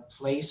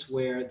place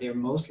where they're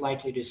most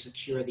likely to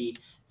secure the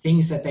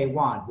things that they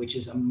want, which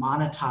is a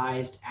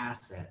monetized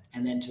asset,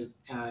 and then to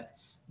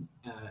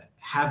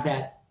have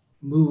that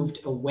moved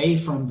away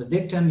from the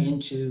victim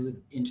into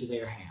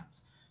their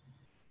hands.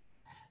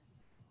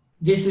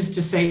 This is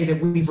to say that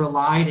we've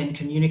relied and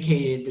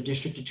communicated the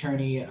District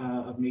Attorney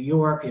of New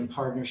York in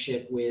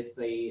partnership with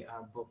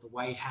both the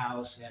White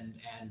House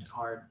and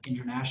our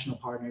international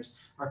partners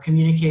are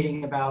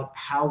communicating about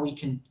how we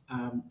can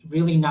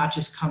really not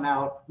just come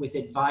out with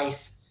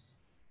advice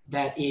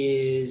that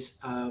is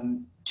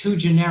too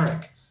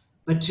generic,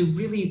 but to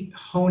really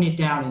hone it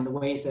down in the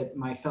ways that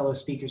my fellow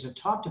speakers have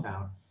talked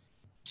about,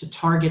 to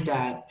target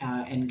that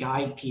and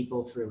guide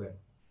people through it.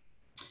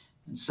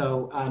 And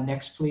so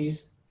next,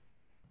 please.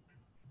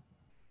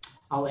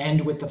 I'll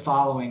end with the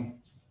following.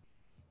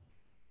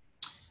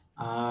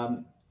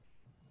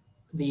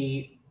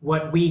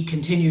 What we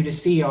continue to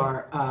see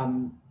are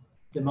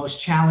the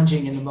most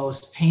challenging and the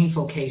most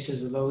painful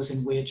cases are those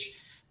in which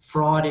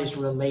fraud is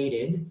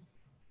related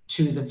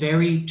to the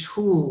very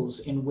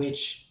tools in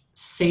which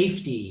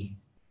safety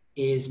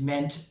is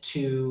meant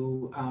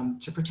to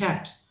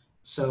protect.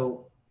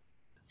 So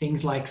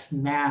things like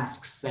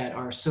masks that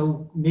are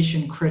so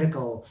mission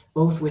critical,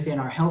 both within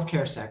our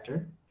healthcare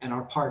sector and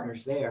our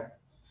partners there,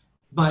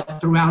 but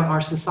throughout our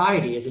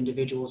society as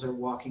individuals are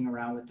walking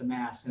around with the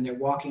masks, and they're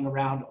walking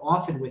around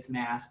often with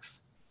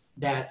masks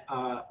that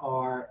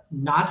are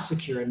not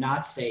secure,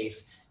 not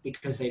safe,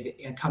 because they've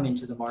come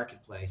into the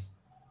marketplace.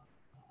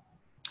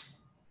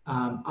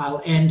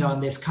 I'll end on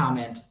this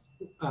comment.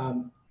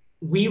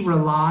 We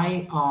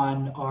rely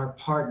on our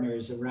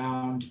partners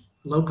around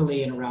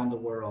locally and around the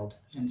world,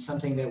 and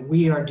something that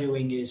we are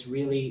doing is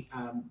really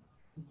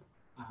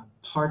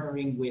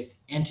partnering with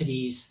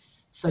entities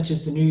such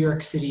as the New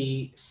York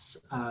City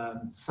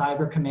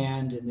Cyber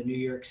Command and the New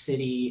York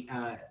City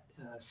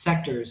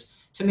sectors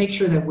to make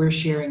sure that we're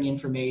sharing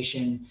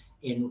information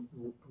in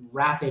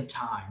rapid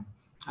time.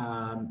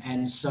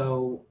 And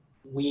so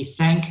we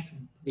thank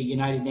the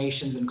United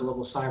Nations and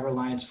Global Cyber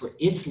Alliance for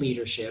its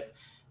leadership.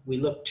 We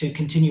look to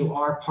continue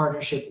our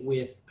partnership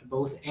with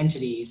both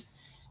entities,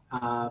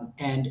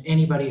 and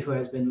anybody who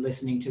has been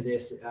listening to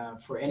this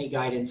for any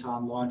guidance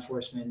on law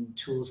enforcement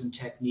tools and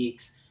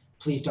techniques,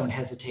 please don't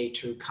hesitate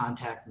to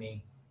contact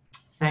me.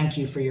 Thank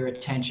you for your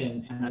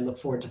attention, and I look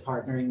forward to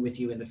partnering with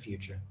you in the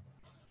future.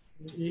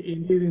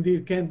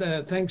 Indeed,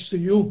 Kent, thanks to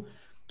you.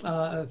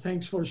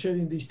 Thanks for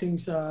sharing these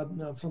things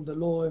from the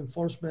law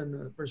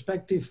enforcement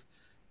perspective.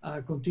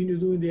 Continue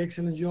doing the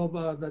excellent job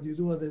that you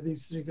do at the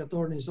District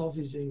Attorney's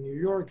Office in New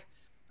York,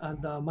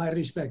 and my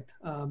respect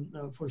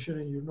for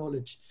sharing your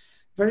knowledge.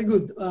 Very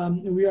good.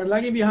 We are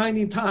lagging behind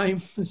in time,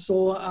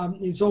 so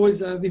it's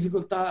always a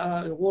difficult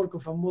work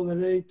of a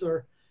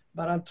moderator,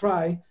 but I'll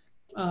try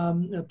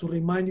to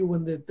remind you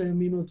when the 10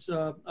 minutes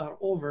are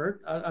over.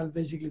 I'll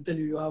basically tell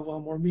you have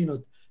 1 more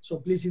minute, so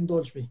please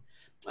indulge me.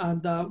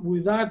 And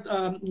with that,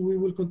 we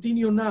will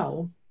continue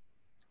now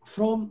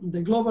from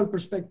the global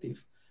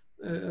perspective.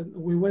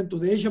 We went to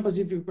the Asia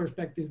Pacific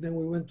perspective, then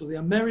we went to the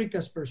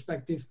Americas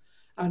perspective,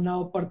 and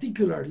now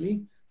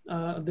particularly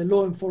the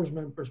law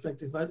enforcement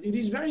perspective. But it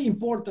is very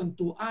important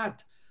to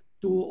add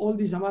to all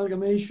this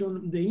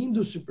amalgamation the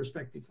industry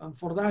perspective. And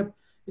for that,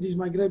 it is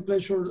my great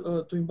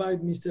pleasure to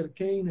invite Mr.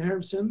 Kane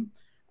Hermsen,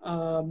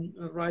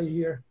 right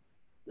here,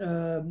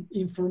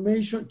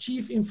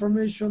 Chief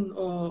Information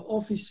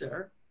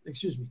Officer,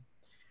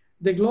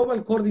 the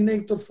Global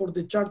Coordinator for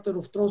the Charter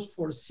of Trust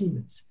for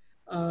Siemens.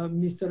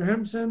 Mr.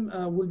 Hermsen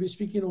will be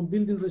speaking on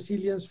building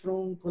resilience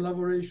from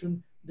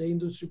collaboration, the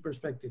industry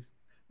perspective.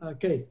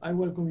 Kay, I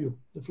welcome you.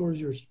 The floor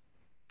is yours.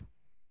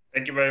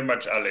 Thank you very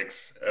much,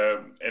 Alex.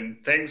 And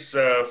thanks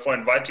for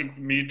inviting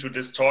me to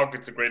this talk.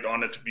 It's a great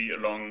honor to be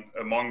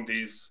among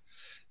these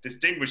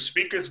distinguished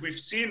speakers. We've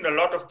seen a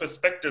lot of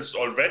perspectives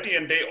already,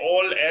 and they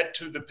all add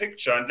to the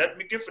picture. And let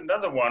me give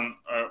another one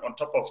on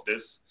top of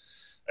this,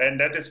 and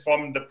that is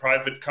from the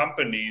private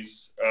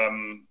companies.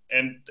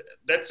 And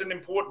that's an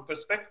important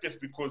perspective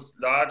because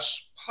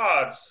large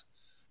parts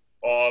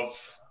of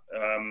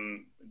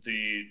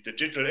the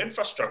digital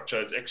infrastructure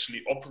is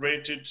actually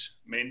operated,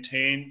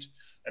 maintained,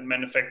 and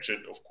manufactured,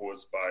 of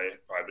course, by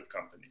private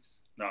companies.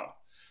 Now,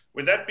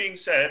 with that being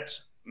said,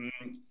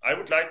 I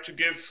would like to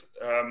give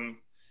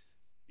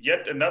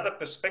yet another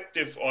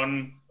perspective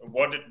on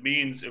what it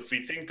means if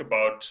we think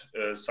about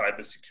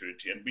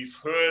cybersecurity. And we've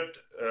heard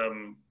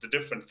the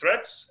different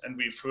threats, and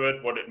we've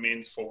heard what it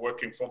means for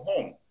working from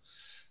home.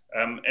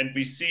 And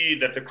we see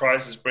that the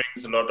crisis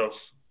brings a lot of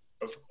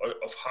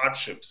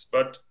hardships.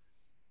 But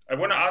I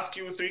want to ask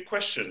you 3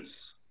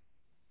 questions.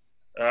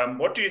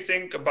 What do you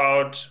think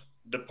about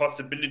the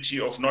possibility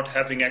of not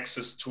having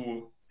access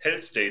to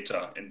health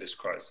data in this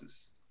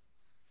crisis?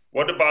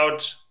 What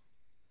about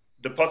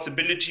the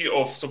possibility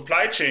of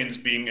supply chains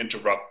being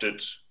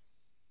interrupted?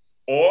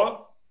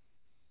 Or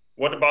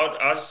what about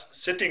us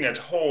sitting at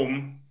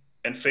home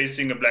and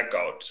facing a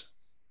blackout?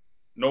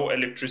 No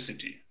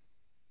electricity.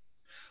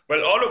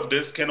 Well, all of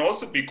this can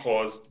also be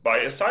caused by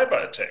a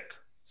cyber attack.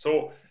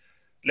 So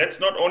let's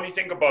not only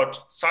think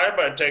about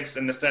cyber attacks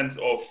in the sense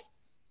of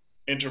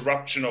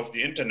interruption of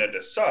the internet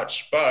as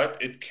such, but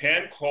it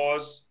can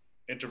cause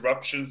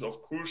interruptions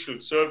of crucial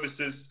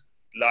services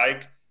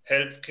like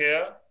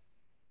healthcare,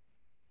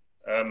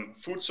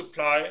 food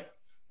supply,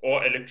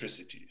 or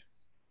electricity.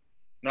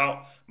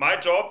 Now, my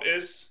job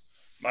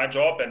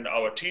and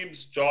our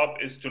team's job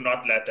is to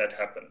not let that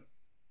happen.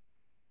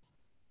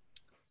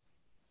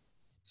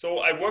 So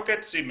I work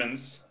at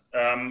Siemens,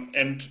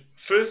 and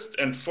first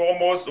and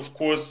foremost, of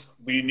course,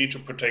 we need to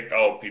protect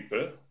our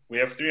people. We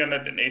have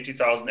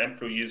 380,000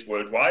 employees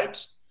worldwide.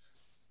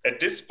 At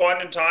this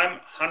point in time,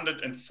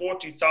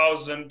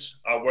 140,000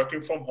 are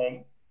working from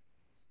home,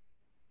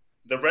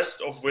 the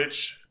rest of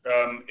which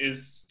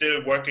is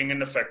still working in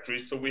the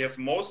factories. So we have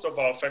most of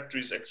our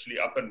factories actually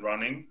up and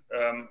running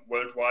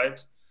worldwide.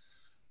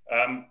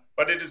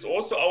 But it is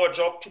also our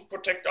job to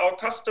protect our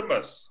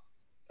customers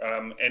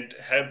and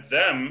help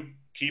them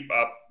keep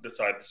up the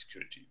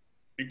cybersecurity.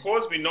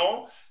 Because we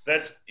know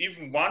that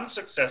even one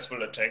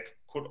successful attack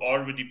could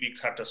already be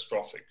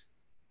catastrophic.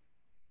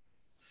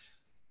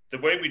 The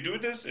way we do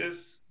this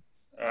is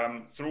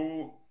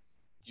through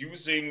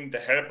using the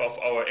help of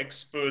our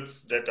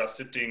experts that are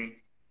sitting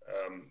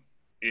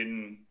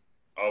in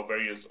our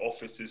various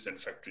offices and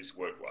factories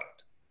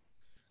worldwide.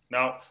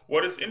 Now,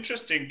 what is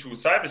interesting to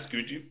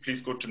cybersecurity,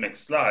 please go to the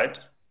next slide,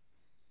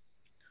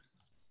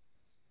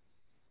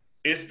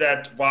 is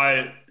that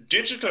while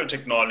digital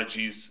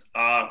technologies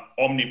are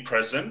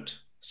omnipresent,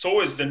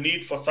 so is the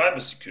need for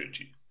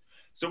cybersecurity.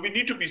 So we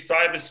need to be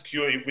cyber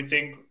secure if we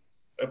think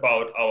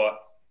about our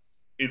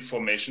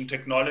information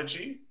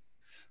technology.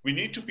 We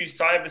need to be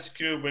cyber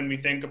secure when we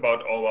think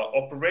about our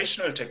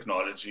operational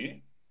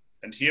technology.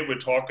 And here we're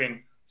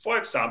talking, for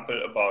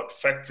example, about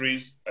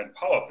factories and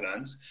power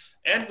plants.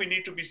 And we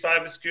need to be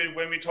cyber secure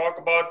when we talk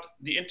about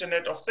the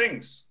Internet of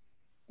Things,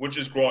 which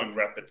is growing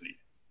rapidly.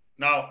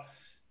 Now,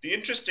 the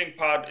interesting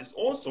part is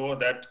also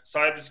that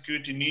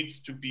cybersecurity needs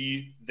to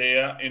be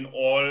there in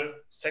all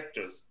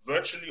sectors,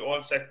 virtually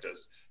all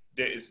sectors.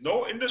 There is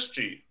no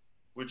industry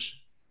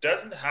which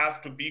doesn't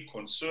have to be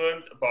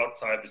concerned about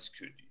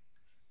cybersecurity,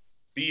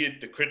 be it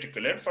the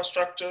critical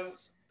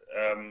infrastructures,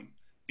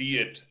 be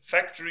it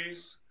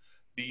factories,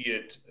 be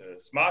it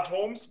smart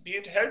homes, be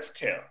it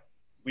healthcare.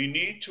 We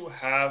need to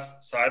have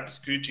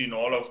cybersecurity in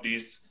all of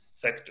these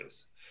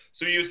sectors.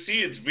 So you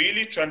see it's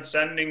really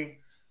transcending,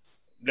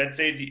 let's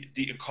say,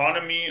 the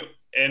economy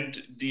and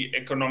the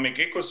economic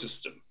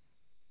ecosystem.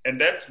 And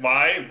that's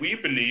why we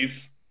believe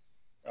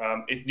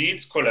it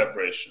needs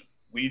collaboration.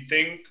 We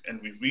think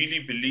and we really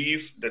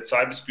believe that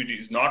cybersecurity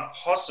is not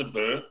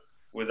possible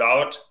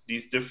without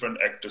these different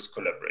actors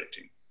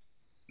collaborating.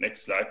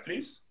 Next slide,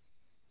 please.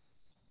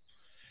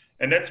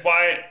 And that's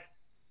why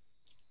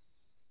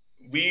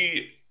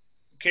we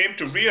came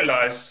to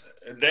realize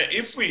that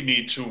if we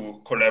need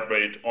to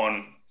collaborate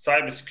on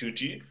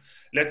cybersecurity,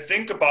 let's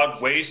think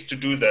about ways to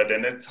do that.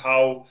 And that's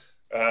how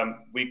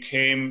we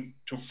came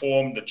to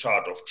form the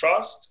Charter of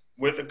Trust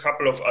with a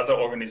couple of other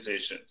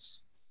organizations.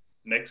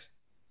 Next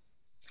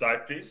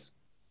slide, please.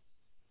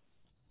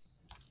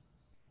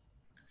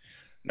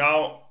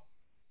 Now,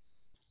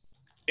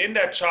 in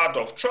that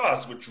Charter of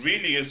Trust, which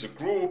really is a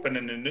group and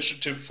an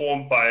initiative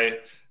formed by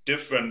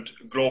different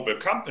global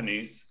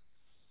companies,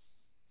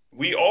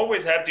 we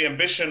always had the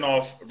ambition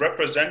of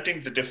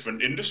representing the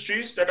different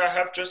industries that I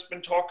have just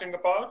been talking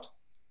about,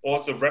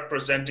 also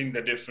representing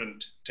the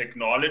different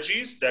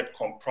technologies that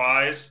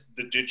comprise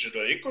the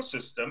digital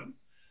ecosystem.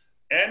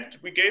 And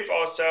we gave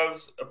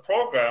ourselves a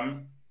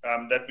program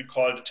that we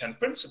call the 10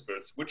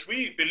 Principles, which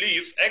we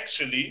believe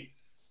actually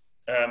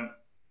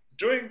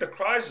during the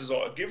crisis,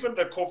 or given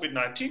the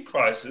COVID-19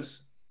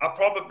 crisis, are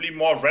probably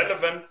more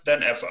relevant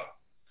than ever.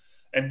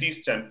 And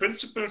these 10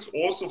 principles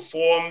also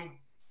form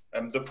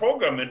the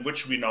program in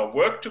which we now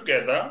work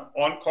together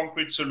on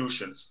concrete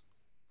solutions.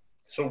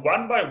 So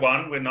one by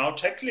one, we're now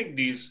tackling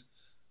these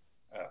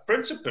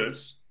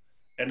principles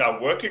and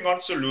are working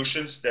on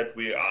solutions that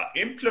we are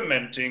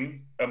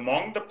implementing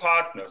among the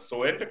partners.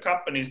 So in the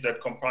companies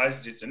that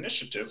comprise this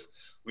initiative,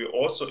 we're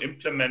also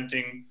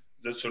implementing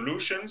the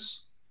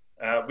solutions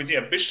with the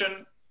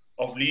ambition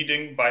of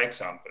leading by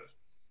example.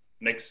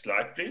 Next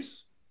slide,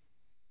 please.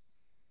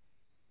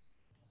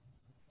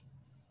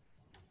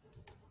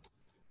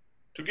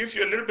 To give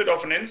you a little bit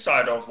of an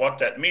insight of what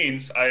that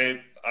means, I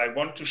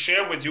want to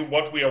share with you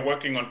what we are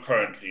working on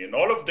currently. And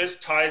all of this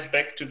ties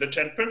back to the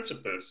 10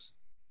 principles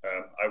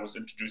I was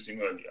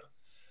introducing earlier.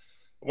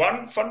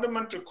 One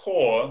fundamental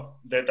core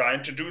that I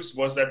introduced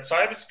was that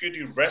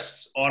cybersecurity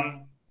rests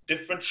on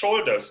different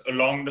shoulders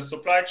along the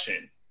supply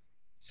chain.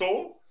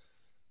 So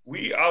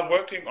we are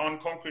working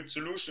on concrete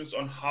solutions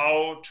on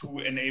how to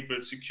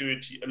enable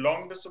security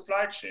along the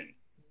supply chain.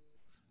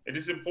 It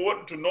is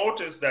important to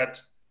notice that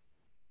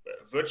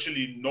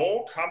virtually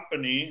no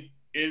company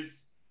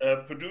is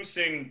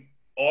producing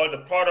all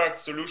the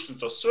products,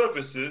 solutions, or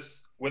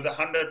services with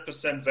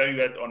 100%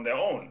 value add on their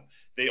own.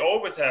 They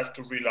always have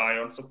to rely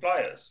on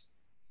suppliers.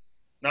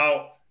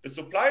 Now, the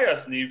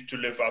suppliers need to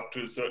live up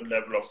to a certain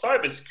level of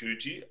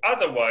cybersecurity.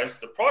 Otherwise,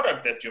 the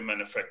product that you're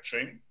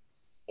manufacturing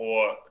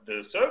or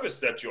the service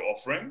that you're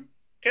offering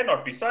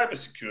cannot be cyber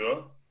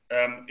secure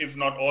if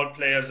not all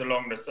players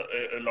along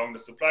the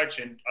supply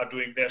chain are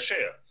doing their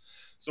share.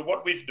 So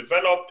what we've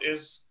developed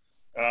is,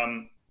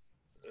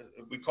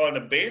 we call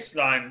them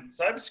baseline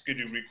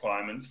cybersecurity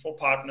requirements for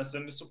partners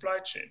in the supply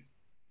chain.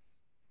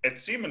 At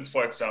Siemens,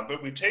 for example,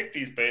 we take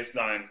these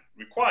baseline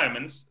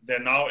requirements, they're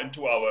now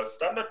into our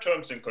standard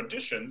terms and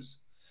conditions,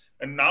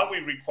 and now we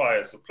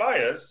require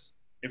suppliers,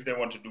 if they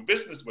want to do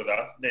business with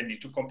us, they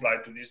need to comply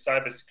to these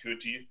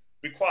cybersecurity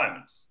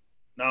requirements.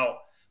 Now,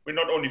 we're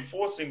not only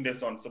forcing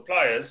this on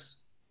suppliers,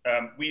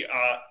 we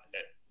are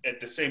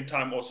at the same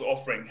time also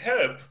offering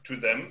help to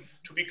them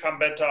to become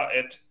better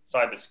at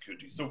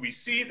cybersecurity. So we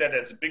see that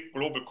as a big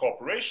global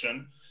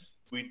corporation,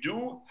 we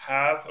do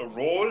have a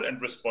role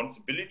and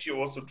responsibility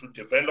also to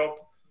develop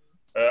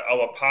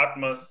our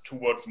partners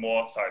towards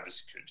more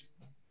cybersecurity.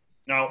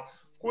 Now,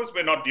 of course,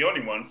 we're not the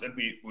only ones, and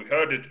we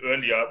heard it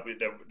earlier.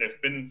 There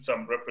have been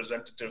some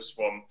representatives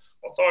from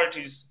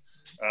authorities,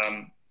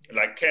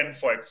 like Ken,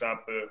 for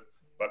example,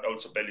 but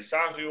also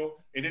Belisario.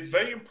 It is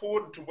very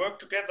important to work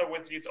together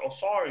with these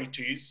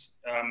authorities,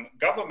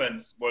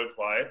 governments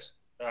worldwide,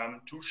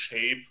 to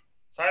shape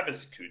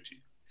cybersecurity.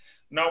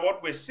 Now,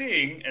 what we're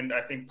seeing, and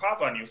I think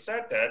Pavan, you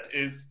said that,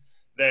 is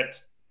that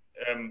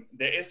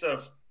there is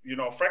a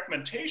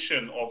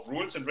fragmentation of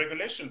rules and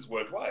regulations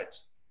worldwide.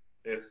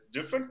 There's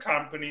different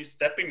companies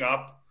stepping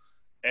up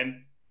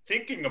and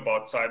thinking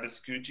about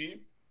cybersecurity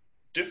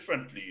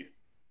differently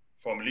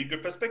from a legal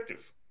perspective.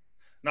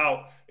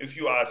 Now, if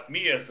you ask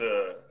me as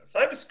a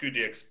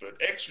cybersecurity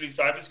expert, actually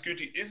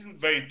cybersecurity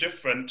isn't very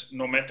different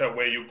no matter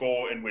where you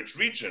go in which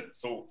region.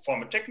 So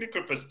from a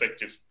technical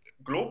perspective,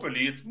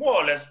 globally, it's more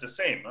or less the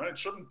same. It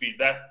shouldn't be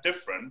that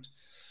different.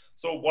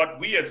 So what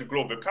we as a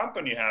global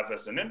company have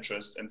as an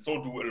interest, and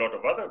so do a lot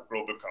of other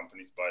global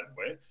companies, by the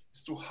way,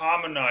 is to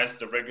harmonize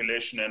the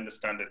regulation and the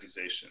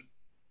standardization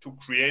to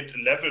create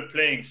a level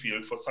playing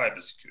field for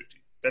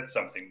cybersecurity. That's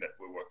something that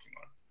we're working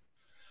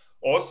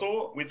on.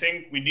 Also, we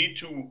think we need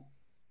to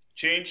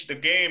change the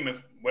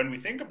game when we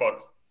think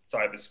about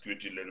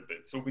cybersecurity a little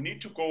bit. So we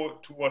need to go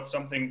towards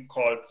something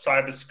called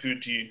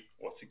cybersecurity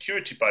or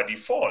security by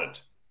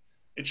default.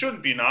 It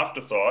shouldn't be an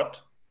afterthought,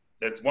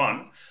 that's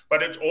one,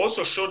 but it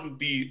also shouldn't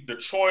be the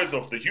choice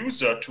of the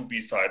user to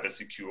be cyber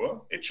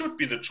secure. It should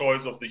be the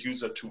choice of the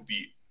user to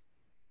be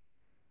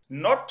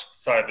not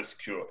cyber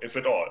secure, if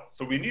at all.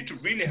 So we need to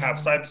really have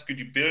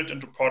cybersecurity built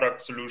into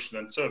product, solution,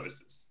 and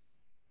services.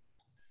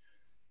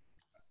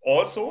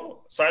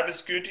 Also,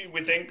 cybersecurity,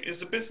 we think,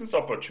 is a business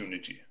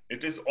opportunity.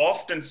 It is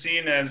often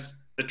seen as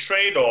the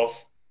trade-off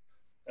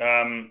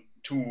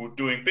to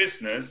doing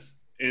business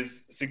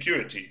is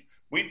security.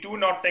 We do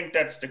not think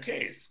that's the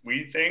case.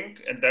 We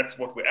think, and that's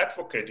what we're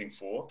advocating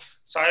for,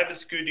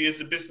 cybersecurity is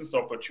a business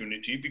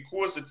opportunity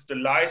because it's the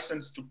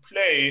license to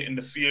play in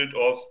the field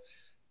of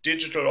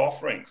digital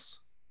offerings.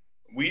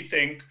 We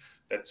think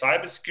that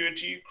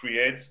cybersecurity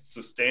creates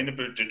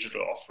sustainable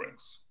digital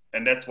offerings.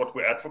 And that's what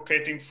we're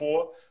advocating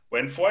for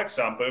when, for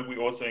example, we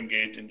also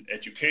engage in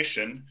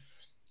education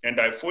and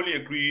I fully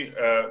agree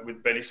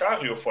with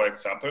Belisario, for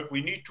example,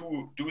 we need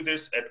to do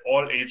this at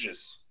all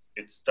ages.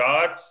 It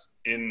starts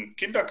in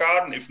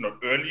kindergarten, if not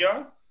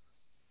earlier,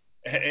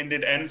 and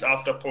it ends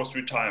after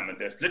post-retirement.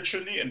 There's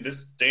literally, in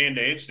this day and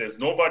age, there's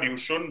nobody who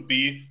shouldn't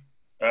be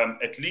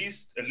at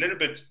least a little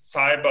bit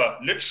cyber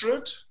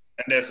literate,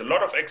 and there's a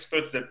lot of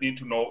experts that need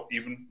to know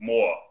even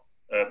more,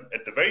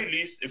 at the very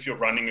least, if you're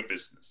running a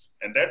business.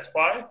 And that's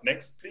why,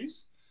 next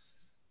please.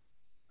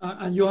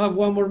 And you have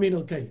 1 more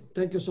minute, Kay.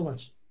 Thank you so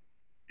much.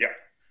 Yeah,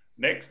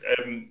 next,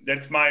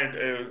 that's my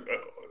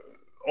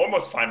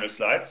almost final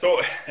slide. So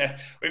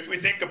if we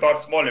think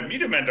about small and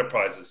medium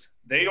enterprises,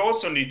 they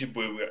also need to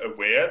be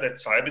aware that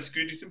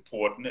cybersecurity is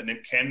important and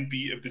it can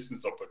be a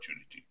business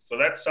opportunity. So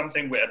that's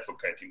something we're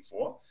advocating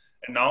for.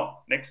 And now,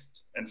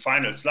 next and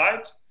final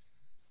slide.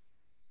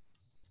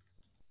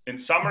 In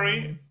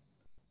summary,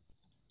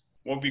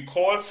 what we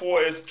call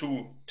for is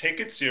to take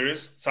it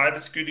serious.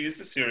 Cybersecurity is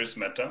a serious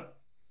matter.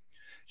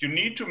 You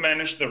need to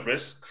manage the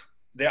risk.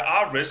 There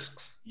are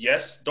risks,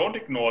 yes, don't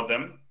ignore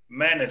them,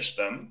 manage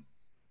them.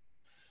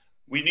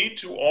 We need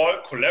to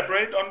all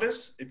collaborate on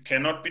this. It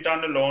cannot be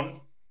done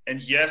alone.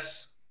 And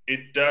yes,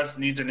 it does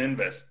need an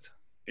invest.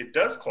 It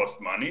does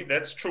cost money,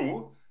 that's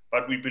true,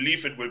 but we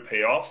believe it will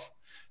pay off.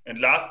 And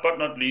last but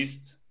not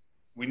least,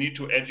 we need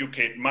to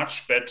educate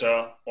much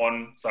better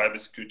on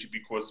cybersecurity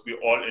because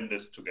we're all in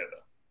this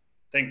together.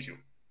 Thank you.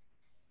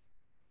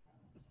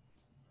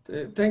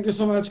 Thank you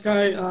so much,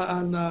 Kai,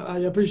 and I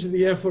appreciate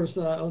the efforts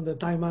on the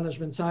time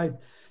management side.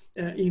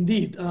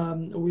 Indeed,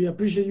 we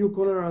appreciate you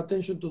calling our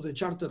attention to the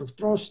Charter of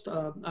Trust.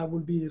 I will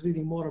be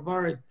reading more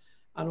about it,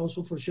 and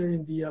also for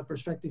sharing the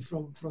perspective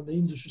from the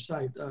industry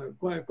side.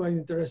 Quite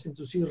interesting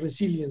to see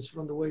resilience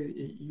from the way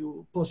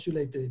you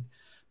postulated it.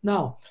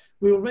 Now,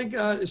 we will make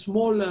a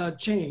small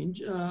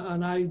change,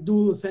 and I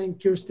do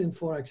thank Kirsten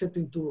for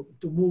accepting to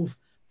move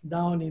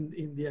down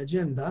in the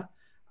agenda.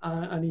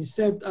 And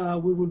instead,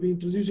 we will be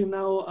introducing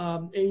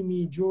now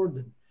Amy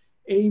Jordan.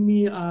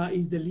 Amy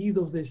is the lead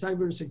of the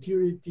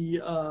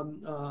cybersecurity.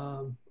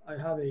 I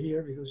have it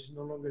here because it's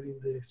no longer in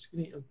the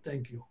screen. Oh,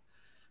 thank you.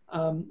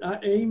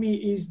 Amy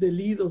is the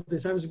lead of the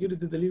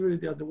cybersecurity delivery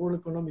at the World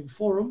Economic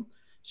Forum.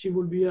 She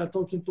will be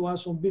talking to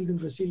us on building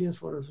resilience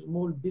for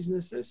small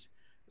businesses.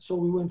 So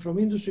we went from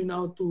industry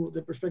now to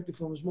the perspective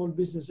from small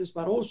businesses,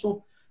 but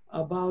also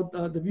about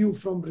the view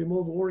from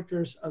remote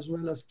workers as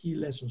well as key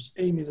lessons.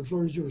 Amy, the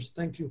floor is yours.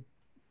 Thank you.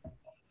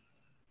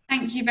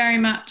 Thank you very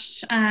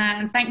much.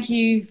 Thank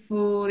you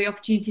for the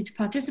opportunity to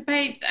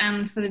participate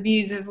and for the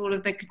views of all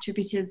of the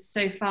contributors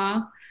so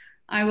far.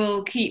 I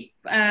will keep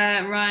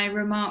my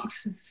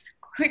remarks as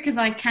quick as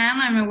I can.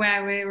 I'm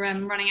aware we're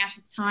running out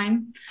of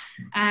time.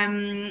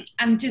 And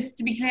just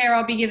to be clear,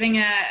 I'll be giving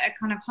a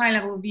kind of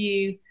high-level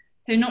view.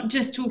 So not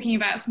just talking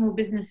about small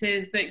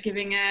businesses, but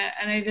giving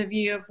an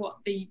overview of what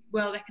the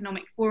World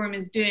Economic Forum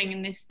is doing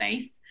in this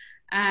space,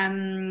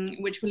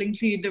 which will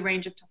include the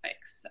range of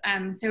topics.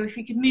 So if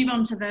we could move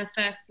on to the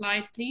first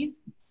slide,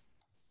 please.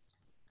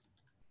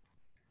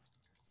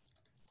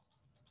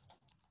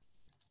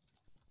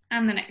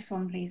 And the next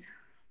one, please.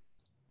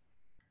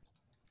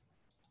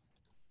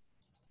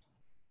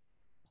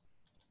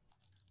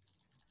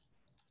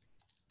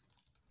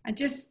 I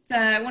just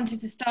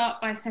wanted to start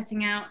by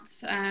setting out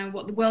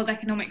what the World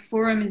Economic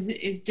Forum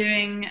is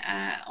doing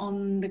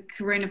on the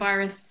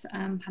coronavirus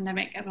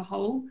pandemic as a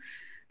whole.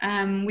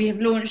 We have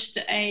launched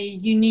a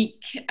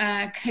unique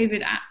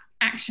COVID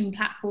action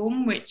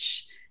platform,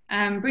 which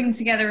brings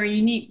together a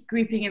unique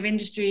grouping of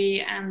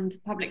industry and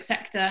public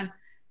sector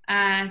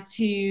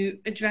to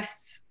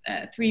address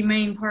 3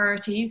 main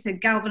priorities. So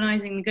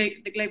galvanizing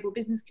the global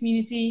business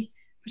community,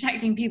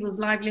 protecting people's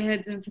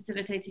livelihoods and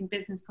facilitating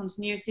business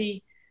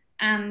continuity,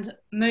 and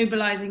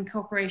mobilizing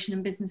cooperation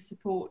and business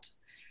support.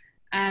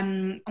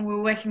 And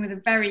we're working with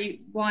a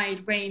very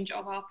wide range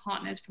of our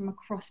partners from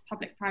across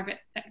public-private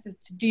sectors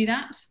to do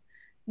that.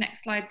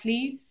 Next slide,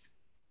 please.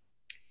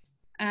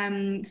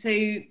 So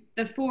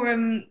the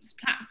forum's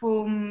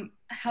platform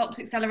helps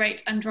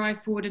accelerate and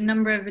drive forward a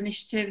number of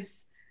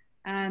initiatives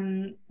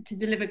to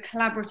deliver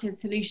collaborative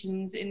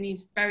solutions in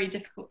these very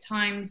difficult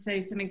times.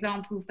 So some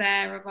examples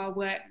there of our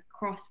work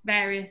across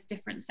various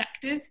different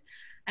sectors.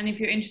 And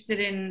if you're interested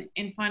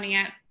in finding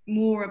out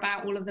more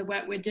about all of the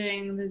work we're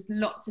doing, there's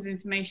lots of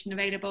information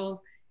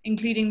available,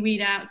 including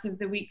readouts of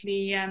the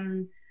weekly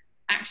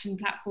action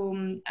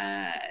platform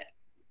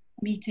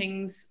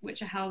meetings,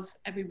 which are held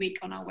every week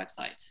on our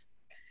website.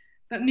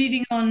 But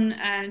moving on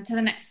to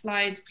the next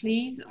slide,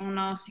 please, on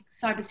our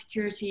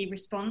cybersecurity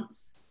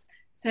response.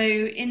 So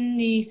in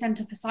the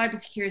Center for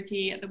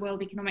Cybersecurity at the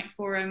World Economic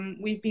Forum,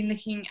 we've been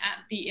looking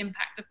at the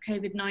impact of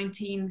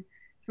COVID-19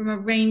 from a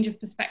range of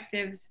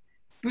perspectives,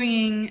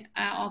 bringing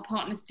our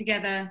partners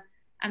together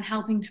and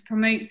helping to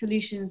promote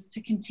solutions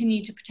to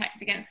continue to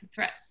protect against the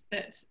threats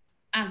that,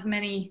 as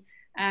many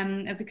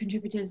of the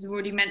contributors have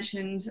already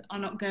mentioned, are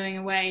not going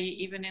away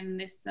even in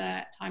this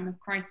time of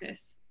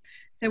crisis.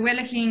 So we're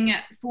looking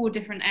at 4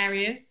 different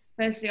areas.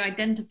 Firstly,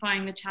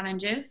 identifying the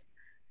challenges,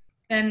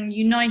 then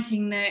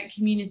uniting the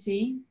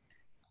community,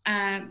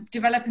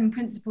 developing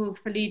principles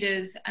for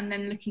leaders, and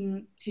then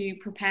looking to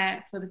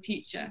prepare for the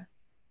future.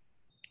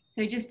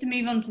 So just to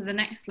move on to the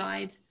next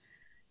slide,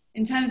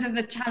 in terms of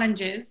the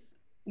challenges,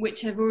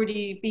 which have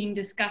already been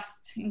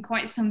discussed in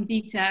quite some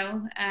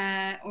detail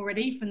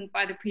already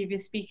by the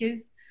previous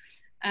speakers.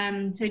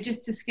 So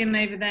just to skim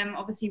over them,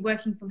 obviously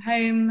working from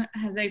home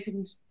has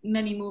opened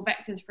many more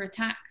vectors for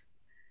attacks.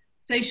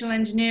 Social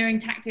engineering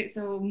tactics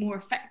are more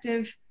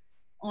effective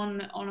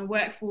on a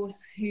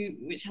workforce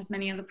which has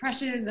many other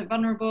pressures, are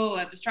vulnerable,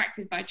 are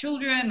distracted by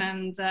children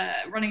and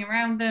running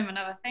around them and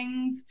other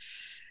things.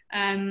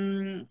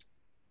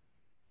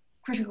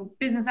 Critical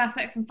business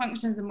assets and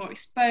functions are more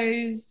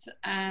exposed,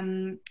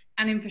 and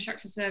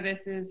infrastructure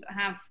services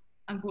have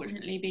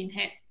unfortunately been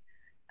hit,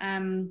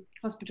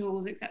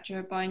 hospitals,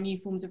 etc., by new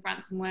forms of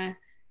ransomware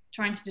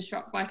trying to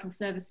disrupt vital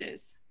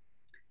services.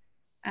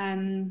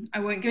 I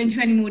won't go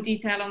into any more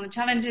detail on the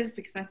challenges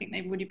because I think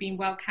they've already been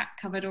well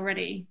covered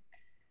already.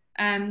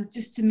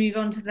 Just to move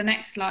on to the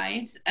next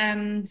slide.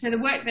 So the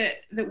work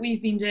that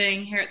we've been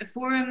doing here at the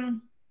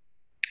forum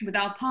with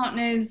our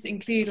partners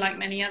include, like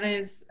many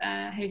others,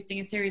 hosting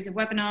a series of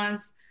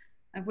webinars,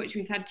 of which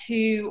we've had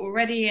 2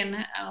 already and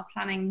are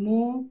planning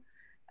more,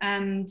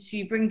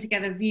 to bring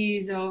together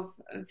views of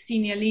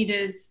senior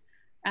leaders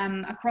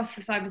across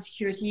the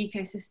cybersecurity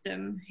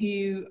ecosystem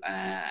who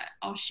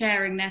are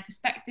sharing their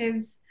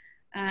perspectives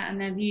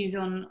and their views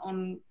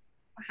on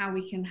how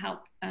we can help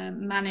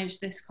manage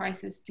this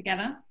crisis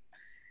together.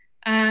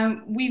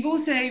 We've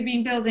also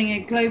been building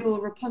a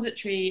global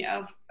repository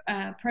of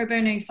pro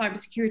bono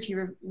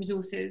cybersecurity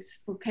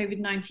resources for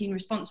COVID-19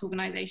 response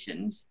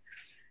organizations,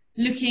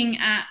 looking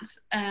at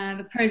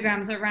the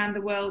programs around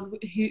the world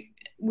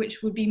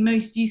which would be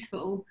most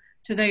useful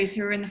to those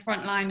who are in the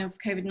front line of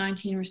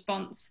COVID-19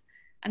 response,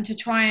 and to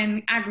try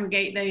and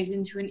aggregate those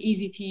into an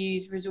easy to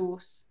use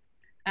resource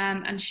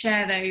and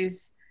share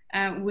those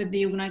with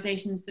the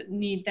organizations that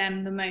need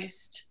them the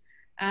most.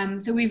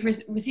 So we've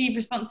received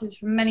responses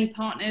from many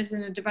partners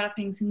and are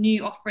developing some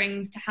new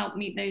offerings to help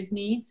meet those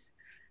needs.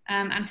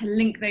 And to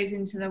link those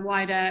into the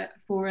wider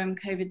forum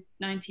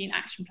COVID-19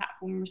 action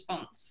platform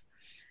response.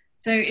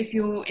 So if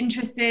you're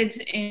interested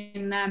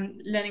in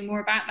learning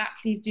more about that,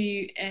 please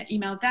do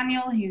email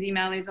Daniel, whose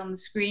email is on the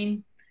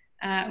screen,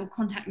 or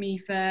contact me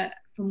for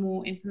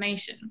more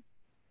information.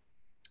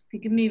 If we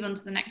can move on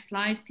to the next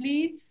slide,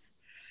 please.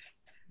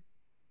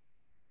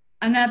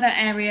 Another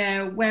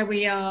area where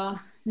we are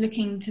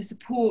looking to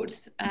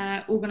support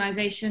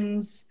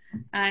organizations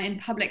in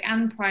public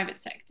and private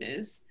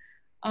sectors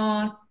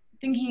are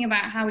thinking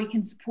about how we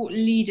can support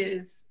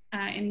leaders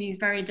in these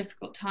very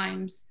difficult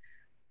times.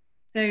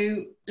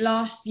 So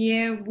last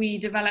year we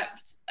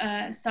developed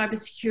a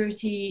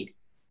cybersecurity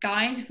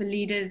guide for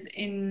leaders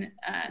in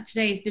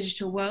today's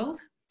digital world,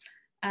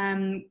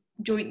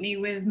 jointly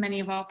with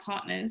many of our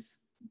partners.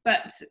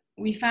 But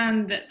we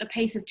found that the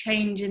pace of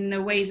change in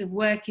the ways of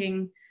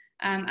working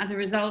as a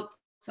result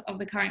of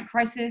the current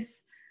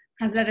crisis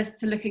has led us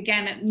to look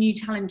again at new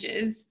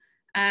challenges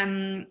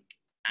and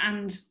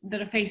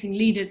that are facing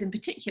leaders in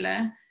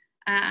particular,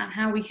 and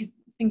how we could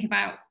think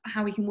about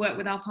how we can work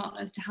with our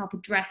partners to help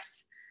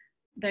address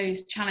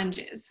those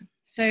challenges.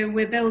 So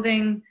we're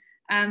building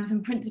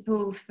some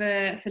principles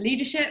for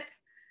leadership,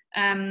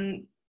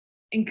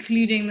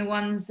 including the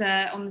ones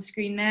on the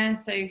screen there.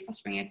 So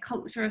fostering a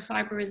culture of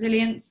cyber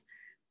resilience,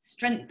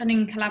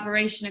 strengthening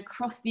collaboration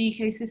across the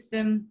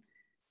ecosystem,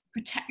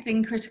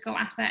 protecting critical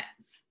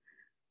assets,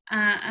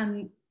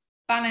 and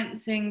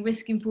balancing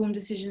risk-informed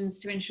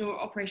decisions to ensure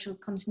operational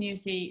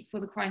continuity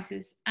for the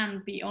crisis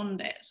and beyond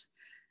it.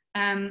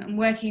 And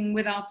working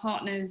with our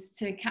partners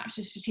to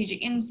capture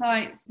strategic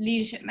insights,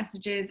 leadership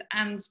messages,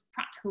 and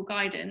practical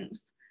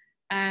guidance,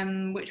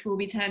 which will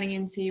be turning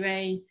into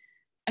a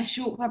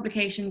short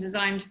publication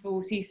designed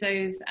for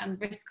CISOs and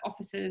risk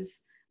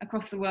officers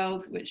across the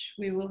world, which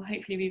we will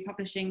hopefully be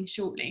publishing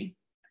shortly.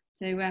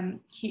 So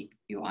keep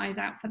your eyes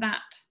out for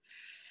that.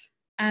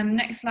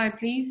 Next slide,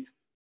 please.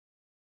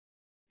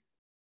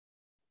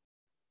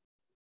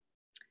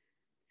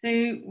 So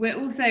we're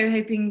also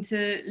hoping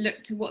to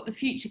look to what the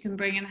future can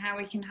bring and how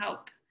we can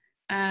help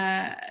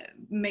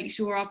make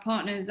sure our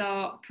partners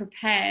are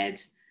prepared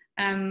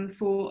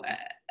for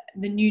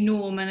the new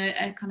norm and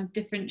a kind of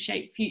different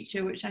shaped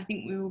future, which I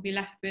think we will be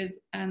left with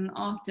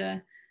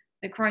after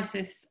the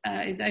crisis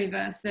is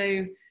over.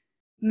 So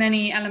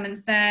many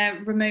elements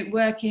there. Remote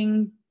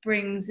working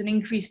brings an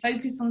increased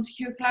focus on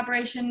secure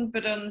collaboration,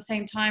 but on the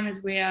same time,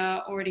 as we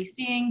are already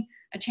seeing,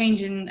 a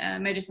change in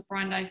modus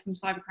operandi from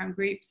cybercrime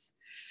groups.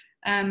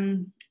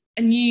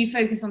 A new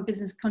focus on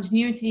business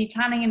continuity,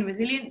 planning and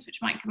resilience,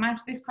 which might come out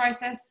of this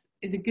crisis,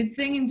 is a good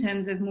thing in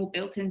terms of more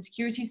built-in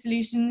security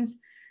solutions,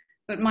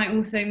 but might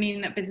also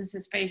mean that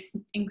businesses face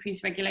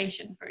increased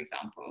regulation, for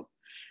example.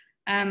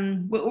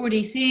 We're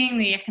already seeing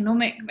the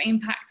economic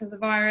impact of the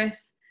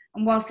virus,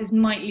 and whilst this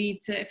might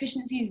lead to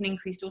efficiencies and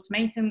increased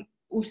automation,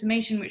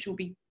 which will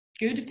be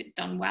good if it's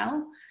done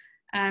well,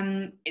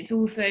 it's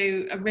also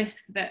a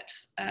risk that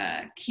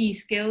key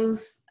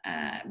skills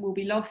will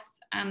be lost,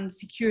 and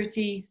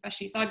security,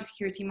 especially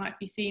cybersecurity, might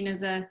be seen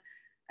as a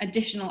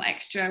additional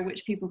extra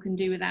which people can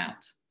do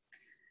without.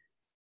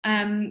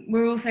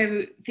 We're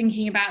also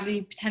thinking about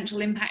the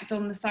potential impact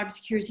on the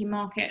cybersecurity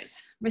market,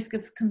 risk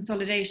of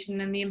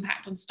consolidation, and the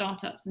impact on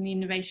startups and the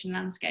innovation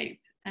landscape.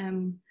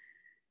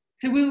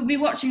 So we will be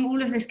watching all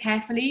of this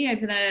carefully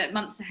over the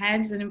months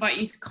ahead and invite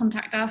you to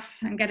contact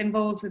us and get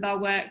involved with our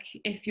work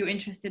if you're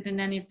interested in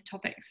any of the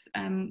topics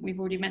we've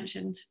already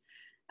mentioned.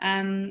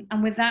 And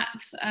with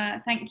that,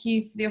 thank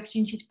you for the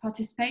opportunity to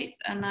participate,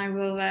 and I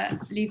will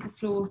leave the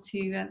floor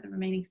to the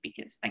remaining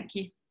speakers. Thank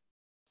you.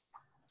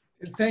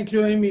 Thank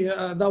you, Amy.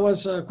 That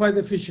was quite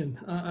efficient,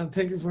 and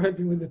thank you for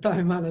helping with the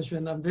time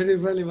management. And very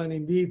relevant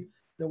indeed.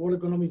 The World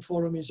Economic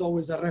Forum is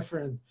always a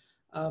referent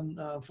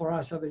for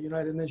us at the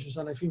United Nations,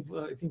 and I think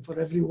for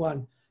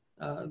everyone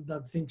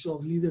that thinks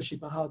of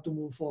leadership and how to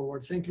move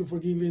forward. Thank you for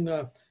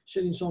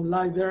shedding some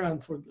light there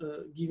and for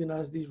giving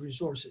us these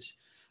resources.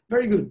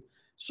 Very good.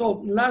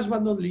 So last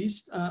but not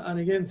least, and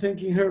again,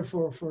 thanking her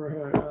for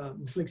her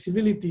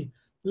flexibility,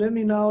 let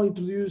me now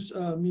introduce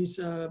Ms.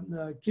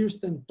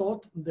 Kirsten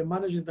Todd, the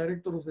Managing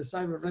Director of the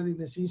Cyber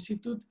Readiness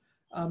Institute,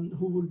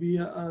 who will be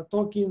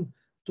talking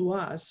to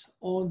us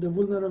on the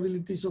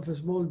vulnerabilities of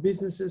small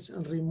businesses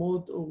and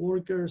remote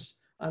workers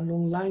and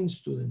online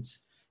students.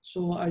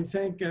 So I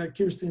thank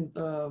Kirsten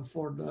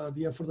for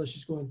the effort that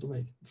she's going to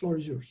make. The floor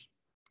is yours.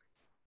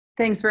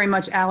 Thanks very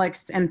much,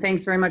 Alex, and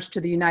thanks very much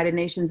to the United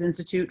Nations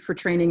Institute for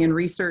Training and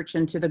Research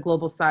and to the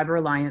Global Cyber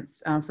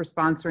Alliance for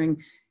sponsoring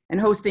and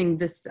hosting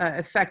this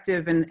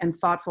effective and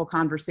thoughtful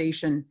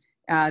conversation.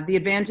 The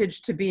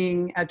advantage to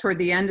being toward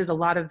the end is a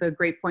lot of the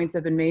great points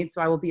have been made,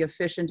 so I will be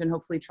efficient and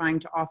hopefully trying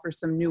to offer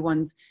some new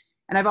ones.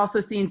 And I've also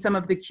seen some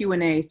of the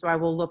Q&A, so I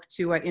will look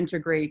to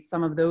integrate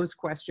some of those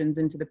questions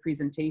into the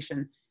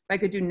presentation. If I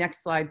could do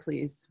next slide,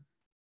 please.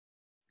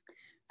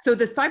 So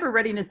the Cyber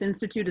Readiness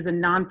Institute is a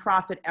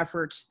nonprofit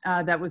effort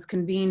that was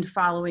convened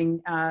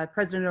following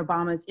President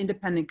Obama's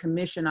Independent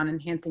Commission on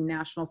Enhancing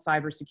National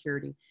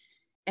Cybersecurity.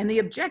 And the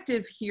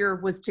objective here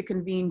was to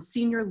convene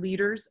senior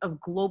leaders of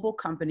global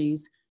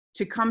companies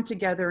to come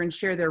together and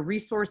share their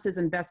resources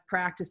and best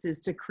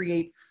practices to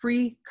create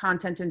free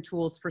content and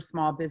tools for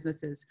small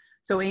businesses.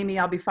 So Amy,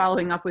 I'll be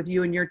following up with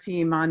you and your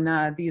team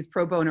on these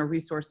pro bono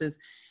resources,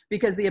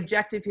 because the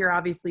objective here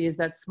obviously is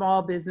that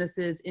small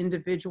businesses,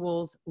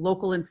 individuals,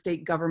 local and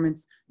state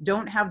governments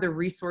don't have the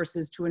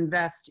resources to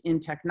invest in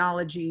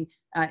technology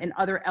and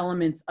other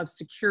elements of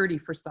security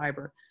for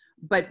cyber.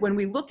 But when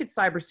we look at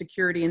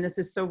cybersecurity, and this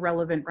is so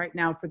relevant right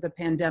now for the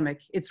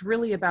pandemic, it's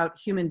really about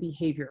human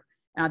behavior.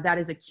 That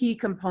is a key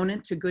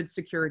component to good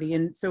security.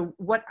 And so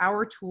what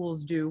our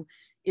tools do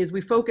is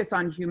we focus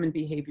on human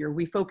behavior.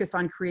 We focus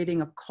on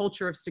creating a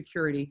culture of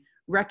security,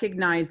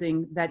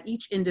 recognizing that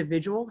each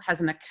individual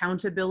has an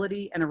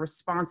accountability and a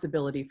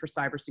responsibility for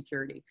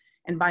cybersecurity.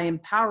 And by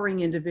empowering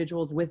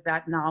individuals with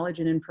that knowledge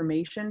and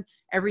information,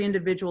 every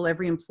individual,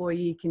 every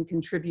employee can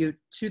contribute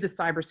to the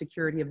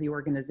cybersecurity of the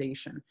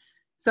organization.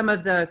 Some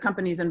of the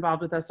companies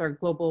involved with us are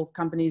global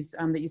companies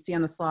that you see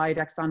on the slide,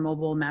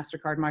 ExxonMobil,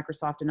 MasterCard,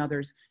 Microsoft, and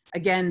others.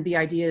 Again, the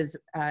idea is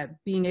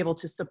being able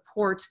to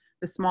support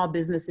the small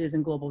businesses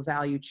and global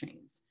value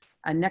chains.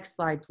 Next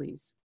slide,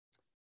 please.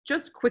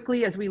 Just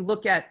quickly, as we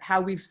look at how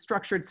we've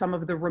structured some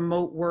of the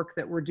remote work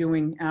that we're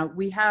doing,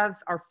 we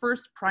have our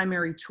first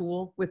primary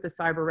tool with the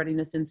Cyber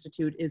Readiness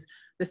Institute is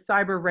the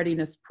Cyber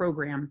Readiness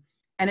Program.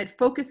 And it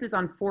focuses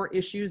on 4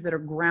 issues that are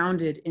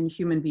grounded in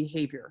human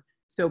behavior.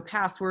 So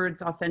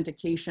passwords,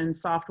 authentication,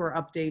 software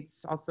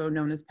updates, also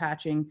known as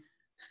patching,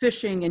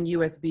 phishing, and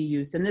USB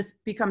use. And this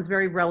becomes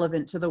very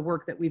relevant to the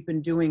work that we've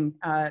been doing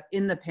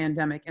in the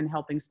pandemic and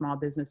helping small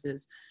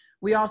businesses.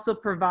 We also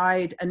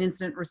provide an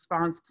incident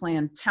response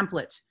plan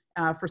template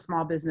for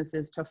small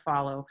businesses to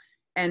follow.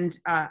 And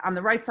on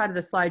the right side of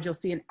the slide, you'll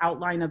see an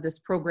outline of this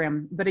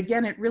program. But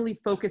again, it really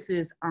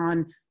focuses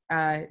on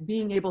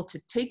being able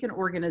to take an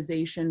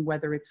organization,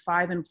 whether it's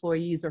 5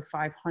 employees or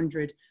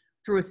 500,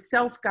 through a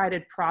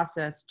self-guided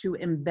process to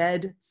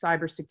embed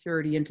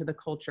cybersecurity into the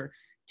culture,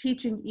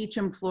 teaching each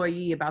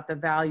employee about the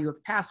value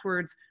of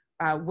passwords,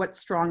 what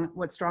strong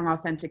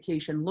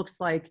authentication looks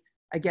like,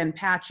 again,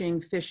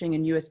 patching, phishing,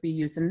 and USB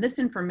use. And this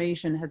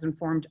information has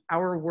informed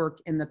our work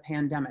in the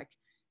pandemic.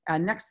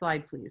 Next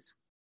slide, please.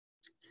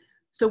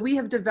 So we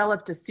have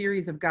developed a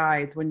series of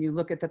guides when you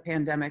look at the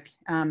pandemic.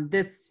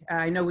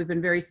 I know we've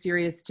been very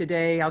serious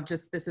today.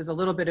 This is a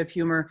little bit of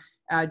humor,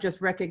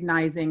 just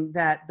recognizing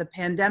that the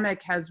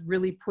pandemic has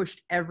really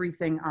pushed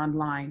everything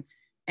online.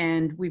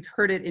 And we've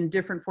heard it in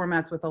different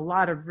formats with a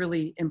lot of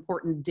really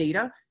important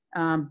data,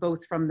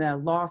 both from the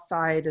law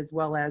side as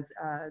well as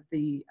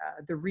the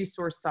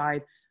resource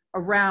side,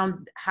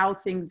 around how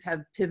things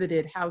have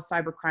pivoted, how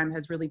cybercrime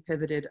has really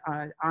pivoted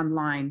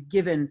online,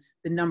 given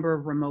the number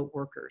of remote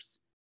workers.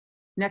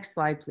 Next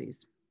slide,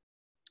 please.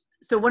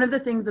 So one of the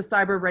things the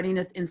Cyber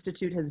Readiness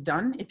Institute has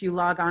done, if you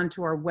log on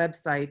to our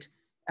website,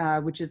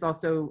 which is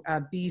also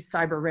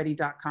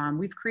becyberready.com,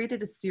 we've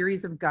created a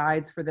series of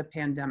guides for the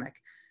pandemic.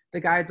 The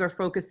guides are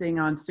focusing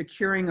on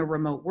securing a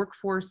remote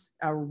workforce,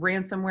 a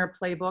ransomware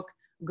playbook,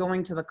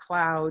 going to the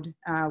cloud.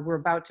 We're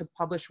about to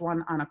publish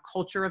one on a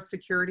culture of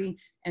security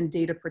and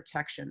data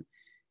protection.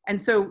 And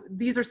so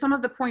these are some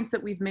of the points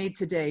that we've made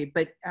today,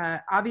 but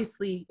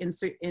obviously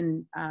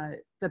in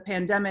the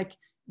pandemic,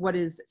 what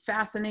is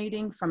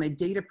fascinating from a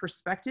data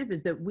perspective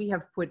is that we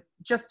have put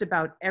just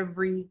about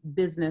every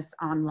business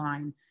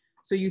online.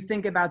 So you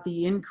think about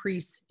the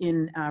increase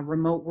in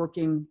remote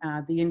working,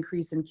 the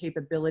increase in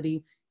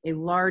capability. A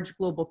large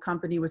global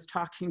company was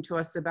talking to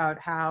us about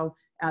how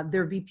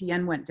their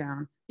VPN went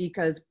down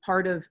because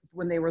part of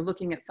when they were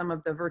looking at some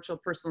of the virtual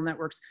personal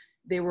networks,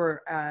 they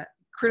were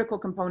critical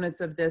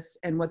components of this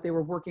and what they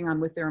were working on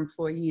with their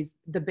employees.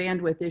 The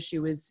bandwidth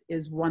issue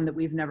is one that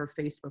we've never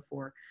faced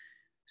before.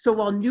 So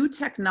while new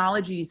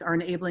technologies are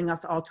enabling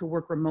us all to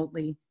work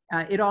remotely,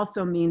 it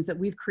also means that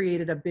we've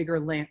created a bigger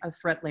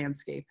threat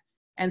landscape.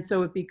 And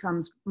so it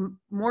becomes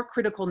more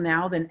critical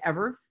now than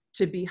ever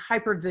to be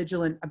hyper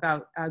vigilant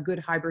about good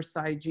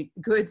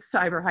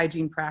cyber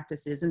hygiene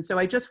practices. And so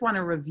I just want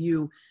to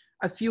review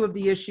a few of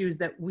the issues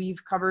that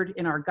we've covered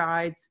in our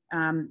guides.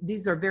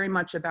 These are very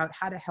much about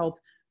how to help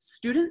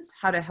students,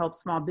 how to help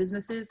small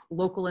businesses,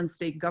 local and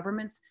state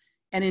governments,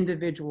 and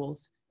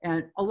individuals.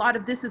 And a lot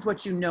of this is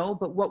what you know,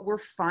 but what we're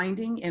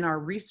finding in our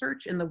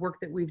research and the work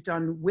that we've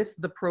done with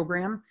the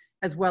program,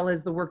 as well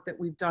as the work that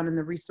we've done in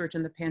the research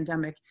in the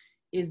pandemic,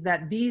 is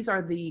that these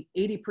are the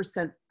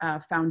 80%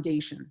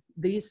 foundation.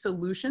 These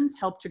solutions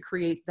help to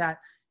create that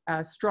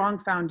strong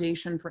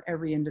foundation for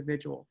every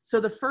individual. So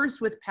the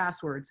first with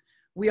passwords,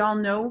 we all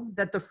know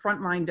that the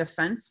frontline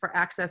defense for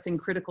accessing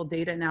critical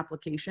data and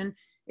application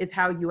is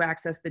how you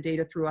access the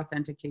data through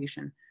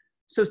authentication.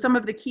 So some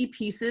of the key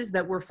pieces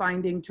that we're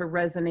finding to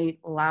resonate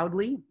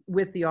loudly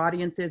with the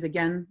audiences,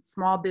 again,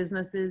 small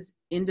businesses,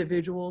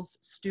 individuals,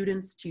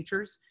 students,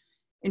 teachers,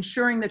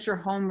 ensuring that your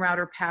home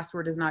router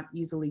password is not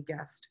easily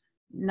guessed,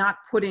 not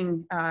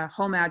putting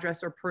home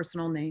address or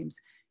personal names.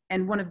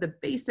 And one of the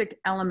basic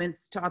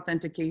elements to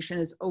authentication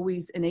is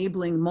always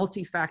enabling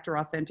multi-factor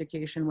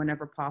authentication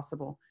whenever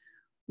possible.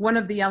 One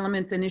of the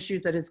elements and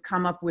issues that has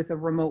come up with a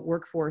remote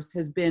workforce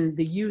has been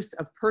the use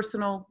of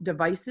personal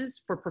devices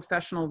for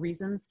professional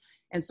reasons.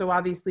 And so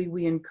obviously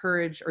we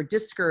encourage or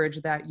discourage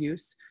that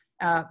use.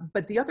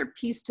 But the other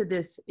piece to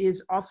this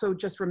is also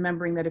just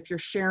remembering that if you're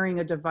sharing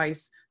a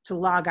device to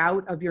log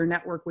out of your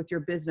network with your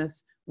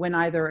business when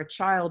either a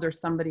child or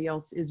somebody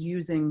else is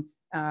using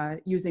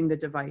the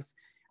device.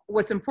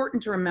 What's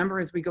important to remember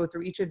as we go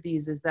through each of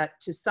these is that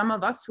to some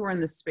of us who are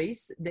in the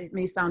space, it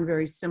may sound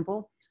very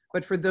simple,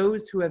 but for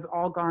those who have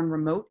all gone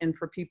remote and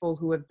for people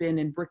who have been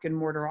in brick and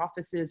mortar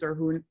offices or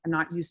who are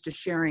not used to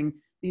sharing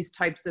these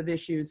types of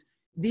issues,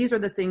 these are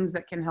the things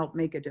that can help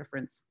make a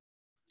difference.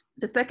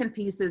 The second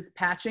piece is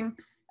patching.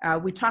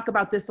 We talk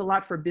about this a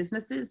lot for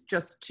businesses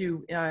just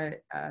to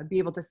be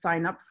able to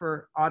sign up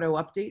for auto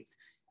updates.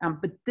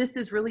 But this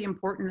is really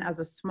important as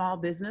a small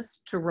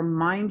business to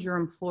remind your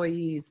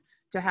employees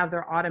to have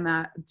their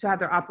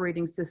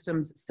operating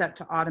systems set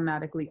to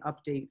automatically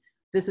update.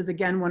 This is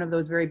again one of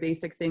those very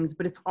basic things,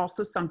 but it's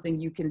also something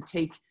you can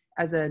take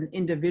as an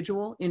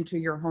individual into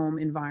your home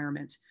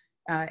environment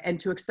and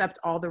to accept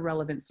all the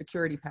relevant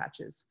security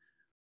patches.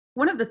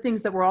 One of the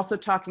things that we're also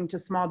talking to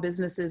small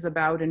businesses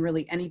about, and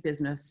really any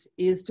business,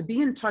 is to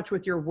be in touch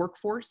with your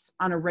workforce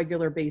on a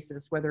regular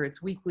basis, whether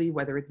it's weekly,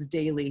 whether it's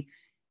daily,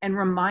 and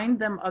remind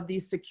them of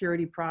these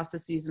security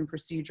processes and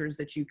procedures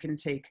that you can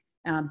take.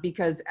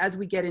 Because as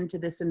we get into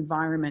this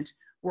environment,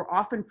 we're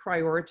often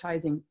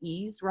prioritizing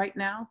ease right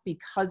now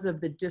because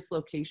of the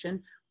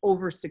dislocation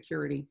over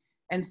security.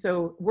 And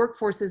so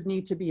workforces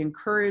need to be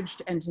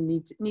encouraged and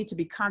need to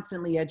be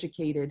constantly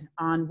educated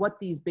on what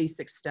these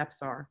basic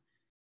steps are.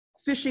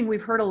 Phishing,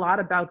 we've heard a lot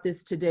about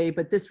this today,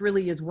 but this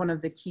really is one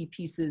of the key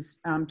pieces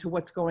to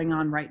what's going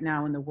on right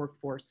now in the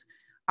workforce.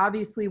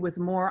 Obviously, with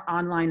more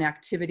online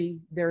activity,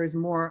 there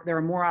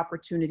are more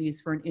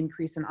opportunities for an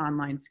increase in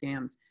online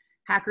scams.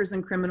 Hackers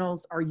and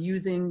criminals are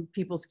using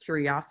people's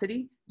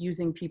curiosity,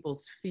 using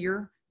people's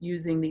fear,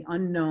 using the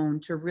unknown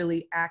to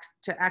really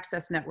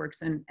access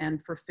networks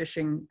and for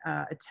phishing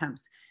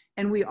attempts.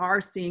 And we are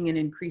seeing an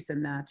increase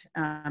in that.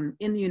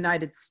 In the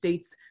United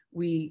States,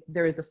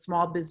 there is a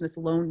small business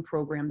loan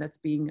program that's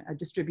being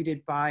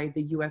distributed by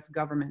the US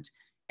government.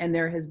 And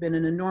there has been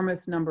an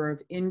enormous number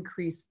of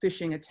increased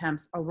phishing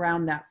attempts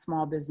around that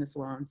small business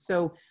loan.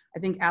 So I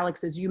think,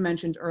 Alex, as you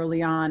mentioned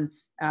early on,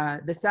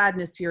 the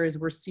sadness here is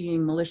we're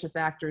seeing malicious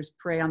actors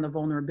prey on the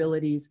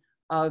vulnerabilities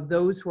of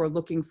those who are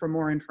looking for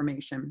more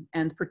information,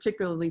 and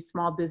particularly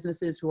small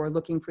businesses who are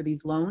looking for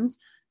these loans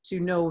to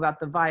know about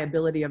the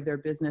viability of their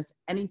business.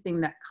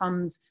 Anything that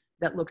comes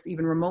that looks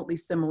even remotely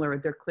similar,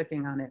 they're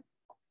clicking on it.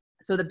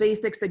 So the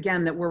basics,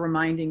 again, that we're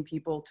reminding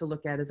people to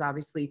look at is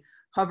obviously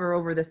hover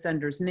over the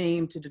sender's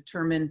name to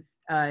determine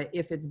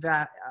if it's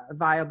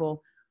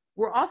viable.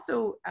 We're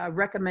also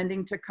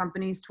recommending to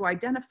companies to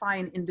identify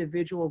an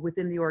individual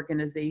within the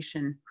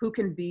organization who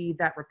can be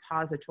that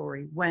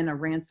repository when a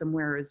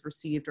ransomware is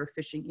received or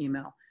phishing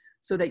email,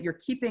 so that you're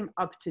keeping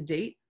up to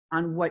date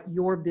on what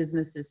your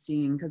business is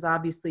seeing, because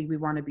obviously we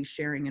want to be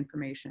sharing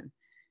information.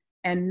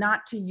 and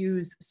not to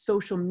use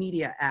social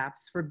media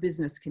apps for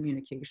business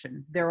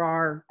communication. There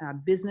are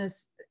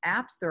business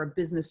apps, there are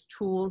business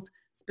tools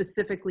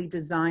specifically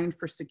designed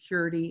for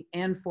security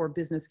and for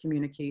business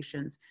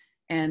communications.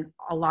 And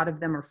a lot of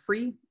them are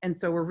free. And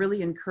so we're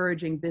really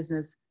encouraging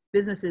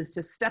businesses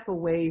to step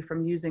away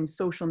from using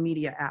social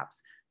media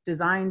apps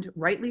designed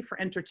rightly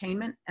for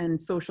entertainment and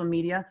social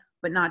media,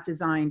 but not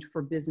designed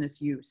for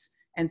business use.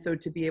 And so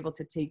to be able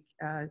to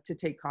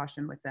take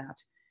caution with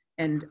that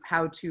and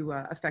how to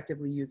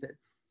effectively use it.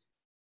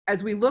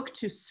 As we look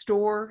to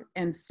store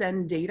and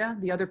send data,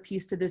 the other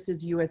piece to this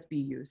is USB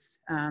use.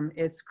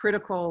 It's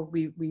critical.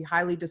 We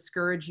highly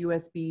discourage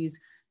USBs,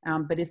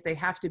 but if they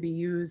have to be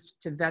used,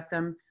 to vet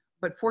them.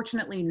 But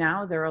fortunately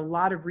now there are a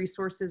lot of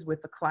resources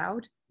with the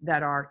cloud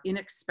that are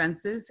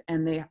inexpensive,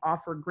 and they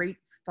offer great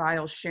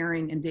file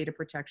sharing and data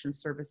protection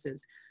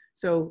services.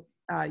 So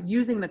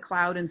using the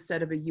cloud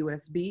instead of a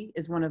USB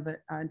is one of a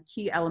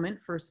key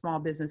element for small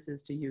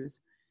businesses to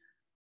use.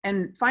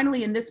 And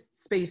finally, in this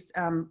space,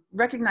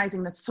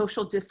 recognizing that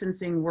social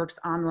distancing works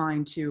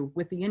online too.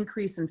 With the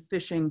increase in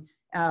phishing,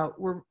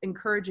 we're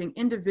encouraging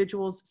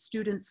individuals,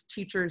 students,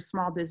 teachers,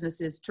 small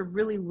businesses to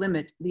really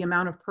limit the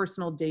amount of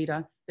personal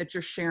data that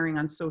you're sharing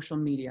on social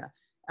media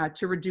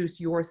to reduce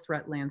your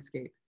threat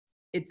landscape.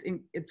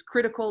 It's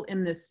critical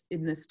in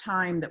this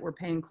time that we're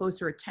paying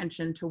closer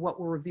attention to what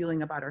we're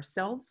revealing about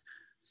ourselves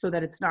so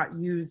that it's not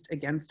used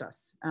against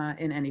us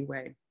in any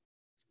way.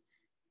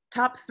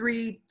 Top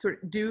 3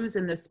 sort of do's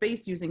in this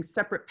space: using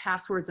separate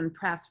passwords and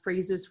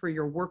passphrases for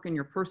your work and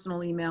your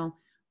personal email,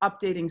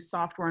 updating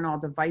software on all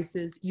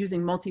devices,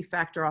 using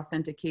multi-factor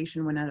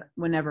authentication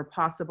whenever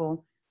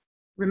possible,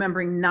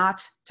 remembering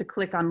not to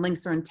click on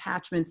links or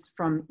attachments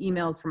from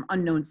emails from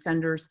unknown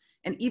senders.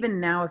 And even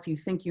now, if you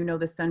think you know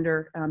the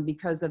sender,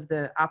 because of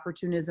the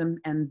opportunism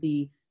and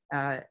the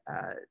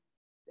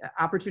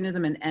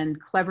and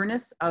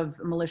cleverness of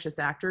malicious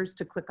actors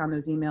to click on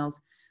those emails,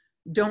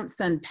 don't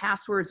send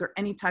passwords or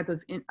any type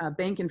of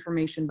bank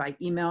information by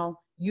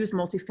email. Use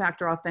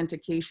multi-factor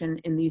authentication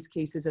in these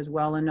cases as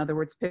well. In other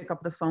words, pick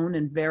up the phone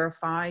and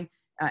verify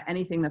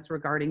anything that's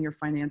regarding your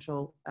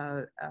financial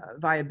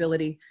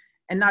viability,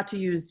 and not to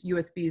use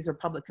USBs or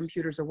public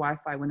computers or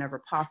Wi-Fi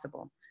whenever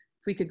possible.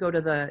 If we could go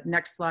to the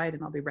next slide,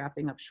 and I'll be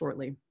wrapping up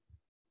shortly.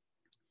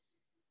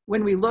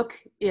 When we look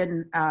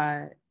in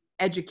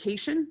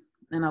education,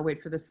 and I'll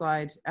wait for the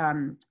slide,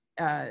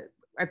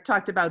 I've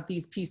talked about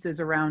these pieces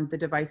around the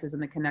devices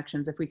and the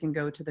connections. If we can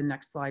go to the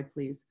next slide,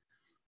 please.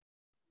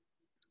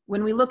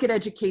 When we look at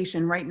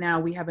education right now,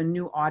 we have a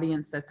new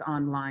audience that's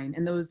online,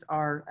 and those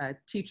are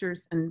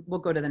teachers. And we'll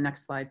go to the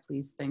next slide,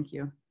 please. Thank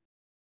you.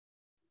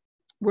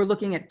 We're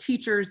looking at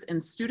teachers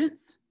and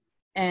students,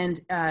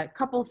 and a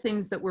couple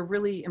things that we're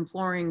really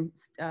imploring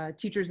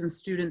teachers and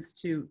students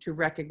to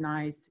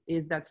recognize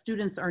is that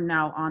students are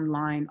now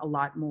online a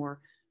lot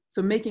more.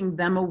 So making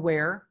them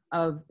aware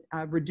of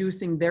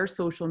reducing their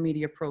social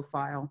media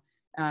profile,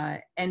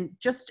 and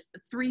just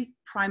 3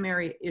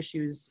 primary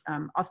issues: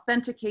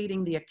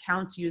 authenticating the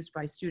accounts used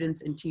by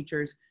students and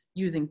teachers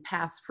using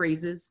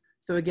passphrases.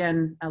 So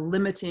again,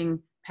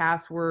 limiting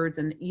passwords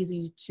and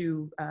easy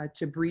to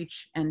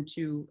breach and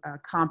to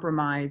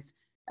compromise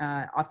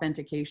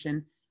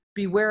authentication.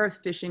 Beware of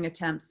phishing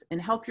attempts,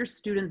 and help your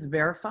students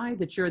verify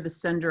that you're the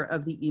sender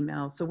of the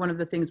email. So one of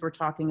the things we're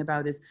talking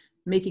about is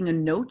making a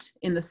note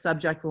in the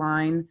subject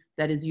line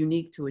that is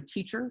unique to a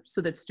teacher so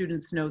that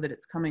students know that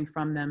it's coming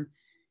from them.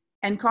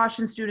 And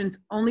caution students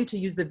only to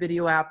use the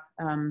video app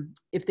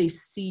if they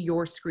see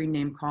your screen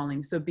name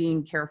calling. So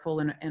being careful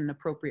and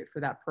appropriate for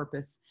that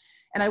purpose.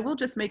 And I will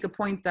just make a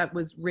point that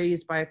was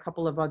raised by a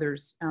couple of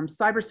others.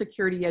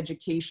 Cybersecurity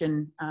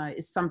education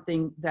is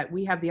something that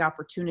we have the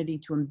opportunity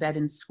to embed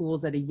in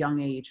schools at a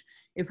young age.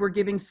 If we're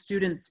giving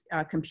students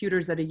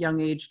computers at a young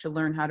age to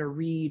learn how to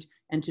read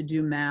and to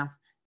do math,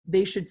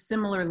 they should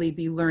similarly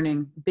be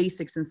learning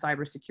basics in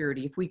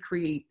cybersecurity if we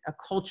create a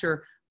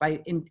culture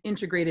by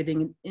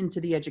integrating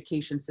into the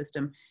education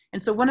system.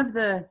 And so one of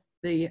the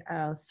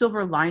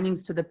silver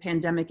linings to the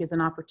pandemic is an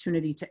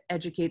opportunity to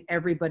educate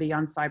everybody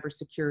on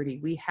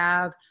cybersecurity. We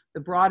have the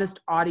broadest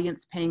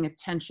audience paying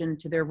attention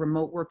to their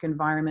remote work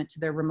environment, to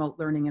their remote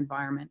learning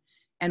environment.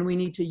 And we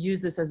need to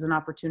use this as an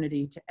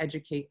opportunity to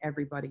educate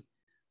everybody.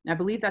 And I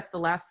believe that's the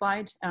last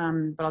slide,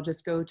 but I'll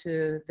just go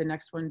to the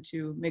next one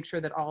to make sure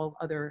that all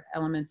other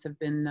elements have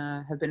been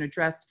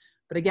addressed.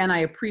 But again, I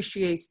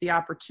appreciate the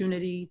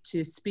opportunity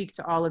to speak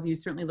to all of you.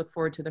 Certainly look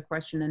forward to the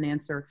question and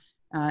answer.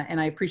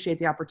 And I appreciate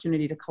the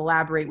opportunity to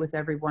collaborate with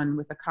everyone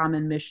with a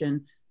common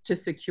mission to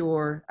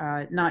secure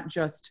not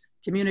just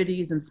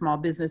communities and small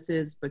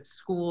businesses, but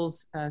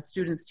schools,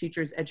 students,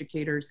 teachers,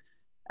 educators,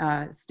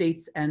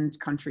 states, and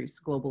countries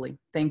globally.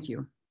 Thank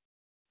you.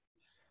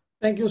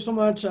 Thank you so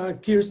much,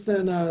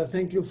 Kirsten.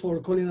 Thank you for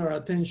calling our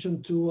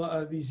attention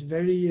to these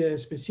very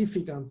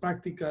specific and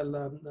practical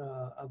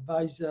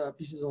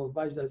pieces of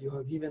advice that you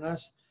have given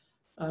us.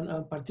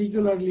 And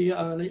particularly,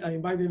 I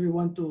invite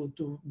everyone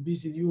to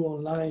visit you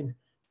online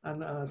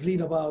and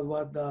read about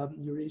what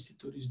your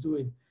institute is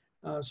doing.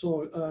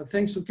 So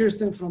thanks to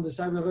Kirsten from the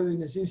Cyber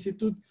Readiness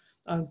Institute.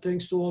 and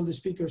thanks to all the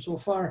speakers so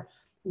far.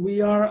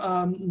 We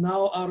are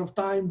now out of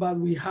time, but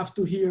we have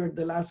to hear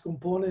the last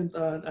component,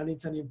 and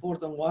it's an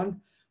important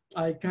one.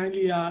 I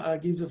kindly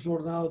give the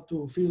floor now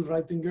to Phil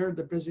Reitinger,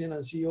 the President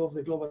and CEO of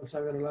the Global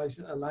Cyber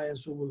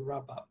Alliance, who will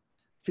wrap up.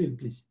 Phil,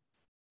 please.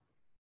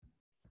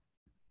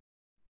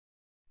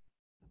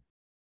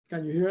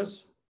 Can you hear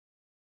us?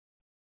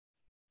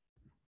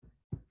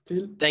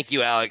 Phil? Thank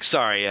you, Alex.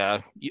 Sorry,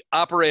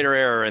 operator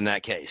error in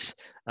that case.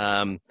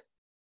 I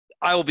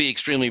will be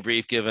extremely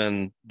brief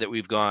given that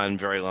we've gone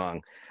very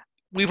long.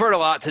 We've heard a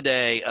lot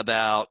today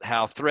about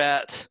how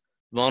threat,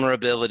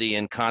 vulnerability,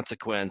 and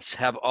consequence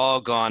have all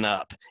gone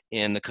up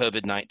in the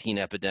COVID-19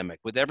 epidemic.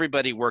 With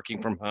everybody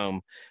working from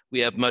home,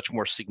 we have much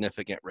more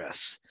significant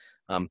risks.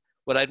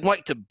 What I'd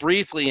like to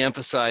briefly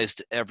emphasize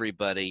to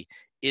everybody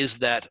is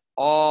that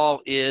all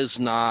is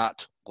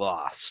not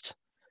lost.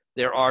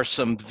 There are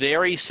some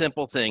very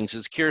simple things,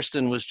 as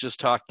Kirsten was just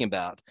talking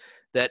about,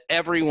 that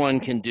everyone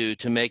can do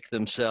to make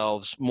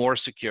themselves more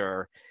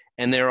secure.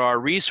 And there are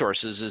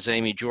resources, as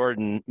Amy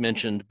Jordan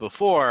mentioned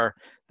before,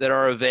 that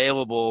are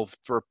available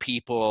for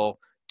people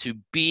to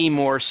be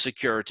more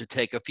secure, to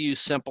take a few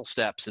simple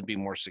steps and be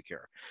more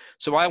secure.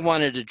 So I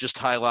wanted to just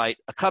highlight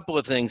a couple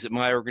of things that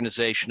my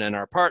organization and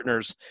our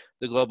partners,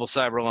 the Global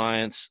Cyber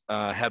Alliance,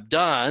 have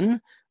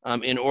done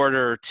in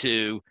order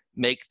to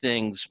make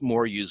things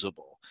more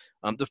usable.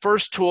 The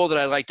first tool that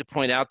I'd like to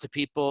point out to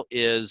people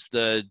is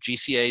the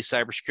GCA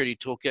Cybersecurity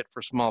Toolkit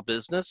for Small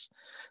Business.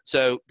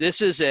 So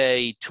this is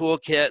a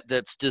toolkit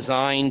that's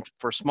designed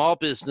for small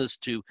business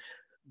to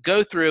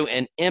go through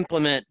and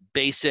implement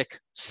basic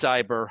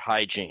cyber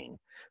hygiene.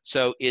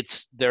 So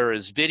there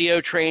is video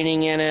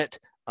training in it.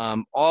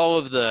 All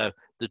of the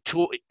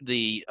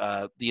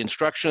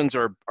instructions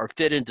are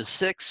fit into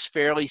 6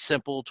 fairly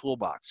simple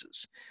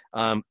toolboxes.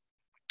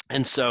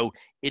 And so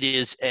it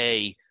is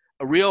a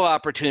real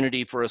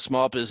opportunity for a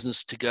small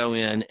business to go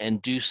in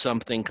and do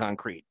something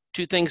concrete.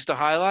 2 things to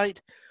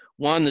highlight.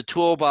 One, the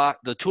toolkit,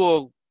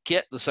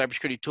 the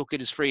cybersecurity toolkit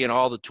is free, and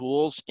all the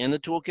tools in the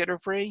toolkit are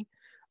free.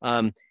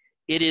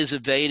 It is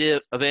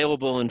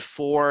available in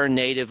 4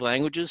 native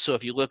languages. So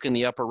if you look in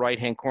the upper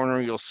right-hand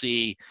corner, you'll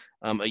see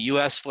a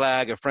US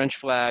flag, a French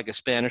flag, a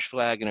Spanish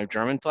flag, and a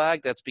German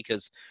flag. That's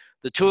because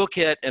the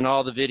toolkit and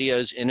all the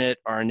videos in it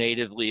are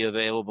natively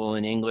available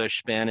in English,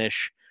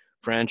 Spanish,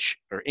 French,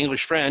 or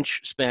English,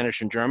 French,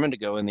 Spanish, and German, to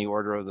go in the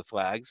order of the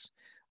flags.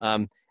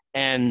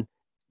 And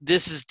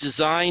this is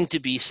designed to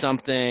be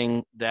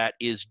something that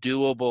is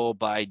doable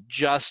by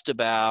just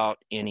about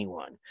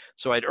anyone.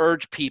 So I'd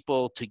urge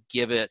people to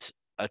give it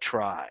a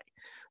try.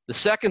 The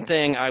second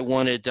thing I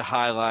wanted to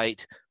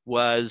highlight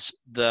was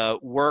the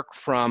work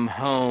from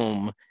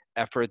home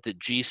effort that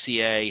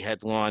GCA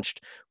had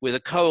launched with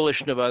a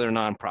coalition of other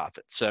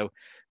nonprofits. So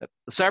the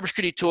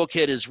Cybersecurity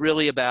Toolkit is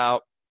really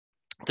about,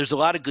 there's a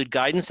lot of good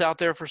guidance out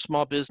there for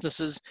small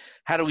businesses.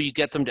 How do we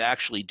get them to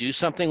actually do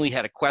something? We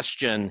had a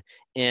question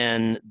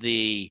in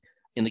the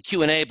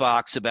Q&A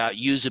box about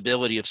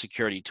usability of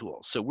security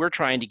tools. So we're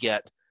trying to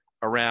get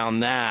around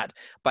that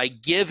by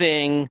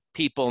giving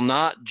people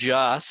not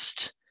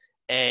just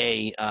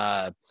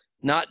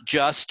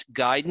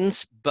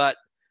guidance, but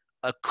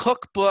a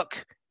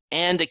cookbook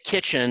and a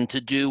kitchen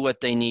to do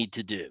what they need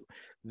to do.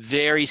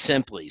 Very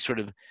simply, sort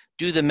of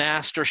do the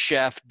Master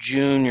Chef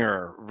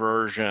Junior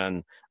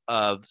version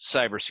of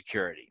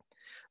cybersecurity.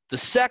 The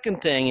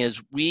second thing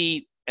is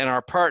we and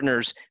our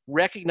partners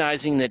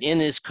recognizing that in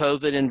this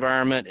COVID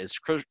environment, as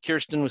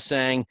Kirsten was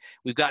saying,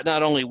 we've got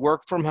not only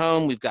work from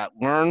home, we've got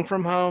learn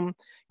from home.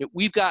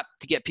 We've got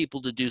to get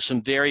people to do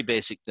some very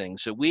basic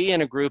things. So we,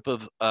 in a group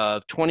of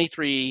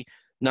 23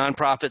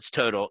 nonprofits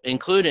total,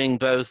 including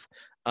both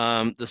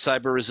the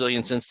Cyber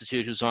Resilience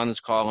Institute, who's on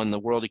this call, and the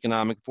World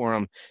Economic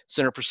Forum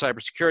Center for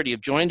Cybersecurity,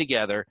 have joined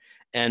together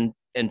and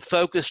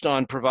focused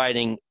on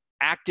providing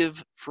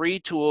active free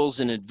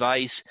tools and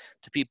advice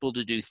to people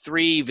to do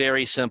 3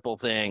 very simple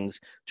things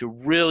to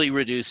really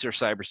reduce their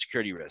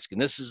cybersecurity risk.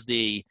 And this is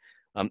the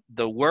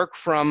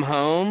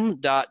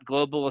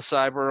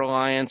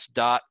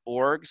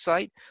workfromhome.globalcyberalliance.org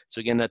site. So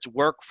again, that's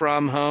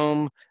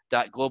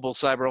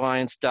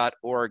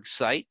workfromhome.globalcyberalliance.org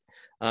site.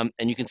 And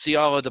you can see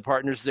all of the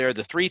partners there.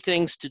 The 3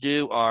 things to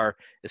do are,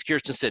 as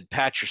Kirsten said,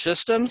 patch your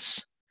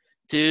systems,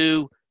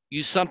 to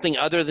use something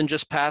other than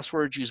just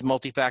passwords, use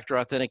multi-factor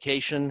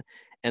authentication.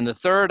 And the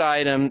third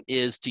item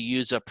is to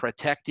use a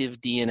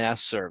protective DNS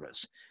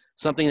service,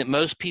 something that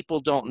most people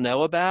don't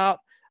know about,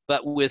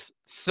 but with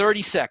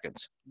 30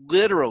 seconds,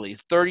 literally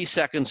 30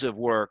 seconds of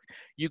work,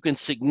 you can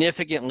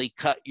significantly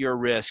cut your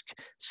risk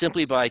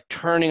simply by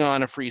turning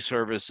on a free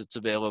service that's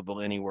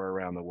available anywhere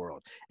around the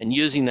world and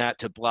using that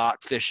to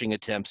block phishing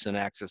attempts and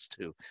access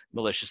to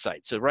malicious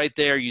sites. So right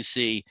there you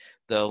see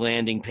the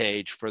landing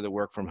page for the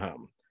work from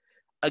home.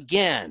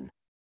 Again,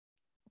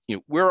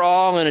 we're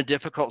all in a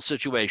difficult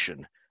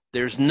situation.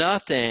 There's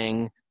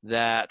nothing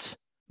that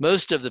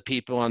most of the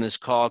people on this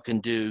call can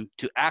do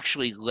to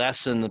actually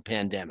lessen the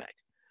pandemic.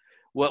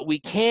 What we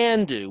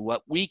can do,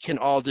 what we can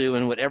all do,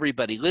 and what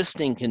everybody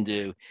listening can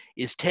do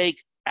is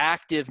take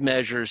active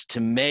measures to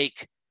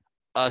make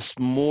us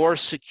more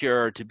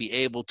secure to be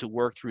able to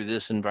work through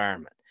this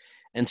environment.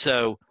 And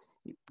so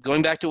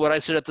going back to what I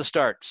said at the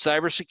start,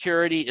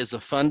 cybersecurity is a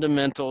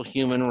fundamental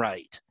human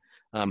right.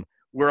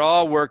 We're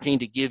all working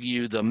to give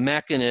you the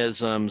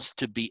mechanisms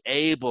to be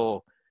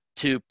able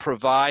to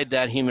provide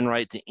that human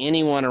right to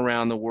anyone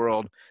around the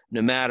world,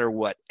 no matter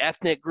what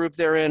ethnic group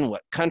they're in,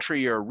 what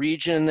country or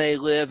region they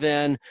live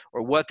in,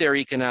 or what their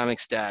economic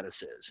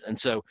status is. And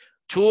so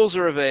tools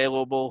are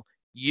available,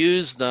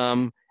 use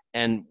them,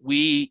 and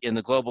we in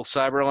the Global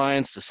Cyber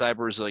Alliance, the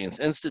Cyber Resilience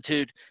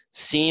Institute,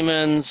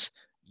 Siemens,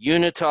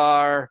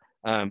 UNITAR,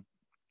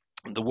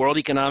 the World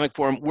Economic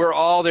Forum, we're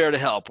all there to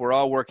help. We're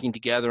all working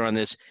together on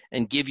this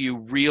and give you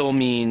real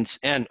means,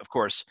 and of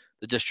course,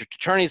 the District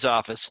Attorney's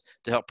Office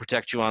to help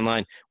protect you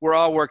online. We're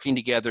all working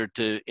together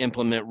to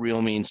implement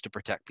real means to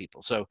protect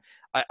people. So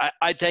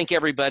I thank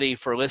everybody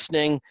for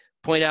listening.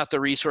 Point out the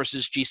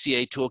resources,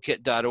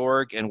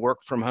 gcatoolkit.org and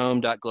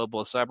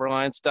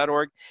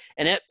workfromhome.globalcyberalliance.org.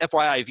 And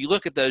FYI, if you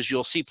look at those,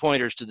 you'll see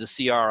pointers to the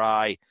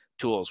CRI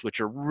tools, which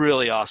are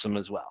really awesome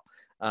as well.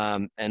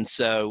 And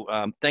so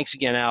thanks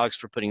again, Alex,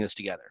 for putting this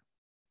together.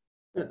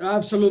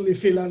 Absolutely,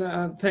 Phil,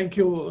 and thank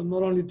you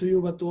not only to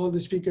you, but to all the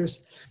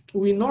speakers.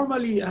 We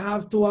normally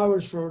have 2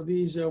 hours for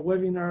this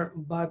webinar,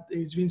 but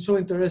it's been so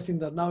interesting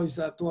that now it's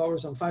 2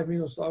 hours and 5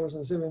 minutes, 2 hours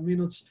and 7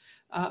 minutes.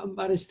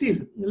 But still,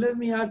 let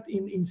me add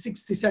in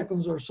 60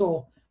 seconds or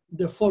so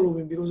the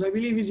following, because I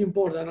believe it's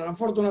important. And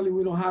unfortunately,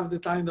 we don't have the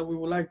time that we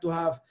would like to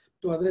have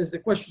to address the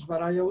questions,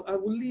 but I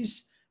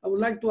would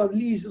like to at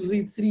least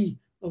read 3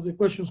 of the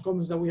questions,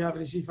 comments that we have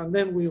received, and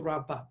then we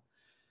wrap up.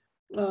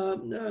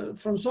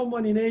 From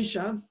someone in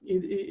Asia,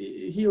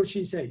 he or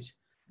she says,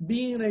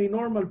 being a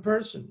normal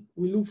person,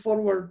 we look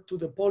forward to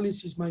the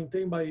policies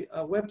maintained by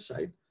a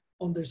website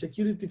on their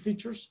security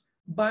features,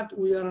 but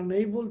we are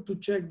unable to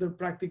check their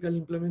practical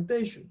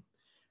implementation.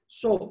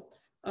 So,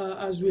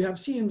 as we have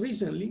seen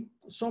recently,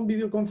 some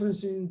video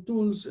conferencing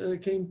tools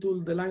came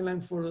to the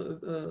limelight for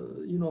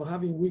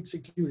having weak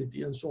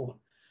security and so on.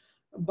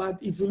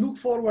 But if we look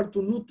forward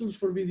to new tools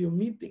for video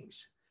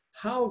meetings,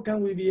 how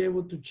can we be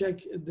able to check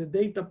the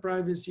data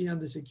privacy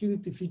and the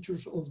security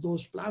features of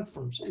those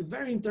platforms? It's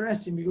very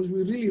interesting because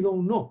we really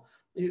don't know.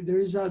 There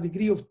is a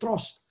degree of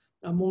trust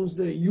amongst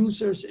the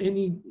users,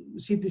 any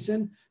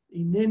citizen,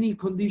 in any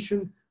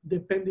condition,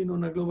 depending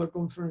on a global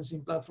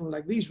conferencing platform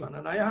like this one.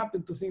 And I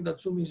happen to think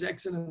that Zoom is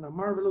excellent and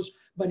marvelous,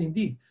 but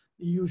indeed,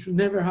 you should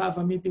never have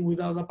a meeting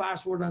without a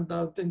password and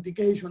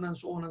authentication and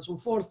so on and so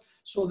forth.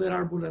 So there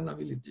are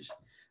vulnerabilities.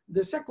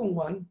 The second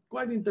one,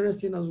 quite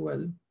interesting as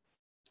well,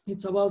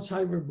 it's about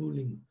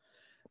cyberbullying.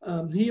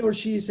 He or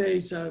she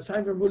says,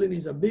 cyberbullying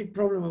is a big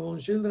problem among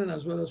children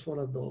as well as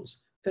for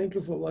adults. Thank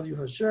you for what you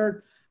have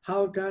shared.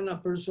 How can a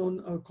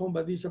person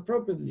combat this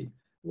appropriately?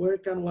 Where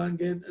can one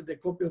get the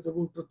copy of the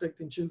book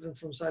Protecting Children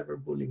from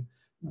Cyberbullying?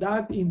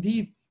 That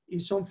indeed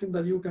is something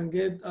that you can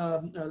get.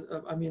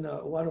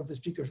 One of the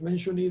speakers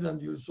mentioned it,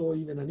 and you saw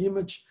even an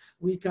image.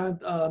 We can,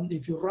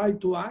 if you write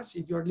to us,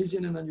 if you're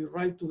listening and you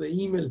write to the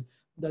email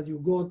that you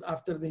got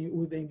after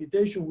with the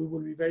invitation, we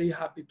will be very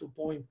happy to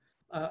point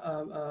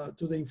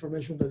to the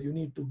information that you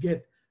need to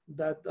get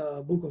that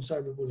book on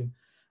cyberbullying.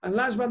 And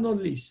last but not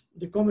least,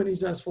 the comment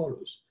is as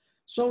follows.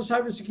 Some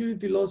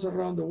cybersecurity laws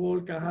around the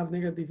world can have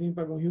negative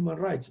impact on human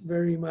rights,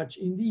 very much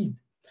indeed.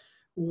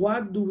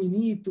 What do we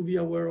need to be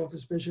aware of,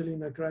 especially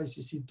in a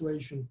crisis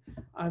situation?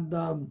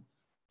 And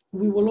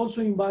we will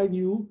also invite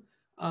you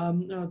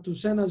to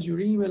send us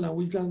your email, and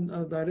we can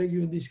direct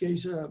you in this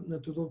case to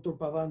Dr.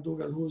 Pavan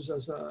Dugal, who's,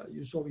 as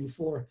you saw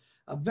before,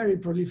 a very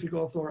prolific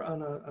author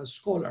and a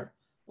scholar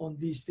on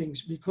these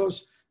things,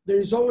 because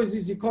there is always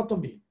this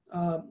dichotomy.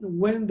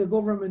 When the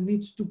government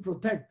needs to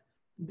protect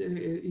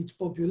its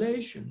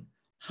population,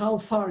 how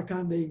far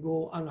can they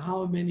go and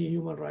how many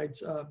human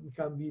rights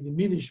can be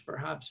diminished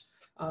perhaps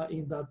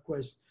in that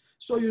quest.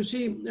 So you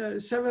see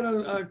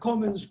several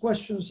comments,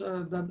 questions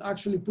that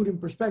actually put in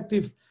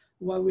perspective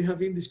what we have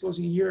been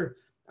discussing here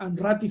and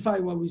ratify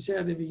what we said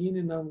at the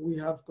beginning and we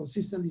have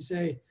consistently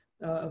say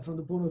from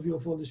the point of view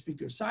of all the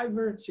speakers.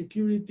 Cyber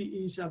security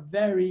is a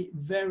very,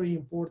 very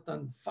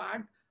important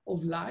fact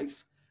of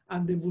life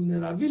and the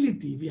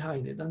vulnerability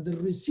behind it and the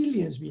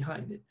resilience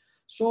behind it.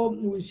 So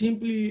we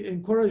simply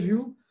encourage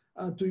you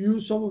to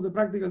use some of the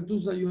practical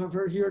tools that you have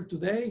heard here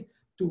today,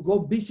 to go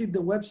visit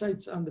the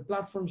websites and the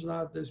platforms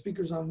that the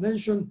speakers have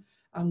mentioned.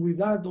 And with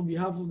that, on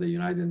behalf of the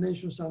United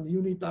Nations and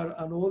UNITAR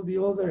and all the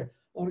other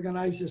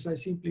organizers, I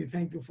simply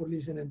thank you for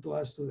listening to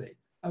us today.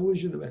 I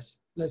wish you the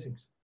best.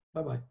 Blessings.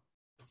 Bye-bye.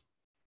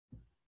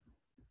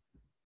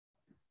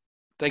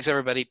 Thanks,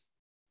 everybody.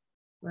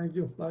 Thank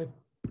you. Bye.